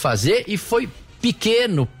que tinha que fazer e foi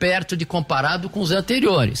pequeno perto de comparado com os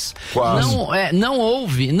anteriores. Quase. Não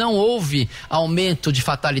houve aumento de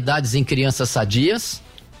fatalidades em crianças sadias.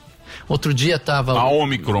 Outro dia tava... A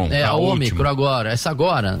Omicron. A Omicron agora, essa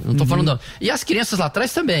agora, não tô falando... E as crianças lá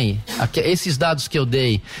atrás também. Esses dados que eu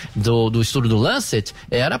dei do estudo do Lancet,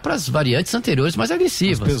 era para as variantes anteriores mais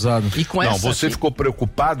agressivas. Mais pesado. E com não, você ficou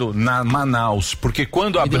preocupado na Manaus, porque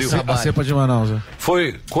quando abriu... A cepa de Manaus,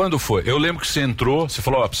 Quando foi? Eu lembro que você entrou, você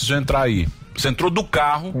falou, preciso entrar aí. Você entrou do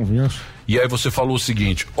carro, e aí você falou o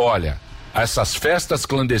seguinte, olha... Essas festas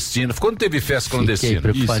clandestinas, quando teve festa clandestina,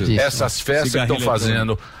 essas festas que estão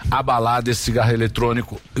fazendo a balada, esse cigarro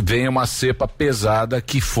eletrônico, vem uma cepa pesada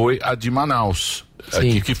que foi a de Manaus,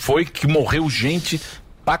 que morreu gente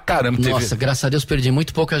pra caramba. Nossa, graças a Deus perdi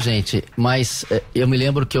muito pouca gente, mas eu me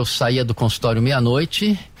lembro que eu saía do consultório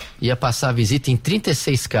meia-noite, ia passar a visita em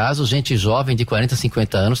 36 casos, gente jovem de 40,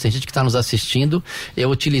 50 anos, tem gente que está nos assistindo.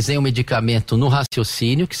 Eu utilizei um medicamento no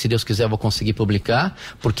raciocínio, que se Deus quiser eu vou conseguir publicar,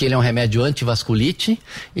 porque ele é um remédio antivasculite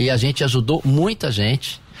e a gente ajudou muita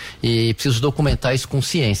gente. E preciso documentar isso com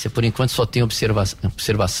ciência. Por enquanto só tenho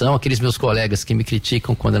observação. Aqueles meus colegas que me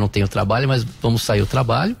criticam quando eu não tenho trabalho, mas vamos sair o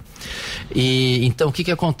trabalho. E então o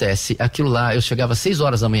que acontece? Aquilo lá, eu chegava às 6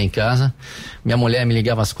 horas da manhã em casa, minha mulher me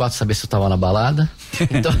ligava às 4 saber se eu estava na balada.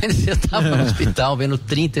 Então eu estava no hospital vendo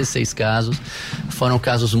 36 casos. Foram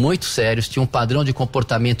casos muito sérios, tinha um padrão de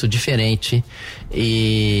comportamento diferente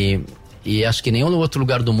e acho que nenhum outro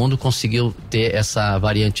lugar do mundo conseguiu ter essa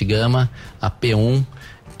variante gama, a P1,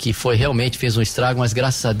 que realmente fez um estrago, mas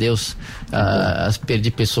graças a Deus perdi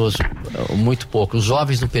pessoas muito pouco. Os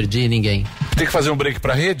jovens não perdi ninguém. Tem que fazer um break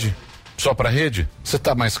pra rede? Só pra rede? Você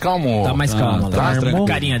tá mais calmo? Tá mais calmo, tá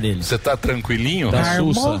carinha dele. Você tá tranquilinho? Tá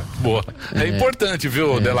sussa. Boa. É importante,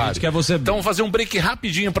 viu, Delari? Quer você... Então vamos fazer um break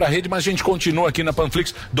rapidinho pra rede, mas a gente continua aqui na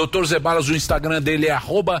Panflix. Dr. Zeballos, o Instagram dele é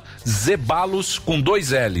 @Zeballos com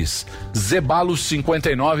 2 L's.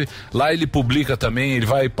 Zeballos59. Lá ele publica também, ele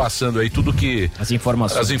vai passando aí tudo que... As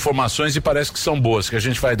informações e parece que são boas, que a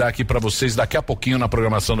gente vai dar aqui pra vocês daqui a pouquinho na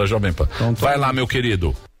programação da Jovem Pan. Então, vai lá, meu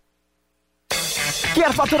querido.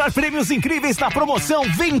 Quer faturar prêmios incríveis na promoção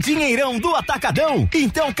Vem Dinheirão do Atacadão?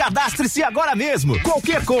 Então cadastre-se agora mesmo.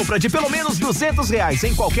 Qualquer compra de pelo menos R$200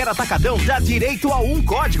 em qualquer Atacadão dá direito a um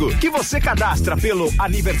código que você cadastra pelo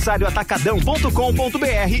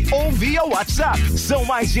aniversarioatacadão.com.br ou via WhatsApp. São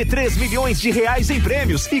mais de 3 milhões de reais em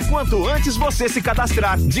prêmios e quanto antes você se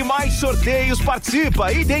cadastrar, de mais sorteios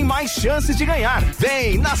participa e tem mais chances de ganhar.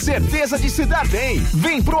 Vem na certeza de se dar bem.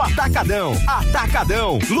 Vem pro Atacadão.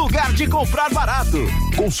 Atacadão, lugar de comprar barato.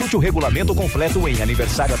 Consulte o regulamento completo em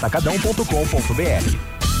aniversarioatacadão.com.br.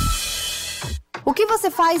 O que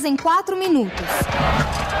você faz em 4 minutos?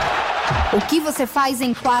 O que você faz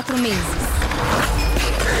em 4 meses?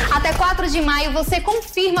 Até 4 de maio você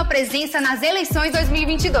confirma presença nas eleições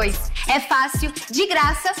 2022. É fácil, de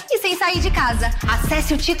graça e sem sair de casa.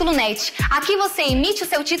 Acesse o Título Net. Aqui você emite o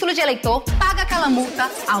seu título de eleitor, paga aquela multa,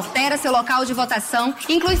 altera seu local de votação,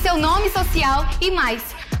 inclui seu nome social e mais.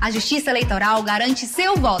 A Justiça Eleitoral garante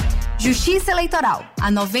seu voto. Justiça Eleitoral, há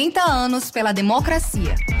 90 anos pela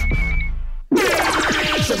democracia.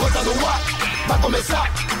 Chegou, tá no ar, vai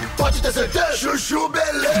começar, pode ter certeza. Chuchu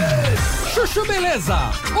Beleza. Chuchu Beleza.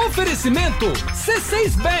 Oferecimento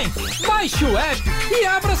C6 Bank. Baixe o app e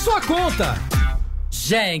abra sua conta.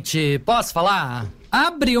 Gente, posso falar?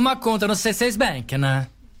 Abri uma conta no C6 Bank, né?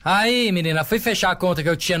 Aí, menina, fui fechar a conta que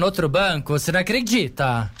eu tinha no outro banco, você não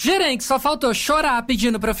acredita? Gerente só faltou chorar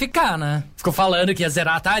pedindo pra eu ficar, né? Ficou falando que ia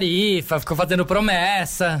zerar a tarifa, ficou fazendo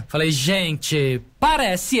promessa. Falei, gente,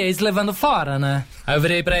 parece ex levando fora, né? Aí eu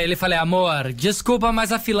virei pra ele e falei, amor, desculpa,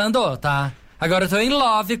 mas a fila andou, tá? Agora eu tô em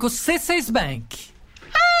love com o C6 Bank.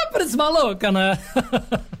 Ah, parece maluca, né?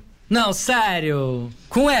 Não, sério.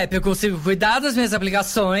 Com o app eu consigo cuidar das minhas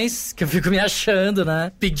aplicações, que eu fico me achando,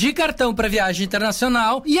 né? Pedir cartão pra viagem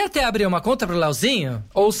internacional e até abrir uma conta pro Leozinho.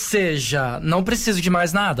 Ou seja, não preciso de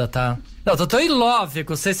mais nada, tá? Não, tô tão in love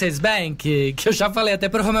com o C6 Bank que eu já falei até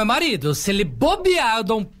pro meu marido. Se ele bobear, eu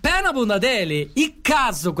dou um pé na bunda dele e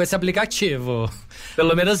caso com esse aplicativo.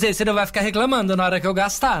 Pelo menos esse não vai ficar reclamando na hora que eu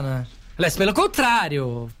gastar, né? Aliás, pelo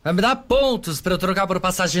contrário, vai me dar pontos pra eu trocar por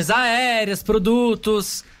passagens aéreas,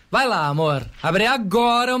 produtos. Vai lá, amor. Abre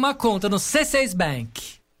agora uma conta no C6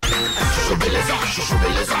 Bank.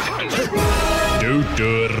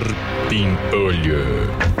 Doutor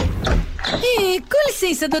Pimpolho. Com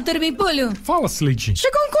licença, doutor Pimpolho. Fala, Slade.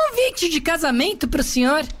 Chegou um convite de casamento pro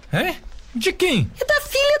senhor. É? De quem? É da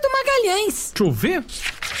filha do Magalhães. Deixa eu ver.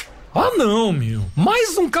 Ah, não, meu.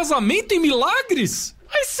 Mais um casamento em Milagres?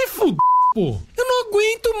 Ai, se fuder, pô. Eu não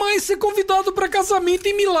aguento mais ser convidado pra casamento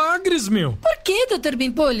em Milagres, meu. Por que, doutor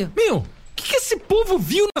Pimpolho? Meu, o que esse povo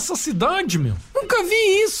viu nessa cidade, meu? Nunca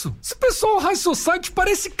vi isso. Esse pessoal High Society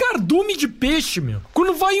parece cardume de peixe, meu.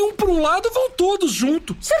 Quando vai um pra um lado, vão todos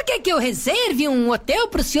junto. O senhor quer que eu reserve um hotel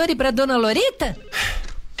pro senhor e pra dona Lorita?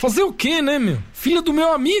 Fazer o quê, né, meu? Filha do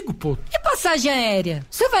meu amigo, pô. E passagem aérea?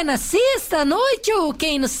 O senhor vai na sexta à noite ou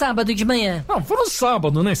quem no sábado de manhã? Não, vou no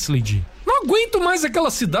sábado, né, Slade? Não aguento mais aquela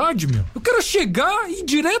cidade, meu. Eu quero chegar, ir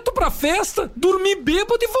direto pra festa, dormir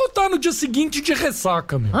bêbado e voltar no dia seguinte de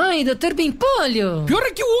ressaca, meu. Ai, doutor Pimpolho. Pior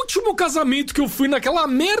é que o último casamento que eu fui naquela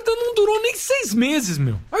merda não durou nem 6 meses,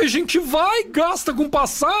 meu. Aí a gente vai, gasta com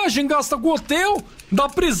passagem, gasta com hotel, dá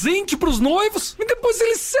presente pros noivos e depois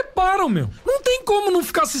eles se separam, meu. Não tem como não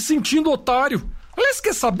ficar se sentindo otário. Aliás,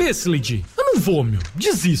 quer saber, Slade? Eu não vou, meu.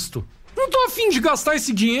 Desisto. Não tô afim de gastar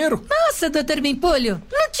esse dinheiro. Nossa, doutor Pimpolho,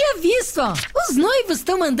 não tinha visto, ó. Os noivos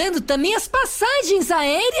estão mandando também as passagens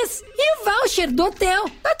aéreas e o voucher do hotel.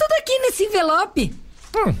 Tá tudo aqui nesse envelope.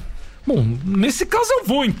 Bom, nesse caso eu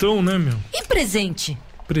vou então, né, meu? E presente?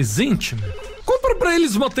 Presente, meu? Compra pra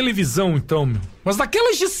eles uma televisão, então, meu. Mas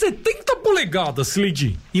daquelas de 70 polegadas,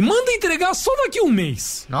 Slade. E manda entregar só daqui a um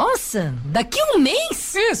mês. Nossa, daqui a um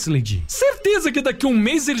mês? É, Slade. Certeza que daqui a um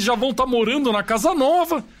mês eles já vão estar morando na casa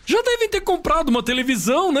nova. Já devem ter comprado uma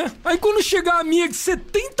televisão, né? Aí quando chegar a minha de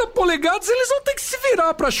 70 polegadas, eles vão ter que se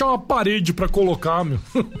virar pra achar uma parede pra colocar, meu.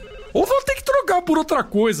 Ou vão ter que trocar por outra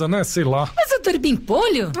coisa, né? Sei lá. Mas doutor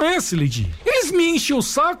Pimpolho? É, Slade. Eles me enchem o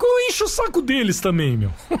saco, eu encho o saco deles também,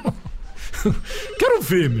 meu. Quero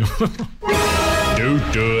ver, meu.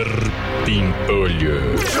 Doutor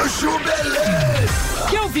Pimpolho. Chuchu Beleza.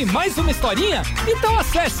 Quer ouvir mais uma historinha? Então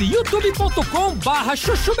acesse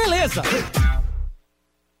youtube.com/chuchu beleza.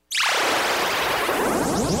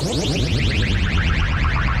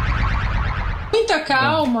 Muita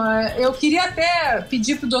calma. Eu queria até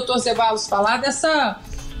pedir pro Dr. Zeballos falar dessa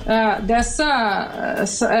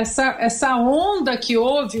onda que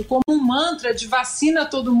houve como um mantra de vacina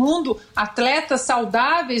todo mundo, atletas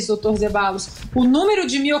saudáveis, Dr. Zeballos. O número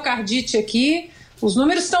de miocardite aqui, os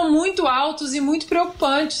números estão muito altos e muito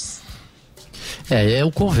preocupantes.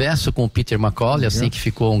 Eu converso com o Peter McCauley, assim, que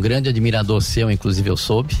ficou um grande admirador seu, inclusive eu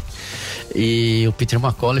soube. E o Peter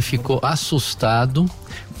McCauley ficou assustado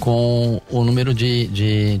com o número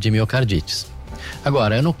de miocardites.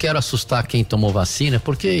 Agora, eu não quero assustar quem tomou vacina,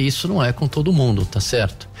 porque isso não é com todo mundo, tá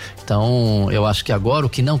certo? Então, eu acho que agora o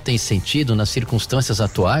que não tem sentido nas circunstâncias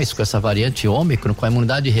atuais, com essa variante Ômicron, com a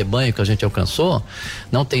imunidade de rebanho que a gente alcançou,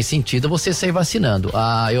 não tem sentido você sair vacinando.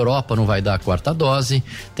 A Europa não vai dar a quarta dose,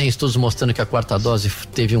 tem estudos mostrando que a quarta dose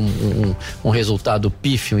teve um resultado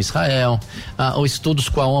pífio em Israel. Os estudos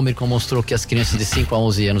com a Ômicron mostrou que as crianças de 5 a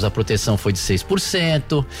 11 anos a proteção foi de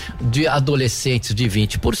 6%, de adolescentes de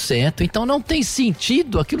 20%, então não tem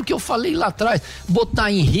sentido aquilo que eu falei lá atrás,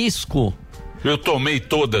 botar em risco. Eu tomei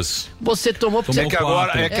todas. Você tomou porque é que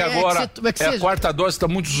agora a quarta dose está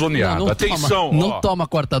muito zoneada. Não atenção. Não toma a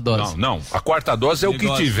quarta dose. Não. A quarta dose é o que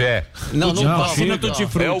tiver. Não toma.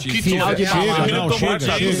 É o que Final tiver.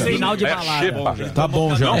 Final de balada. Tá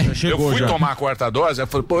bom já. Eu fui tomar a quarta dose, eu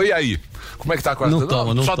falei, pô, e aí? Como é que tá a quarta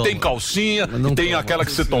dose? Só tem calcinha, tem aquela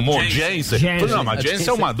que você tomou, Janssen. Não, mas Janssen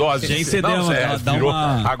é uma dose. Janssen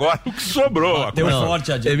agora o que sobrou. Deu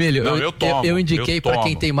forte a Janssen. Emílio, eu indiquei para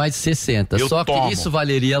quem tem mais de 60. Só que isso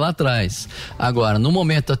valeria lá atrás. Agora, no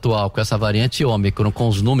momento atual, com essa variante Ômicron, com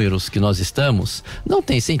os números que nós estamos, não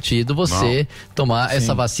tem sentido você tomar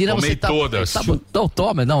essa vacina. Tomei todas. Não,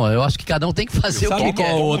 toma. Não, eu acho que cada um tem que fazer o que quer. Sabe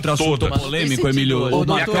qual outro assunto polêmico, Emílio?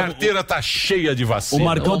 Minha carteira tá cheia de vacina. O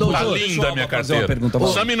Marcão, tá linda. linda minha carteira. O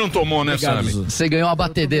Sami não tomou, né, Sami? Você ganhou uma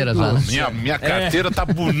batedeira já, né? Minha carteira tá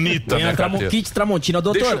bonita, minha carteira. Kit Tramontina.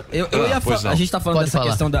 Doutor, a gente tá falando dessa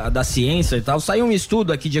questão da ciência e tal. Saiu um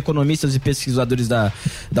estudo aqui de economistas e pesquisadores da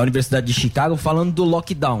Universidade de Chicago falando do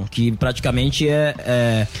lockdown, que praticamente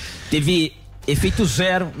teve efeito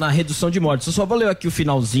zero na redução de mortes. Eu só vou ler aqui o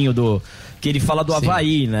finalzinho que ele fala do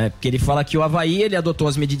Havaí, né? Porque ele fala que o Havaí, ele adotou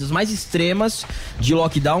as medidas mais extremas de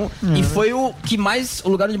lockdown e foi o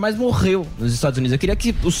lugar onde mais morreu nos Estados Unidos. Eu queria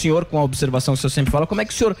que o senhor, com a observação que o senhor sempre fala, como é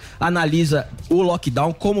que o senhor analisa o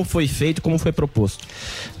lockdown, como foi feito, como foi proposto?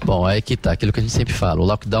 Bom, aí que tá, aquilo que a gente sempre fala. O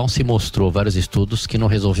lockdown se mostrou, vários estudos, que não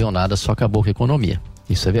resolveu nada, só acabou com a economia.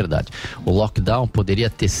 Isso é verdade. O lockdown poderia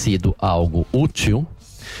ter sido algo útil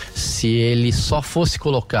se ele só fosse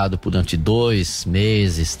colocado durante 2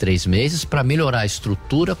 meses, 3 meses, para melhorar a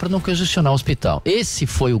estrutura, para não congestionar o hospital. Esse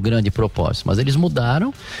foi o grande propósito, mas eles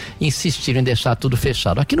mudaram, insistiram em deixar tudo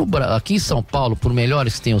fechado. Aqui em São Paulo, por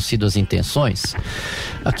melhores que tenham sido as intenções,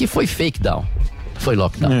 aqui foi fake down, foi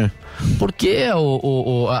lockdown. Porque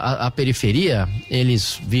a periferia,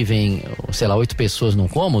 eles vivem, sei lá, 8 pessoas num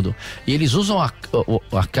cômodo e eles usam a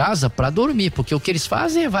casa para dormir, porque o que eles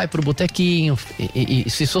fazem é vai pro botequinho e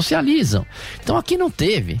se socializam. Então aqui não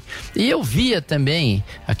teve. E eu via também,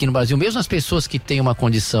 aqui no Brasil, mesmo as pessoas que têm uma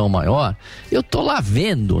condição maior, eu tô lá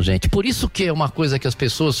vendo, gente. Por isso que é uma coisa que as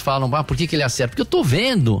pessoas falam, por que ele acerta? Porque eu tô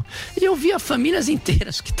vendo. E eu via famílias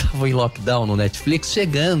inteiras que estavam em lockdown no Netflix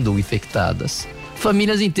chegando infectadas.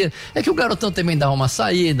 Famílias inteiras. É que o garotão também dava uma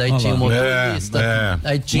saída, aí tinha o motorista,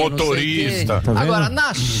 aí tinha motorista. Tá agora,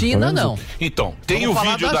 na China, não. Então, tem o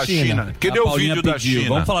vídeo da China. Cadê o vídeo da China?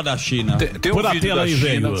 Vamos falar da China. Tem o vídeo da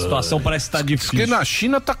China. A situação parece estar difícil. Porque na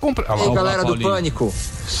China tá comprando. E aí, galera do Pânico.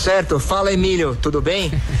 Certo? Fala, Emílio, tudo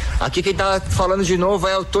bem? Aqui quem tá falando de novo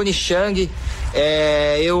é o Tony Chang.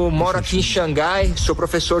 Eu moro aqui em Xangai, sou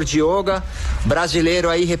professor de yoga, brasileiro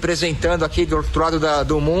aí representando aqui do outro lado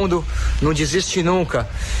do mundo, não desiste nunca.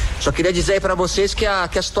 Só queria dizer aí pra vocês que a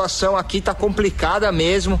situação aqui tá complicada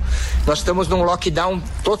mesmo. Nós estamos num lockdown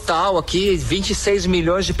total aqui, 26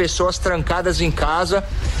 milhões de pessoas trancadas em casa,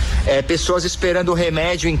 pessoas esperando o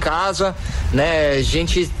remédio em casa, né?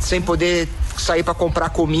 Gente sem poder sair para comprar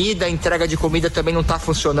comida, a entrega de comida também não tá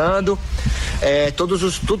funcionando,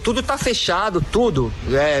 tudo tá fechado, tudo,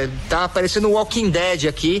 tá parecendo um Walking Dead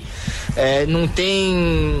aqui, não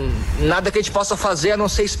tem nada que a gente possa fazer a não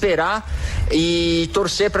ser esperar e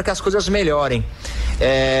torcer para que as coisas melhorem.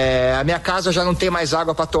 A minha casa já não tem mais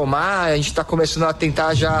água para tomar, a gente tá começando a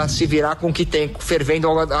tentar já se virar com o que tem, fervendo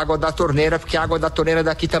água da torneira, porque a água da torneira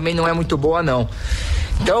daqui também não é muito boa não.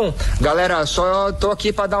 Então, galera, só tô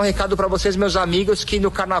aqui para dar um recado para vocês, meus amigos, que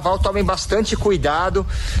no carnaval tomem bastante cuidado,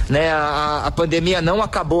 né? A pandemia não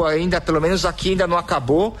acabou ainda, pelo menos aqui ainda não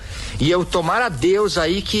acabou, e eu tomara a Deus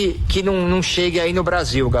aí que não chegue aí no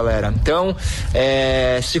Brasil, galera. Então,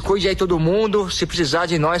 se cuide aí todo mundo, se precisar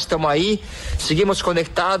de nós, estamos aí, seguimos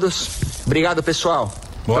conectados. Obrigado, pessoal.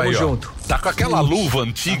 Boa Tamo aí, junto. Tá com aquela luva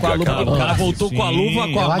antiga, cara. O cara voltou com a luva,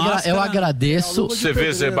 com a máscara. Eu agradeço. Você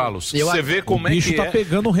vê, Zé Balos, você vê como é que O bicho tá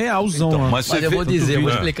pegando realzão. Então, mas eu vou dizer, eu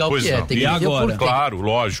vou explicar o que é. Tem que entender o porquê. Claro,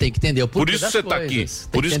 lógico. Tem que entender o porquê. Por isso das você tá coisas. aqui. Tem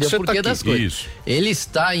Por que isso entender que o você porquê tá das aqui. coisas. Isso. Ele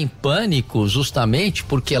está em pânico justamente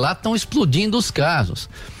porque lá estão explodindo os casos.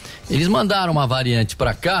 Eles mandaram uma variante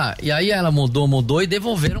pra cá e aí ela mudou e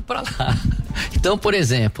devolveram pra lá. Então, por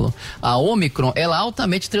exemplo, a Omicron, ela é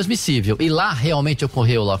altamente transmissível e lá realmente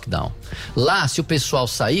ocorreu o lockdown. Lá, se o pessoal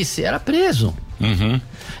saísse, era preso.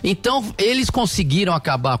 Então, eles conseguiram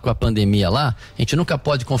acabar com a pandemia lá. A gente nunca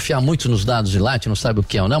pode confiar muito nos dados de lá, a gente não sabe o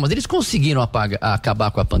que é ou não, mas eles conseguiram acabar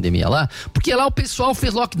com a pandemia lá, porque lá o pessoal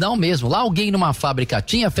fez lockdown mesmo. Lá alguém numa fábrica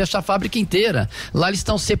fecha a fábrica inteira. Lá eles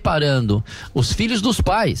estão separando os filhos dos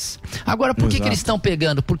pais. Agora, por que eles estão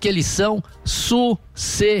pegando? Porque eles são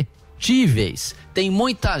suscetíveis. Tem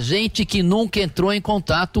muita gente que nunca entrou em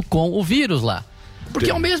contato com o vírus lá. Porque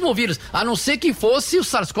é o mesmo vírus, a não ser que fosse o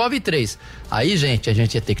SARS-CoV-3. Aí, gente, a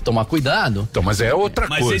gente ia ter que tomar cuidado. Então, mas é outra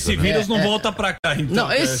coisa. Mas esse vírus não volta pra cá, então. Não,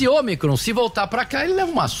 esse Ômicron, se voltar pra cá, ele leva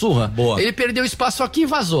uma surra. Boa. Ele perdeu espaço aqui e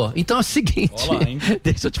vazou. Então é o seguinte, olá,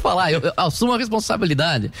 deixa eu te falar, eu assumo a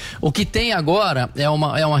responsabilidade. O que tem agora é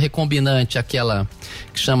uma recombinante, aquela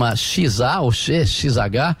que chama XA ou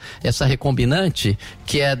XH, essa recombinante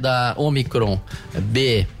que é da Omicron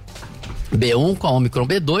B1 com a Omicron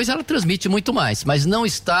B2, ela transmite muito mais, mas não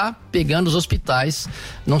está pegando os hospitais,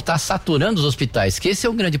 não está saturando os hospitais, que esse é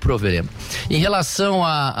o grande problema. Em relação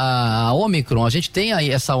a Ômicron, a gente tem aí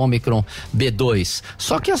essa Ômicron B2,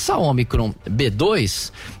 só que essa Ômicron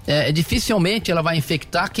B2, dificilmente ela vai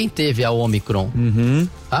infectar quem teve a Ômicron.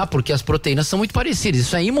 Porque as proteínas são muito parecidas,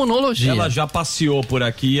 isso é imunologia. Ela já passeou por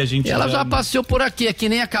aqui, Ela já passeou por aqui, é que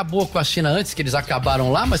nem acabou com a China antes, que eles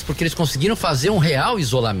acabaram lá, mas porque eles conseguiram fazer um real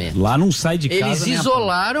isolamento. Lá não sai de casa. Eles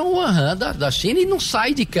isolaram o Wuhan da China e não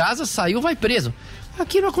sai de casa, saiu, vai preso.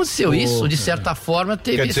 Aqui não aconteceu isso, de certa forma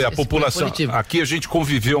teve. Quer dizer, a população, aqui a gente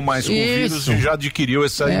conviveu mais com o vírus e já adquiriu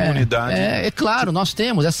essa imunidade. É claro, nós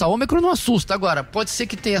temos, essa Ômicron não assusta. Agora, pode ser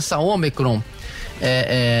que tenha essa Ômicron,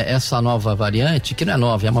 essa nova variante, que não é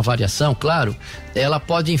nova, é uma variação, claro, ela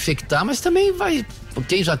pode infectar, mas também vai,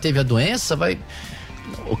 quem já teve a doença,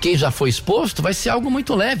 quem já foi exposto, vai ser algo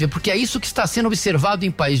muito leve, porque é isso que está sendo observado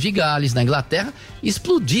em País de Gales, na Inglaterra,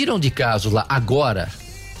 explodiram de casos lá agora,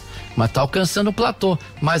 mas está alcançando o platô,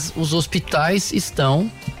 mas os hospitais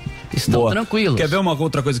estão tranquilos. Quer ver uma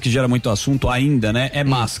outra coisa que gera muito assunto ainda, né? É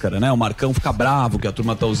máscara, né? O Marcão fica bravo que a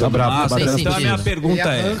turma tá usando máscara. Então a minha pergunta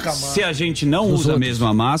se a gente não usa mesmo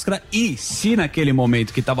a máscara e se naquele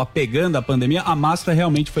momento que tava pegando a pandemia, a máscara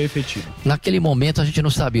realmente foi efetiva. Naquele momento a gente não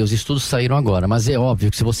sabia, os estudos saíram agora, mas é óbvio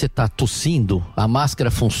que se você tá tossindo, a máscara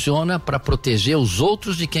funciona para proteger os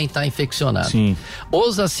outros de quem tá infeccionado. Sim.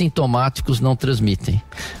 Os assintomáticos não transmitem.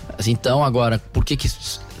 Então agora, por que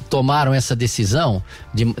tomaram essa decisão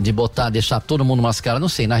de deixar todo mundo mascarado? Não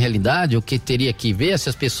sei, na realidade o que teria que ver se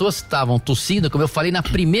as pessoas estavam tossindo, como eu falei na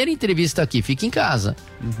primeira entrevista aqui, fica em casa.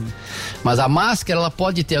 Mas a máscara, ela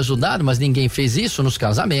pode ter ajudado, mas ninguém fez isso nos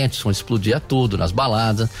casamentos, quando explodia tudo, nas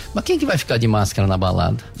baladas. Mas quem que vai ficar de máscara na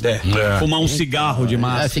balada? Fumar um cigarro de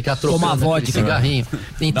máscara. Ficar trocando vodka, cigarrinho.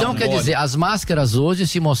 Então, quer dizer, as máscaras hoje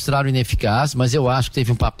se mostraram ineficazes, mas eu acho que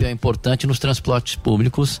teve um papel importante nos transportes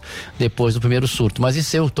públicos depois do primeiro surto. Mas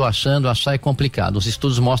isso eu tô achar é complicado. Os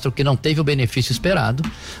estudos mostram que não teve o benefício esperado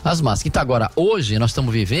as máscaras. Então agora, hoje nós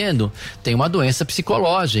estamos vivendo, tem uma doença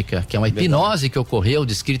psicológica, que é uma hipnose que ocorreu,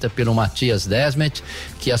 descrita pelo Matthias Desmet,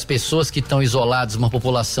 que as pessoas que estão isoladas, uma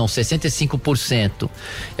população 65%,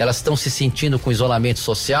 elas estão se sentindo com isolamento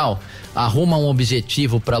social, arrumam um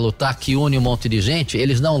objetivo para lutar que une um monte de gente,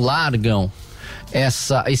 eles não largam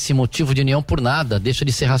esse motivo de união por nada, deixa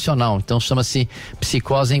de ser racional. Então chama-se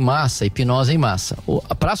psicose em massa, hipnose em massa.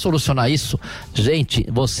 Para solucionar isso, gente,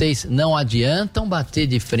 vocês não adiantam bater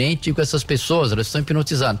de frente com essas pessoas, elas estão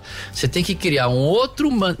hipnotizadas. Você tem que criar um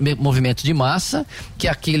outro movimento de massa, que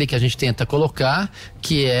é aquele que a gente tenta colocar,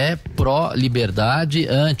 que é pró-liberdade,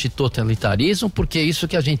 anti-totalitarismo, porque é isso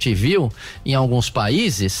que a gente viu em alguns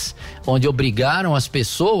países, onde obrigaram as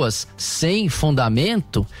pessoas, sem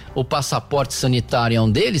fundamento, o passaporte sanitário é um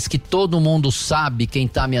deles, que todo mundo sabe, quem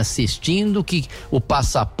está me assistindo, que o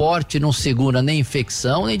passaporte não segura nem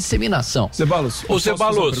infecção, nem disseminação. Zeballos,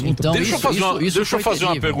 então, deixa eu fazer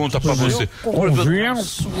uma pergunta para você.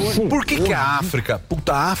 Por que a África,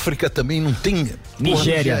 a África também não tem...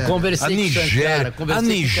 Nigéria. Conversei com Shankara. A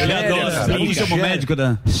Nigéria. O médico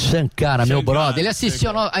da Shankara, meu brother. Ele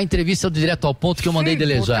assistiu a entrevista do Direto ao Ponto que eu mandei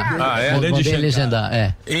delejar. Mandei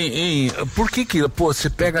legendar, Por que você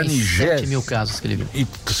pega a Nigéria? 7 mil casos que ele viu. E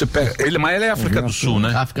você pega, mas ele é África do Sul,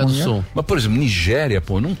 né? África do Sul. Mas, por exemplo, Nigéria,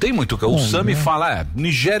 não tem muito. O Sami fala,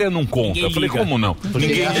 Nigéria não conta. Eu falei, como não?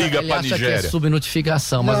 Ninguém liga pra Nigéria. Que é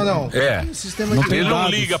subnotificação, mas não. Ele não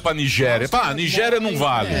liga pra Nigéria. Nigéria não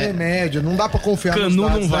vale. É média, não dá pra confiar nos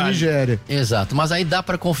dados da Nigéria. Exato, mas aí dá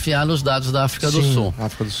pra confiar nos dados da África do Sul.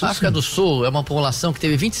 África do Sul é uma população que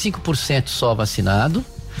teve 25% só vacinado,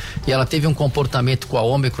 e ela teve um comportamento com a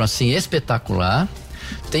Ômicron assim espetacular.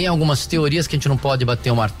 Tem algumas teorias que a gente não pode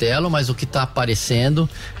bater o martelo, mas o que está aparecendo,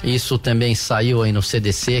 isso também saiu aí no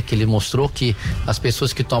CDC, que ele mostrou que as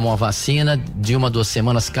pessoas que tomam a vacina, de 1 a 2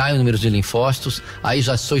 semanas cai o número de linfócitos. Aí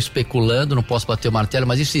já estou especulando, não posso bater o martelo,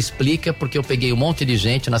 mas isso explica porque eu peguei um monte de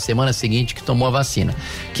gente na semana seguinte que tomou a vacina.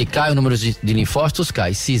 Que cai o número de linfócitos,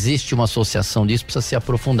 cai. Se existe uma associação disso, precisa ser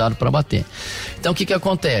aprofundado para bater. Então o que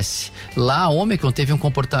acontece? Lá a Ômicron teve um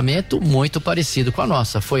comportamento muito parecido com a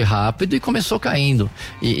nossa. Foi rápido e começou caindo.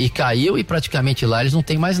 E caiu, e praticamente lá eles não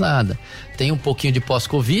têm mais nada. Tem um pouquinho de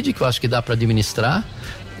pós-Covid que eu acho que dá para administrar,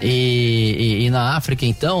 e na África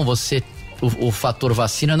então o fator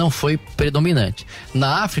vacina não foi predominante.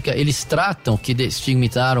 Na África, eles tratam, que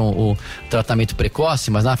estigmatizaram o tratamento precoce,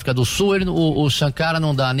 mas na África do Sul, o Shankara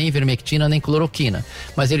não dá nem ivermectina, nem cloroquina.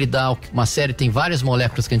 Mas ele dá uma série, tem várias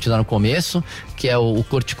moléculas que a gente dá no começo, que é o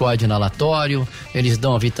corticoide inalatório, eles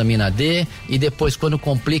dão a vitamina D, e depois, quando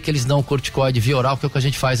complica, eles dão o corticoide via oral, que é o que a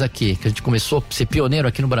gente faz aqui, que a gente começou a ser pioneiro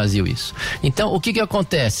aqui no Brasil, isso. Então, o que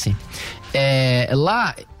acontece?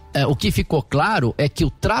 Lá, o que ficou claro é que o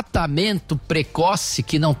tratamento precoce,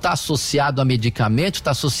 que não está associado a medicamento,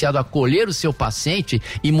 está associado a acolher o seu paciente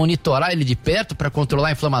e monitorar ele de perto para controlar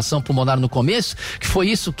a inflamação pulmonar no começo, que foi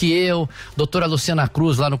isso que doutora Luciana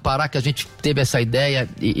Cruz lá no Pará, que a gente teve essa ideia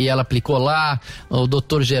e ela aplicou lá, o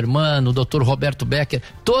doutor Germano, o doutor Roberto Becker,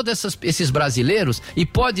 todos esses brasileiros, e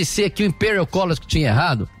pode ser que o Imperial College tinha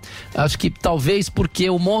errado, acho que talvez porque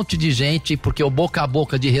um monte de gente, porque o boca a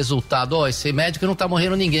boca de resultado, esse médico não tá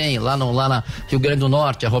morrendo ninguém, lá na Rio Grande do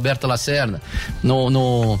Norte, a Roberta Lacerda,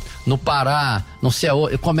 no Pará, não sei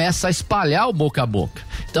aonde, começa a espalhar o boca a boca.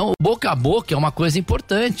 Então, o boca a boca é uma coisa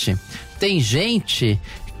importante. Tem gente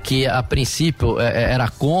que a princípio era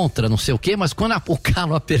contra, não sei o quê, mas quando o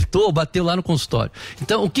calo apertou, bateu lá no consultório.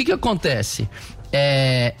 Então, o que acontece?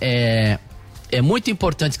 É muito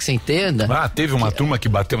importante que você entenda. Teve uma turma que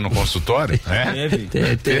bateu no consultório?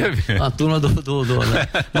 Teve. Uma turma do né?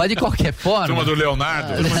 Mas de qualquer forma. Turma do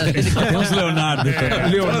Leonardo. Tem uns Leonardo.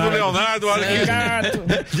 Turma do Leonardo, olha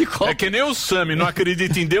que. É que nem o Sami, não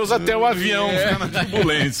acredita em Deus até o avião ficar na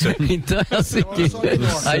turbulência. Então é o seguinte.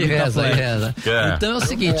 Aí reza. Então é o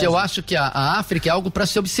seguinte, eu acho que a África é algo para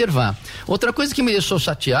se observar. Outra coisa que me deixou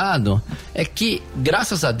chateado é que,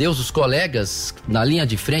 graças a Deus, os colegas na linha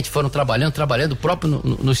de frente foram trabalhando próprio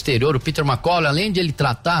no exterior. O Peter McCullough, além de ele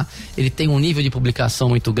tratar, ele tem um nível de publicação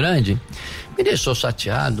muito grande, me deixou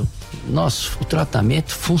chateado. Nossa, o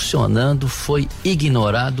tratamento funcionando foi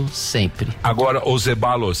ignorado sempre. Agora, ô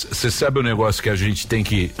Zeballos, você sabe o negócio que a gente tem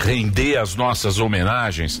que render as nossas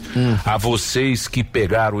homenagens a vocês que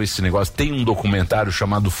pegaram esse negócio? Tem um documentário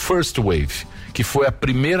chamado First Wave, que foi a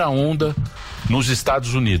primeira onda nos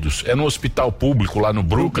Estados Unidos. É no hospital público lá no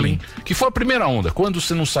Brooklyn, que foi a primeira onda. Quando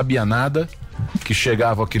você não sabia nada, que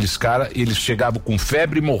chegavam aqueles caras, eles chegavam com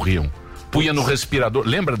febre e morriam. Punha no respirador.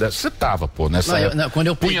 Lembra dessa? Você tava, nessa época. Quando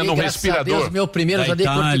eu peguei, punha no respirador. Deus, meu primeiro já dei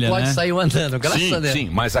corticóide e saiu andando, graças a Deus. Sim,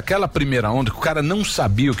 mas aquela primeira onda que o cara não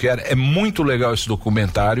sabia o que era, é muito legal esse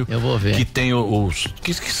documentário. Eu vou ver. Que tem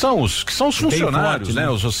que são os funcionários, forte, né?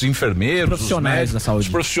 Os enfermeiros, profissionais médicos, da saúde. Os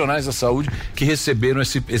profissionais da saúde que receberam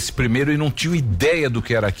esse primeiro e não tinham ideia do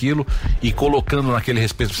que era aquilo e colocando naquele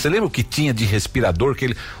respeito. Você lembra o que tinha de respirador?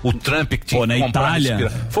 O Trump que tinha que comprar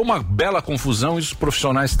respirador. Foi uma bela confusão e os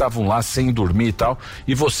profissionais estavam lá sem dormir e tal,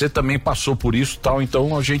 e você também passou por isso e tal,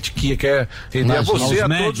 então a gente quer render a você, a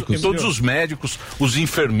todos os médicos, os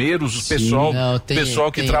enfermeiros, o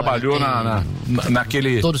pessoal que trabalhou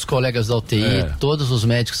naquele... Todos os colegas da UTI, todos os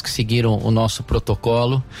médicos que seguiram o nosso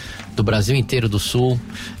protocolo, do Brasil inteiro, do Sul.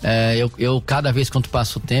 Eu cada vez quando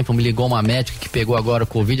passa o tempo, me ligou uma médica que pegou agora o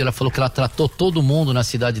Covid, ela falou que ela tratou todo mundo na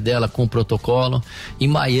cidade dela com o protocolo. Em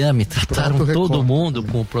Miami, trataram todo mundo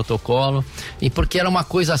com o protocolo, e porque era uma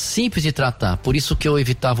coisa simples de tratar, por isso que eu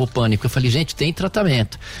evitava o pânico. Eu falei, gente, tem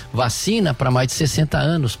tratamento. Vacina para mais de 60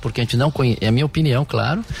 anos, porque a gente não conhece, é a minha opinião,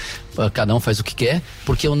 claro, cada um faz o que quer,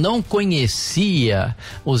 porque eu não conhecia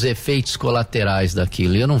os efeitos colaterais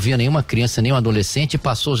daquilo. Eu não via nenhuma criança, nenhum adolescente,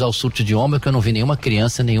 passou já o surto de ômicron, eu não vi nenhuma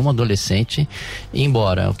criança, nenhum adolescente ir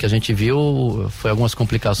embora. O que a gente viu foi algumas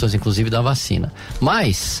complicações, inclusive, da vacina.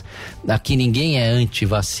 Mas, aqui ninguém é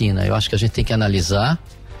anti-vacina. Eu acho que a gente tem que analisar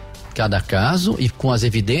cada caso e com as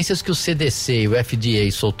evidências que o CDC e o FDA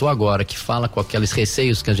soltou agora, que fala com aqueles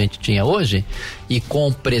receios que a gente tinha hoje, e com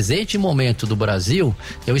o presente momento do Brasil,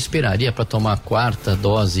 eu esperaria para tomar a quarta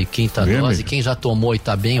dose, quinta dose. Quem já tomou e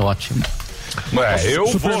tá bem, ótimo. Eu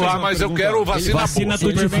vou lá, mas eu quero vacina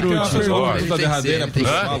tudo de fruta.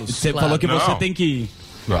 Você falou que você tem que ir.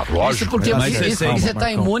 Lógico. Isso porque você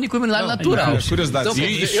tá imune com imunidade natural. Curiosidade. Então,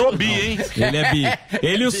 e sou bi, hein? Ele é bi.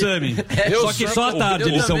 Ele e o Sami. Só que só à tarde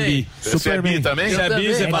eles são bi. Você é bi também? Você é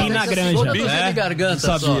bi, você é bi na granja. De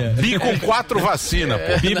garganta só. Bi com 4 vacinas,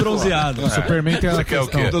 pô. Bi bronzeado. Superman tem uma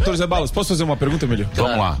questão. Doutor Zé Ballos, posso fazer uma pergunta, Emílio?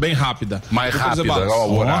 Vamos lá. Bem rápida. Mais rápida,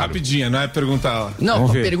 o horário. Rapidinha, não é perguntar. Não,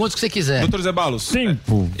 pergunta o que você quiser. Doutor Zé Ballos.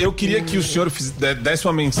 Tempo. Eu queria que o senhor desse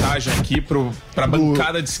uma mensagem aqui pra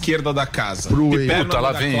bancada de esquerda da casa. Puta,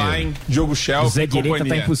 lá vem Klein, Diogo Schelp, Zé Direita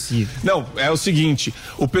tá impossível. Não, é o seguinte,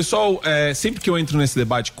 o pessoal, sempre que eu entro nesse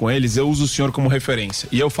debate com eles, eu uso o senhor como referência.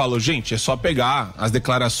 E eu falo, gente, é só pegar as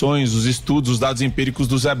declarações, os estudos, os dados empíricos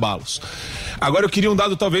do Zé Ballos. Agora eu queria um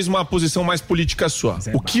dado, talvez uma posição mais política sua.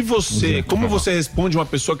 Como você responde uma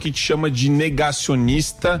pessoa que te chama de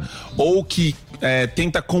negacionista ou que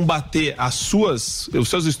tenta combater os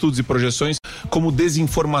seus estudos e projeções como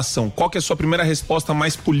desinformação? Qual que é a sua primeira resposta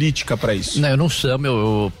mais política para isso? Não, eu não chamo,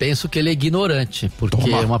 eu penso que ele é ignorante,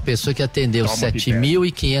 porque é uma pessoa que atendeu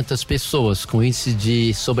 7.500 pessoas com índice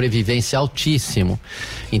de sobrevivência altíssimo.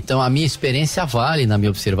 Então a minha experiência vale na minha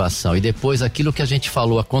observação, e depois aquilo que a gente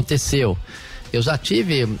falou aconteceu. Eu já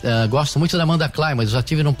tive, gosto muito da Amanda Klein, mas eu já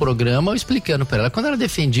tive num programa explicando para ela, quando ela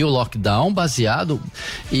defendia o lockdown baseado,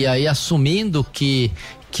 e aí assumindo que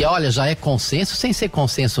olha, já é consenso, sem ser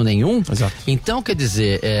consenso nenhum. Exato. Então, quer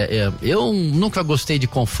dizer, eu nunca gostei de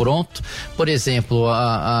confronto. Por exemplo,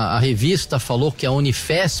 a revista falou que a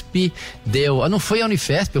Unifesp deu... Não foi a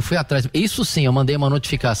Unifesp, eu fui atrás. Isso sim, eu mandei uma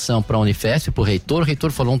notificação para a Unifesp, pro reitor. O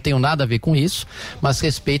reitor falou, não tenho nada a ver com isso, mas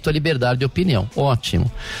respeito a liberdade de opinião. Ótimo.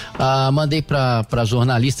 Mandei para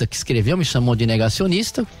jornalista que escreveu, me chamou de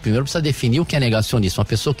negacionista. Primeiro precisa definir o que é negacionista. Uma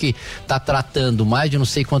pessoa que está tratando mais de não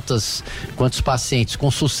sei quantos pacientes com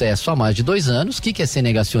sucesso há mais de 2 anos, o que é ser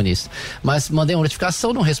negacionista? Mas mandei uma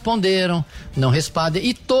notificação, não responderam, não respondem,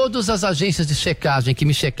 e todas as agências de checagem que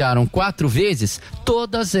me checaram 4 vezes,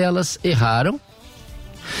 todas elas erraram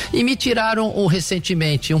e me tiraram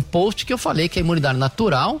recentemente um post que eu falei que a imunidade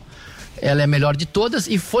natural ela é a melhor de todas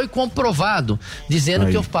e foi comprovado, dizendo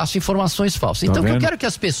que eu passo informações falsas. Então, o que eu quero que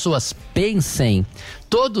as pessoas pensem,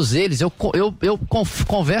 todos eles, eu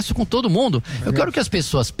converso com todo mundo, eu quero que as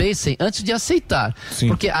pessoas pensem antes de aceitar. Sim.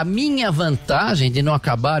 Porque a minha vantagem de não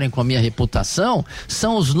acabarem com a minha reputação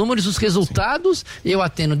são os números, os resultados. Sim. Eu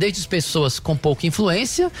atendo desde pessoas com pouca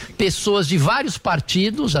influência, pessoas de vários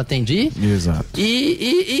partidos, atendi. Exato.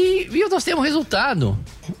 E nós temos resultado.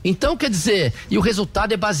 Então, quer dizer, e o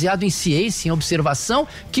resultado é baseado em ciência, em observação,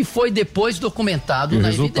 que foi depois documentado na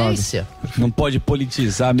evidência. Não pode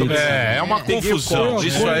politizar a medicina. É uma confusão.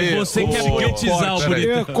 Isso aí. Você quer politizar o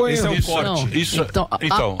bonito. Esse é um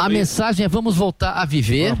corte. A mensagem é: vamos voltar a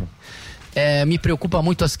viver. Me preocupa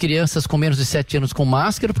muito as crianças com menos de 7 anos com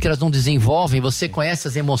máscara, porque elas não desenvolvem. Você conhece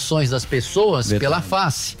as emoções das pessoas pela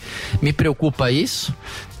face. Me preocupa isso.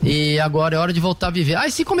 E agora é hora de voltar a viver. E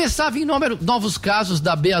se começar a vir novos casos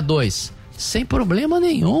da BA2? Sem problema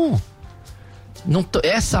nenhum.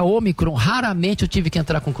 Essa Ômicron, raramente eu tive que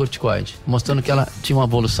entrar com corticoide, mostrando que ela tinha uma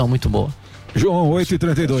evolução muito boa. João,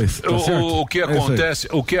 8h32.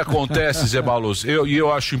 O que acontece, Zé Baluz,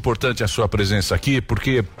 eu acho importante a sua presença aqui,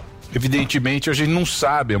 porque evidentemente a gente não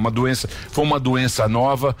sabe, foi uma doença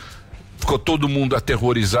nova, ficou todo mundo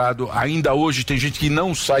aterrorizado, ainda hoje tem gente que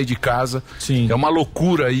não sai de casa. Sim. É uma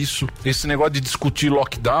loucura isso, esse negócio de discutir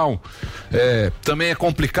lockdown, também é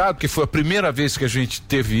complicado, porque foi a primeira vez que a gente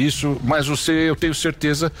teve isso, mas eu tenho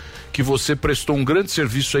certeza que você prestou um grande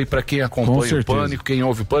serviço aí para quem acompanha o Pânico, quem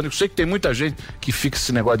ouve o Pânico. Sei que tem muita gente que fica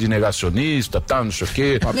esse negócio de negacionista, não sei o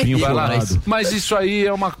quê, vai lá, mas isso aí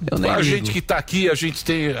é uma... A gente que tá aqui,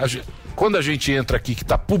 quando a gente entra aqui que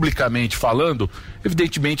está publicamente falando,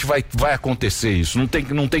 evidentemente vai acontecer isso.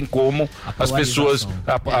 Não tem como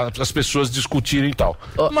as pessoas discutirem e tal.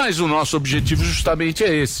 Mas o nosso objetivo justamente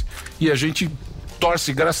é esse. E a gente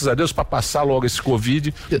torce, graças a Deus, para passar logo esse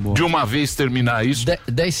Covid, de uma vez terminar isso.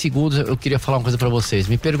 10 segundos, eu queria falar uma coisa para vocês.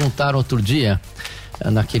 Me perguntaram outro dia,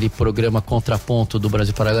 naquele programa Contraponto do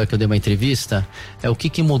Brasil Paralelo, que eu dei uma entrevista, o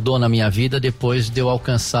que mudou na minha vida depois de eu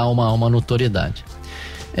alcançar uma notoriedade.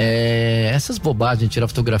 Essas bobagens de tirar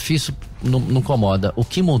fotografia, isso não incomoda. O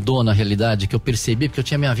que mudou na realidade, que eu percebi, porque eu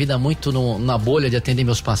tinha minha vida muito na bolha de atender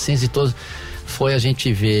meus pacientes e todos, foi a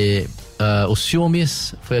gente ver os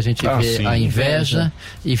ciúmes, foi a gente ver a inveja.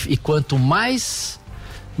 E quanto mais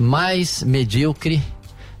medíocre,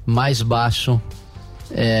 mais baixo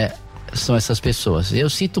são essas pessoas. Eu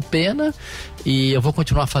sinto pena e eu vou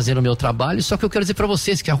continuar fazendo o meu trabalho, só que eu quero dizer para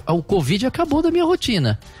vocês que o Covid acabou da minha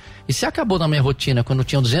rotina. E se acabou na minha rotina quando eu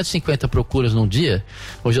tinha 250 procuras num dia,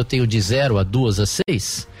 hoje eu tenho de 0 a 2 a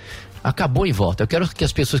 6, acabou em volta. Eu quero que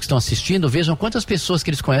as pessoas que estão assistindo vejam quantas pessoas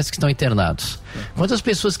que eles conhecem que estão internados, quantas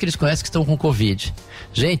pessoas que eles conhecem que estão com Covid.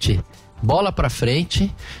 Gente, bola pra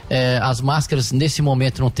frente, as máscaras nesse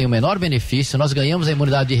momento não têm o menor benefício. Nós ganhamos a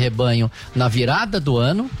imunidade de rebanho na virada do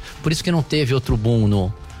ano, por isso que não teve outro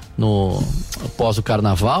boom no pós o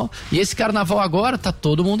carnaval, e esse carnaval agora tá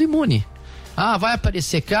todo mundo imune. Vai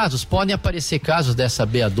aparecer casos? Podem aparecer casos dessa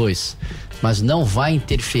BA2, mas não vai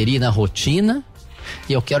interferir na rotina,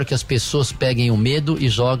 e eu quero que as pessoas peguem o medo e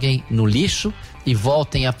joguem no lixo e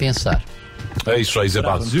voltem a pensar. É isso aí, Zé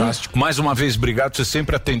Baluz. Mais uma vez, obrigado, você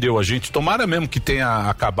sempre atendeu a gente. Tomara mesmo que tenha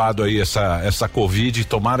acabado aí essa Covid,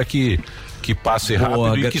 tomara que passe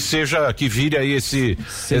rápido e que vire aí esse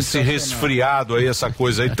resfriado aí, essa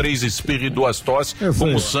coisa aí, 3 espirros e 2 tosses,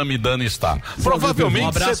 como o Samidana está. Provavelmente. Um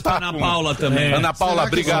abraço para Ana Paula também. Ana Paula,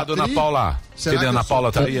 obrigado, Ana Paula. Cadê Ana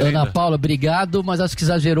Paula? Tá aí ainda? Ana Paula, obrigado, mas acho que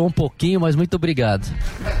exagerou um pouquinho, mas muito obrigado.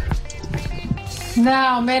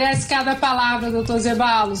 Não, merece cada palavra, doutor Zé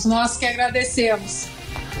Baluz. Nós que agradecemos.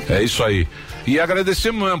 É isso aí. E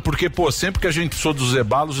agradecer mesmo, porque, pô, sempre que a gente precisou dos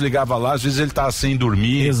Zeballos, ligava lá, às vezes ele tava sem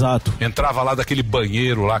dormir. Exato. Entrava lá daquele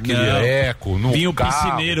banheiro lá, aquele eco, no vinha carro. O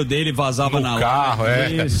piscineiro dele, vazava no na carro,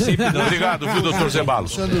 live. Obrigado, viu, doutor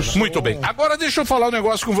Zeballos? Muito bem. Agora deixa eu falar um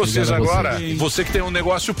negócio com vocês agora. Você que tem um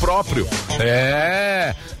negócio próprio.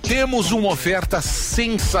 Temos uma oferta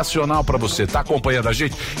sensacional pra você. Tá acompanhando a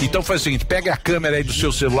gente? Então faz o seguinte, pega a câmera aí do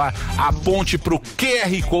seu celular, aponte pro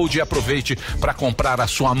QR Code e aproveite para comprar a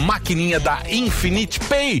sua maquininha da Infinite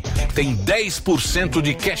Pay. Tem 10%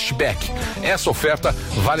 de cashback. Essa oferta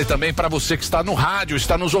vale também para você que está no rádio,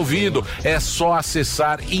 está nos ouvindo. É só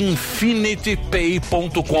acessar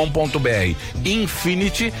infinitepay.com.br.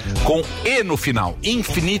 Infinity com E no final.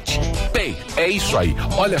 Infinite Pay. É isso aí.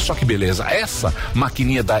 Olha só que beleza. Essa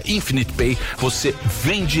maquininha da Infinite Pay você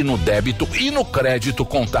vende no débito e no crédito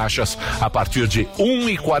com taxas a partir de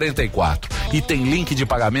R$1,44. E tem link de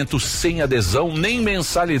pagamento sem adesão nem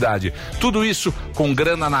mensalidade. Tudo isso com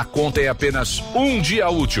grana na conta em apenas um dia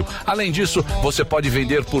útil. Além disso, você pode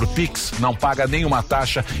vender por Pix, não paga nenhuma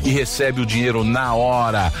taxa e recebe o dinheiro na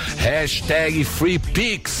hora.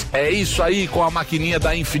 #FreePix. É isso aí, com a maquininha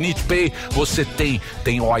da Infinite Pay. Você tem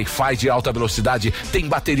Wi-Fi de alta velocidade, tem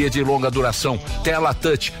bateria de longa duração, tela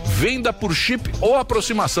touch, venda por chip ou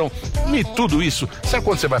aproximação. E tudo isso, sabe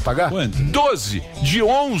quanto você vai pagar? Quanto? 12 de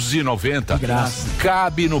R$11,90. Graça.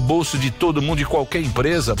 Cabe no bolso de todo mundo e qualquer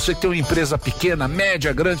empresa. Você que tem uma empresa pequena,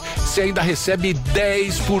 média, grande, você ainda recebe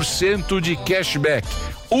 10% de cashback.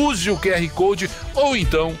 Use o QR Code ou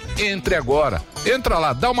então entre agora. Entra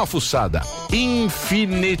lá, dá uma fuçada.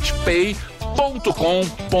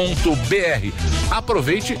 infinitepay.com.br.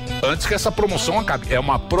 Aproveite antes que essa promoção acabe. É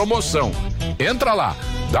uma promoção. Entra lá,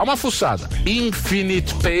 dá uma fuçada.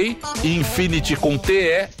 Infinite Pay, Infinity com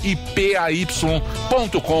TE e PAY.com.br.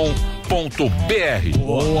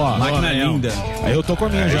 Boa, máquina linda. Aí eu tô com a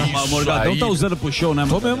minha já. O Morgadão tá usando pro show, né?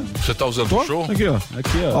 Tô mesmo. Você tá usando pro show? Aqui, ó.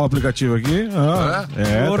 Ó, o aplicativo aqui. Tá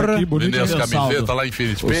aqui, bonito. Vendendo as camisetas lá em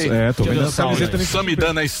Infinite Pay? Tô vendendo as camisetas.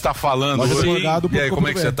 Samidana está falando. E aí, como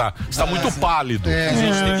é que você tá? Você tá muito pálido.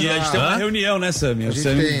 E a gente tem uma reunião, né, Sami?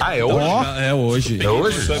 É hoje? É hoje. É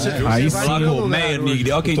hoje? Aí sim. O Meyer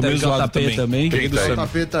Nigri. Ó quem tá no JP também. Quem tá aí? O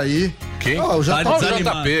JP tá aí. Quem? Ó, o JP.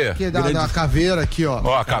 JP. Que da caveira aqui, ó.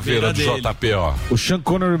 Ó a caveira do JP, ó. O Sean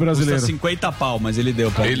Connery brasileiro. Custa 50 pau, mas ele deu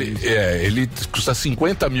pra ele custa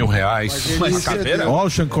R$50 mil. Mas caveira? Ó o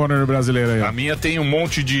Sean Connery brasileiro aí. A minha tem um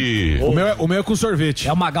monte de... O meu é com sorvete.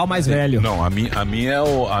 É o Magal mais velho. Não, a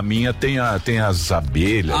minha tem as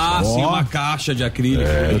abelhas. Sim, uma caixa de acrílico.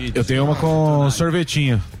 Eu tenho uma com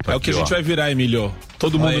sorvetinho. É o que a gente vai virar, Emílio.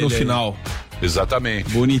 Todo mundo no final. Exatamente.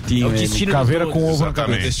 Bonitinho. É o destino Caveira de com todos. ovo na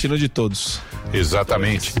cabeça. O destino de todos.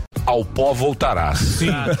 Exatamente. Ao pó voltarás.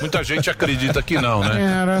 Sim. Muita gente acredita que não,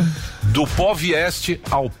 né? Era. Do pó vieste,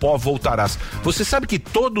 ao pó voltarás. Você sabe que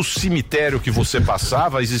todo cemitério que você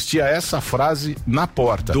passava, existia essa frase na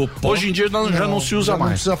porta. Hoje em dia já não se usa mais. Não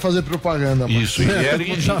precisa fazer propaganda. Isso, e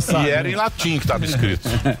era em latim que estava escrito.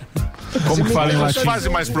 Como que fala em Não latim? faz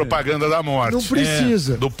mais propaganda da morte. Não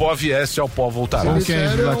precisa. Do pó vieste, ao pó voltarás. Como que é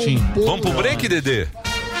em latim? Vamos pro break, Dedê?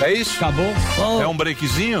 É isso? Acabou? É um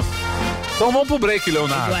breakzinho? Então vamos pro break,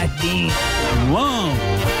 Leonardo. Eduardinho. Uau!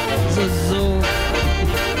 Zuzu.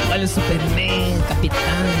 Olha o Superman, Capitão.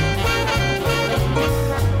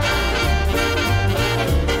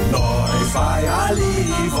 Nós vai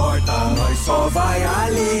ali e volta, nós só vai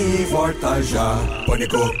ali e volta já.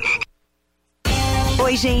 Pânico.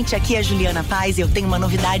 Oi, gente, aqui é a Juliana Paz e eu tenho uma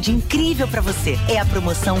novidade incrível pra você. É a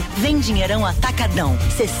promoção Vem Dinheirão Atacadão.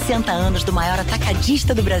 60 anos do maior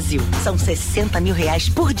atacadista do Brasil. São R$60 mil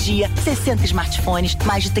por dia, 60 smartphones,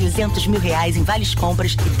 mais de R$300 mil em várias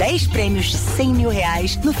compras e 10 prêmios de R$100 mil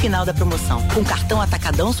no final da promoção. Com cartão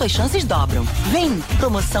Atacadão, suas chances dobram. Vem!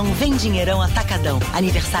 Promoção Vem Dinheirão Atacadão.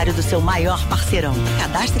 Aniversário do seu maior parceirão.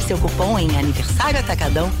 Cadastre seu cupom em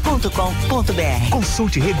aniversarioatacadão.com.br.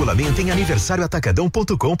 Consulte regulamento em aniversarioatacadão.com.br.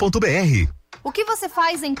 O que você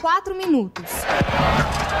faz em 4 minutos?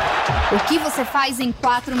 O que você faz em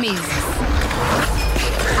 4 meses?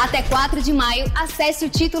 Até 4 de maio, acesse o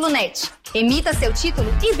Título Net. Emita seu título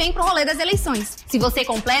e vem pro rolê das eleições. Se você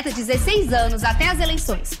completa 16 anos até as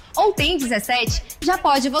eleições ou tem 17, já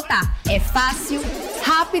pode votar. É fácil,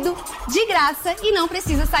 rápido, de graça e não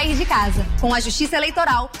precisa sair de casa. Com a Justiça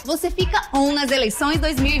Eleitoral, você fica on nas eleições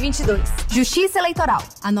 2022. Justiça Eleitoral,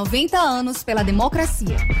 há 90 anos pela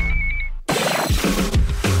democracia.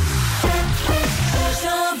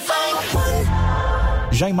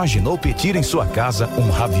 Já imaginou pedir em sua casa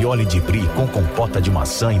um ravioli de brie com compota de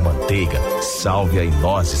maçã e manteiga, sálvia e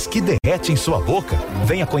nozes que derrete em sua boca?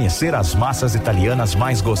 Venha conhecer as massas italianas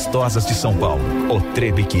mais gostosas de São Paulo. O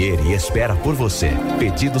Trebicchieri espera por você.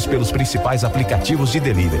 Pedidos pelos principais aplicativos de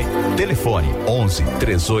delivery. Telefone 11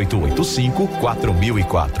 3885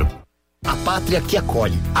 4004. A pátria que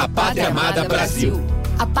acolhe. A Pátria Amada Brasil.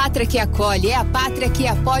 A pátria que acolhe é a pátria que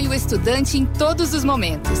apoia o estudante em todos os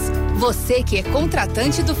momentos. Você que é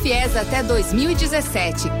contratante do FIES até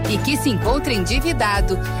 2017 e que se encontra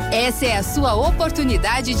endividado, essa é a sua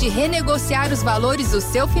oportunidade de renegociar os valores do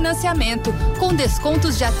seu financiamento com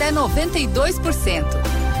descontos de até 92%.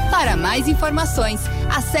 Para mais informações,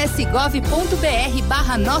 acesse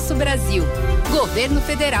gov.br/Nosso Brasil. Governo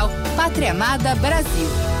Federal, Pátria Amada Brasil.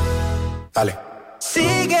 Vale.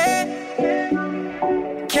 Sigue.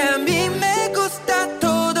 Que a mí me gusta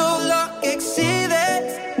todo lo que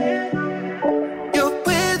exhibes. Yo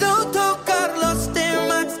puedo tocar los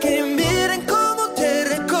temas que miren cómo te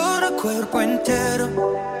recorro cuerpo entero.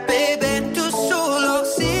 Baby, tú solo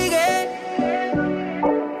sigue.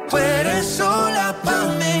 Tú eres sola para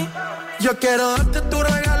mí. Yo quiero darte tu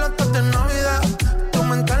regalo antes de Navidad. Tu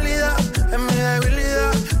mentalidad es mi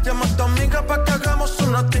debilidad. Llama a tu amiga para que hagamos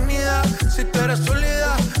una actividad. Si tú eres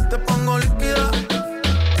sólida, te pongo líquida.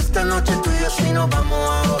 Esta noche tú y yo si nos vamos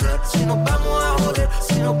a joder, si nos vamos a joder,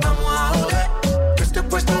 si nos vamos a joder. Yo estoy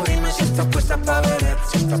puesta, dime si estás puesta pa' beber,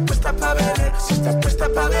 si estás puesta pa' beber, si estás puesta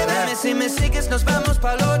pa' beber. Dime si me sigues, nos vamos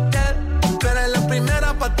pa'l hotel. Tú eres la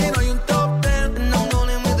primera, pa' ti no hay un top 10. And I'm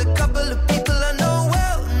only with a couple of people I know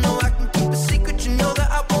well. No, I can keep a secret, you know that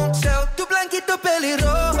I won't tell. Tu blanquito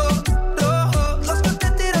pelirrojo, rojo, los que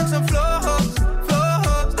te tiran son flojos,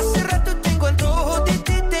 flojos. Hace rato tengo antojo de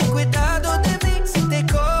ti, ten cuidado de mí si te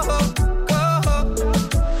cojo.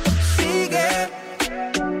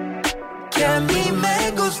 Que a mí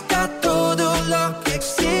me gusta todo lo que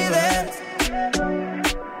exhibes.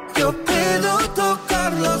 Yo puedo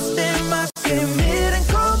tocar los temas que miren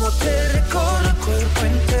cómo te recorro el cuerpo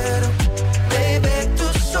entero. Baby, tú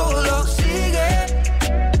solo sigue.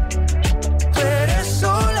 Tú eres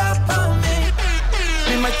sola pa' mí.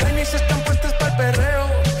 Mis martinis están puestas pa'l perreo,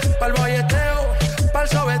 pa'l bolleteo, pa'l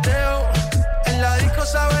sobeteo. En la disco,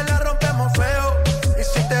 sabes, la rompemos feo. Y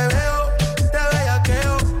si te veo, te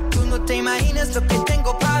bellaqueo. Tú no te imaginas lo que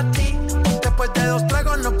tengo para ti. Después de 2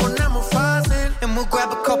 tragos nos ponemos fácil. And we'll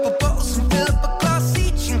grab a couple bottles and fill up a glass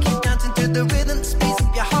each. And keep dancing to the rhythm, speeds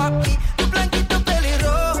up your heartbeat. Tu blanquito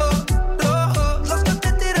pelirrojo, rojo. Los que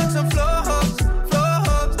te tiran son flojos,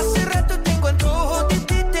 flojos. Hace rato tengo antojo de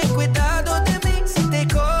ti, ten cuidado de mí si te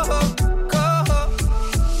cojo, cojo.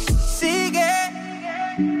 Sigue.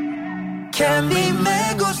 Que a mí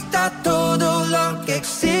me gusta todo lo que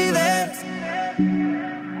exhibes.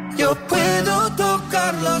 Yo puedo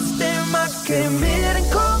tocar los temas que miren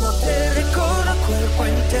cómo te recorro el cuerpo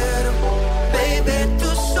entero. Baby, tú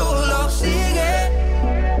solo sigue.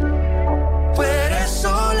 Tú eres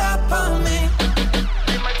sola pa' mí.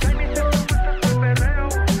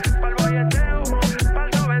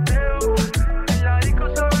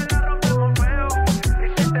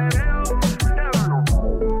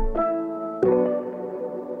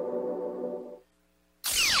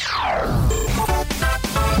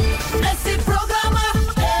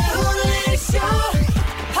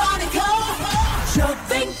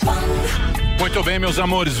 Muito bem, meus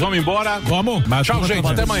amores, vamos embora? Vamos. Tchau, gente,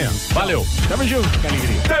 até amanhã. Valeu. Tamo junto, que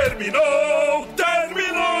alegria. Terminou!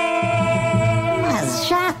 Mas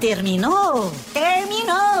já terminou?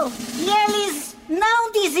 Terminou! E eles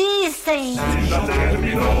não desistem! Já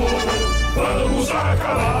terminou, vamos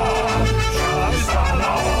acabar. Já está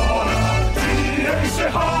na hora de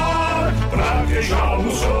encerrar. Pra quem já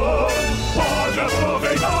almoçou, pode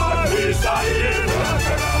aproveitar e sair pra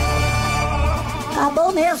cá.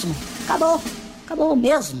 Acabou mesmo! Acabou! Acabou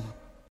mesmo!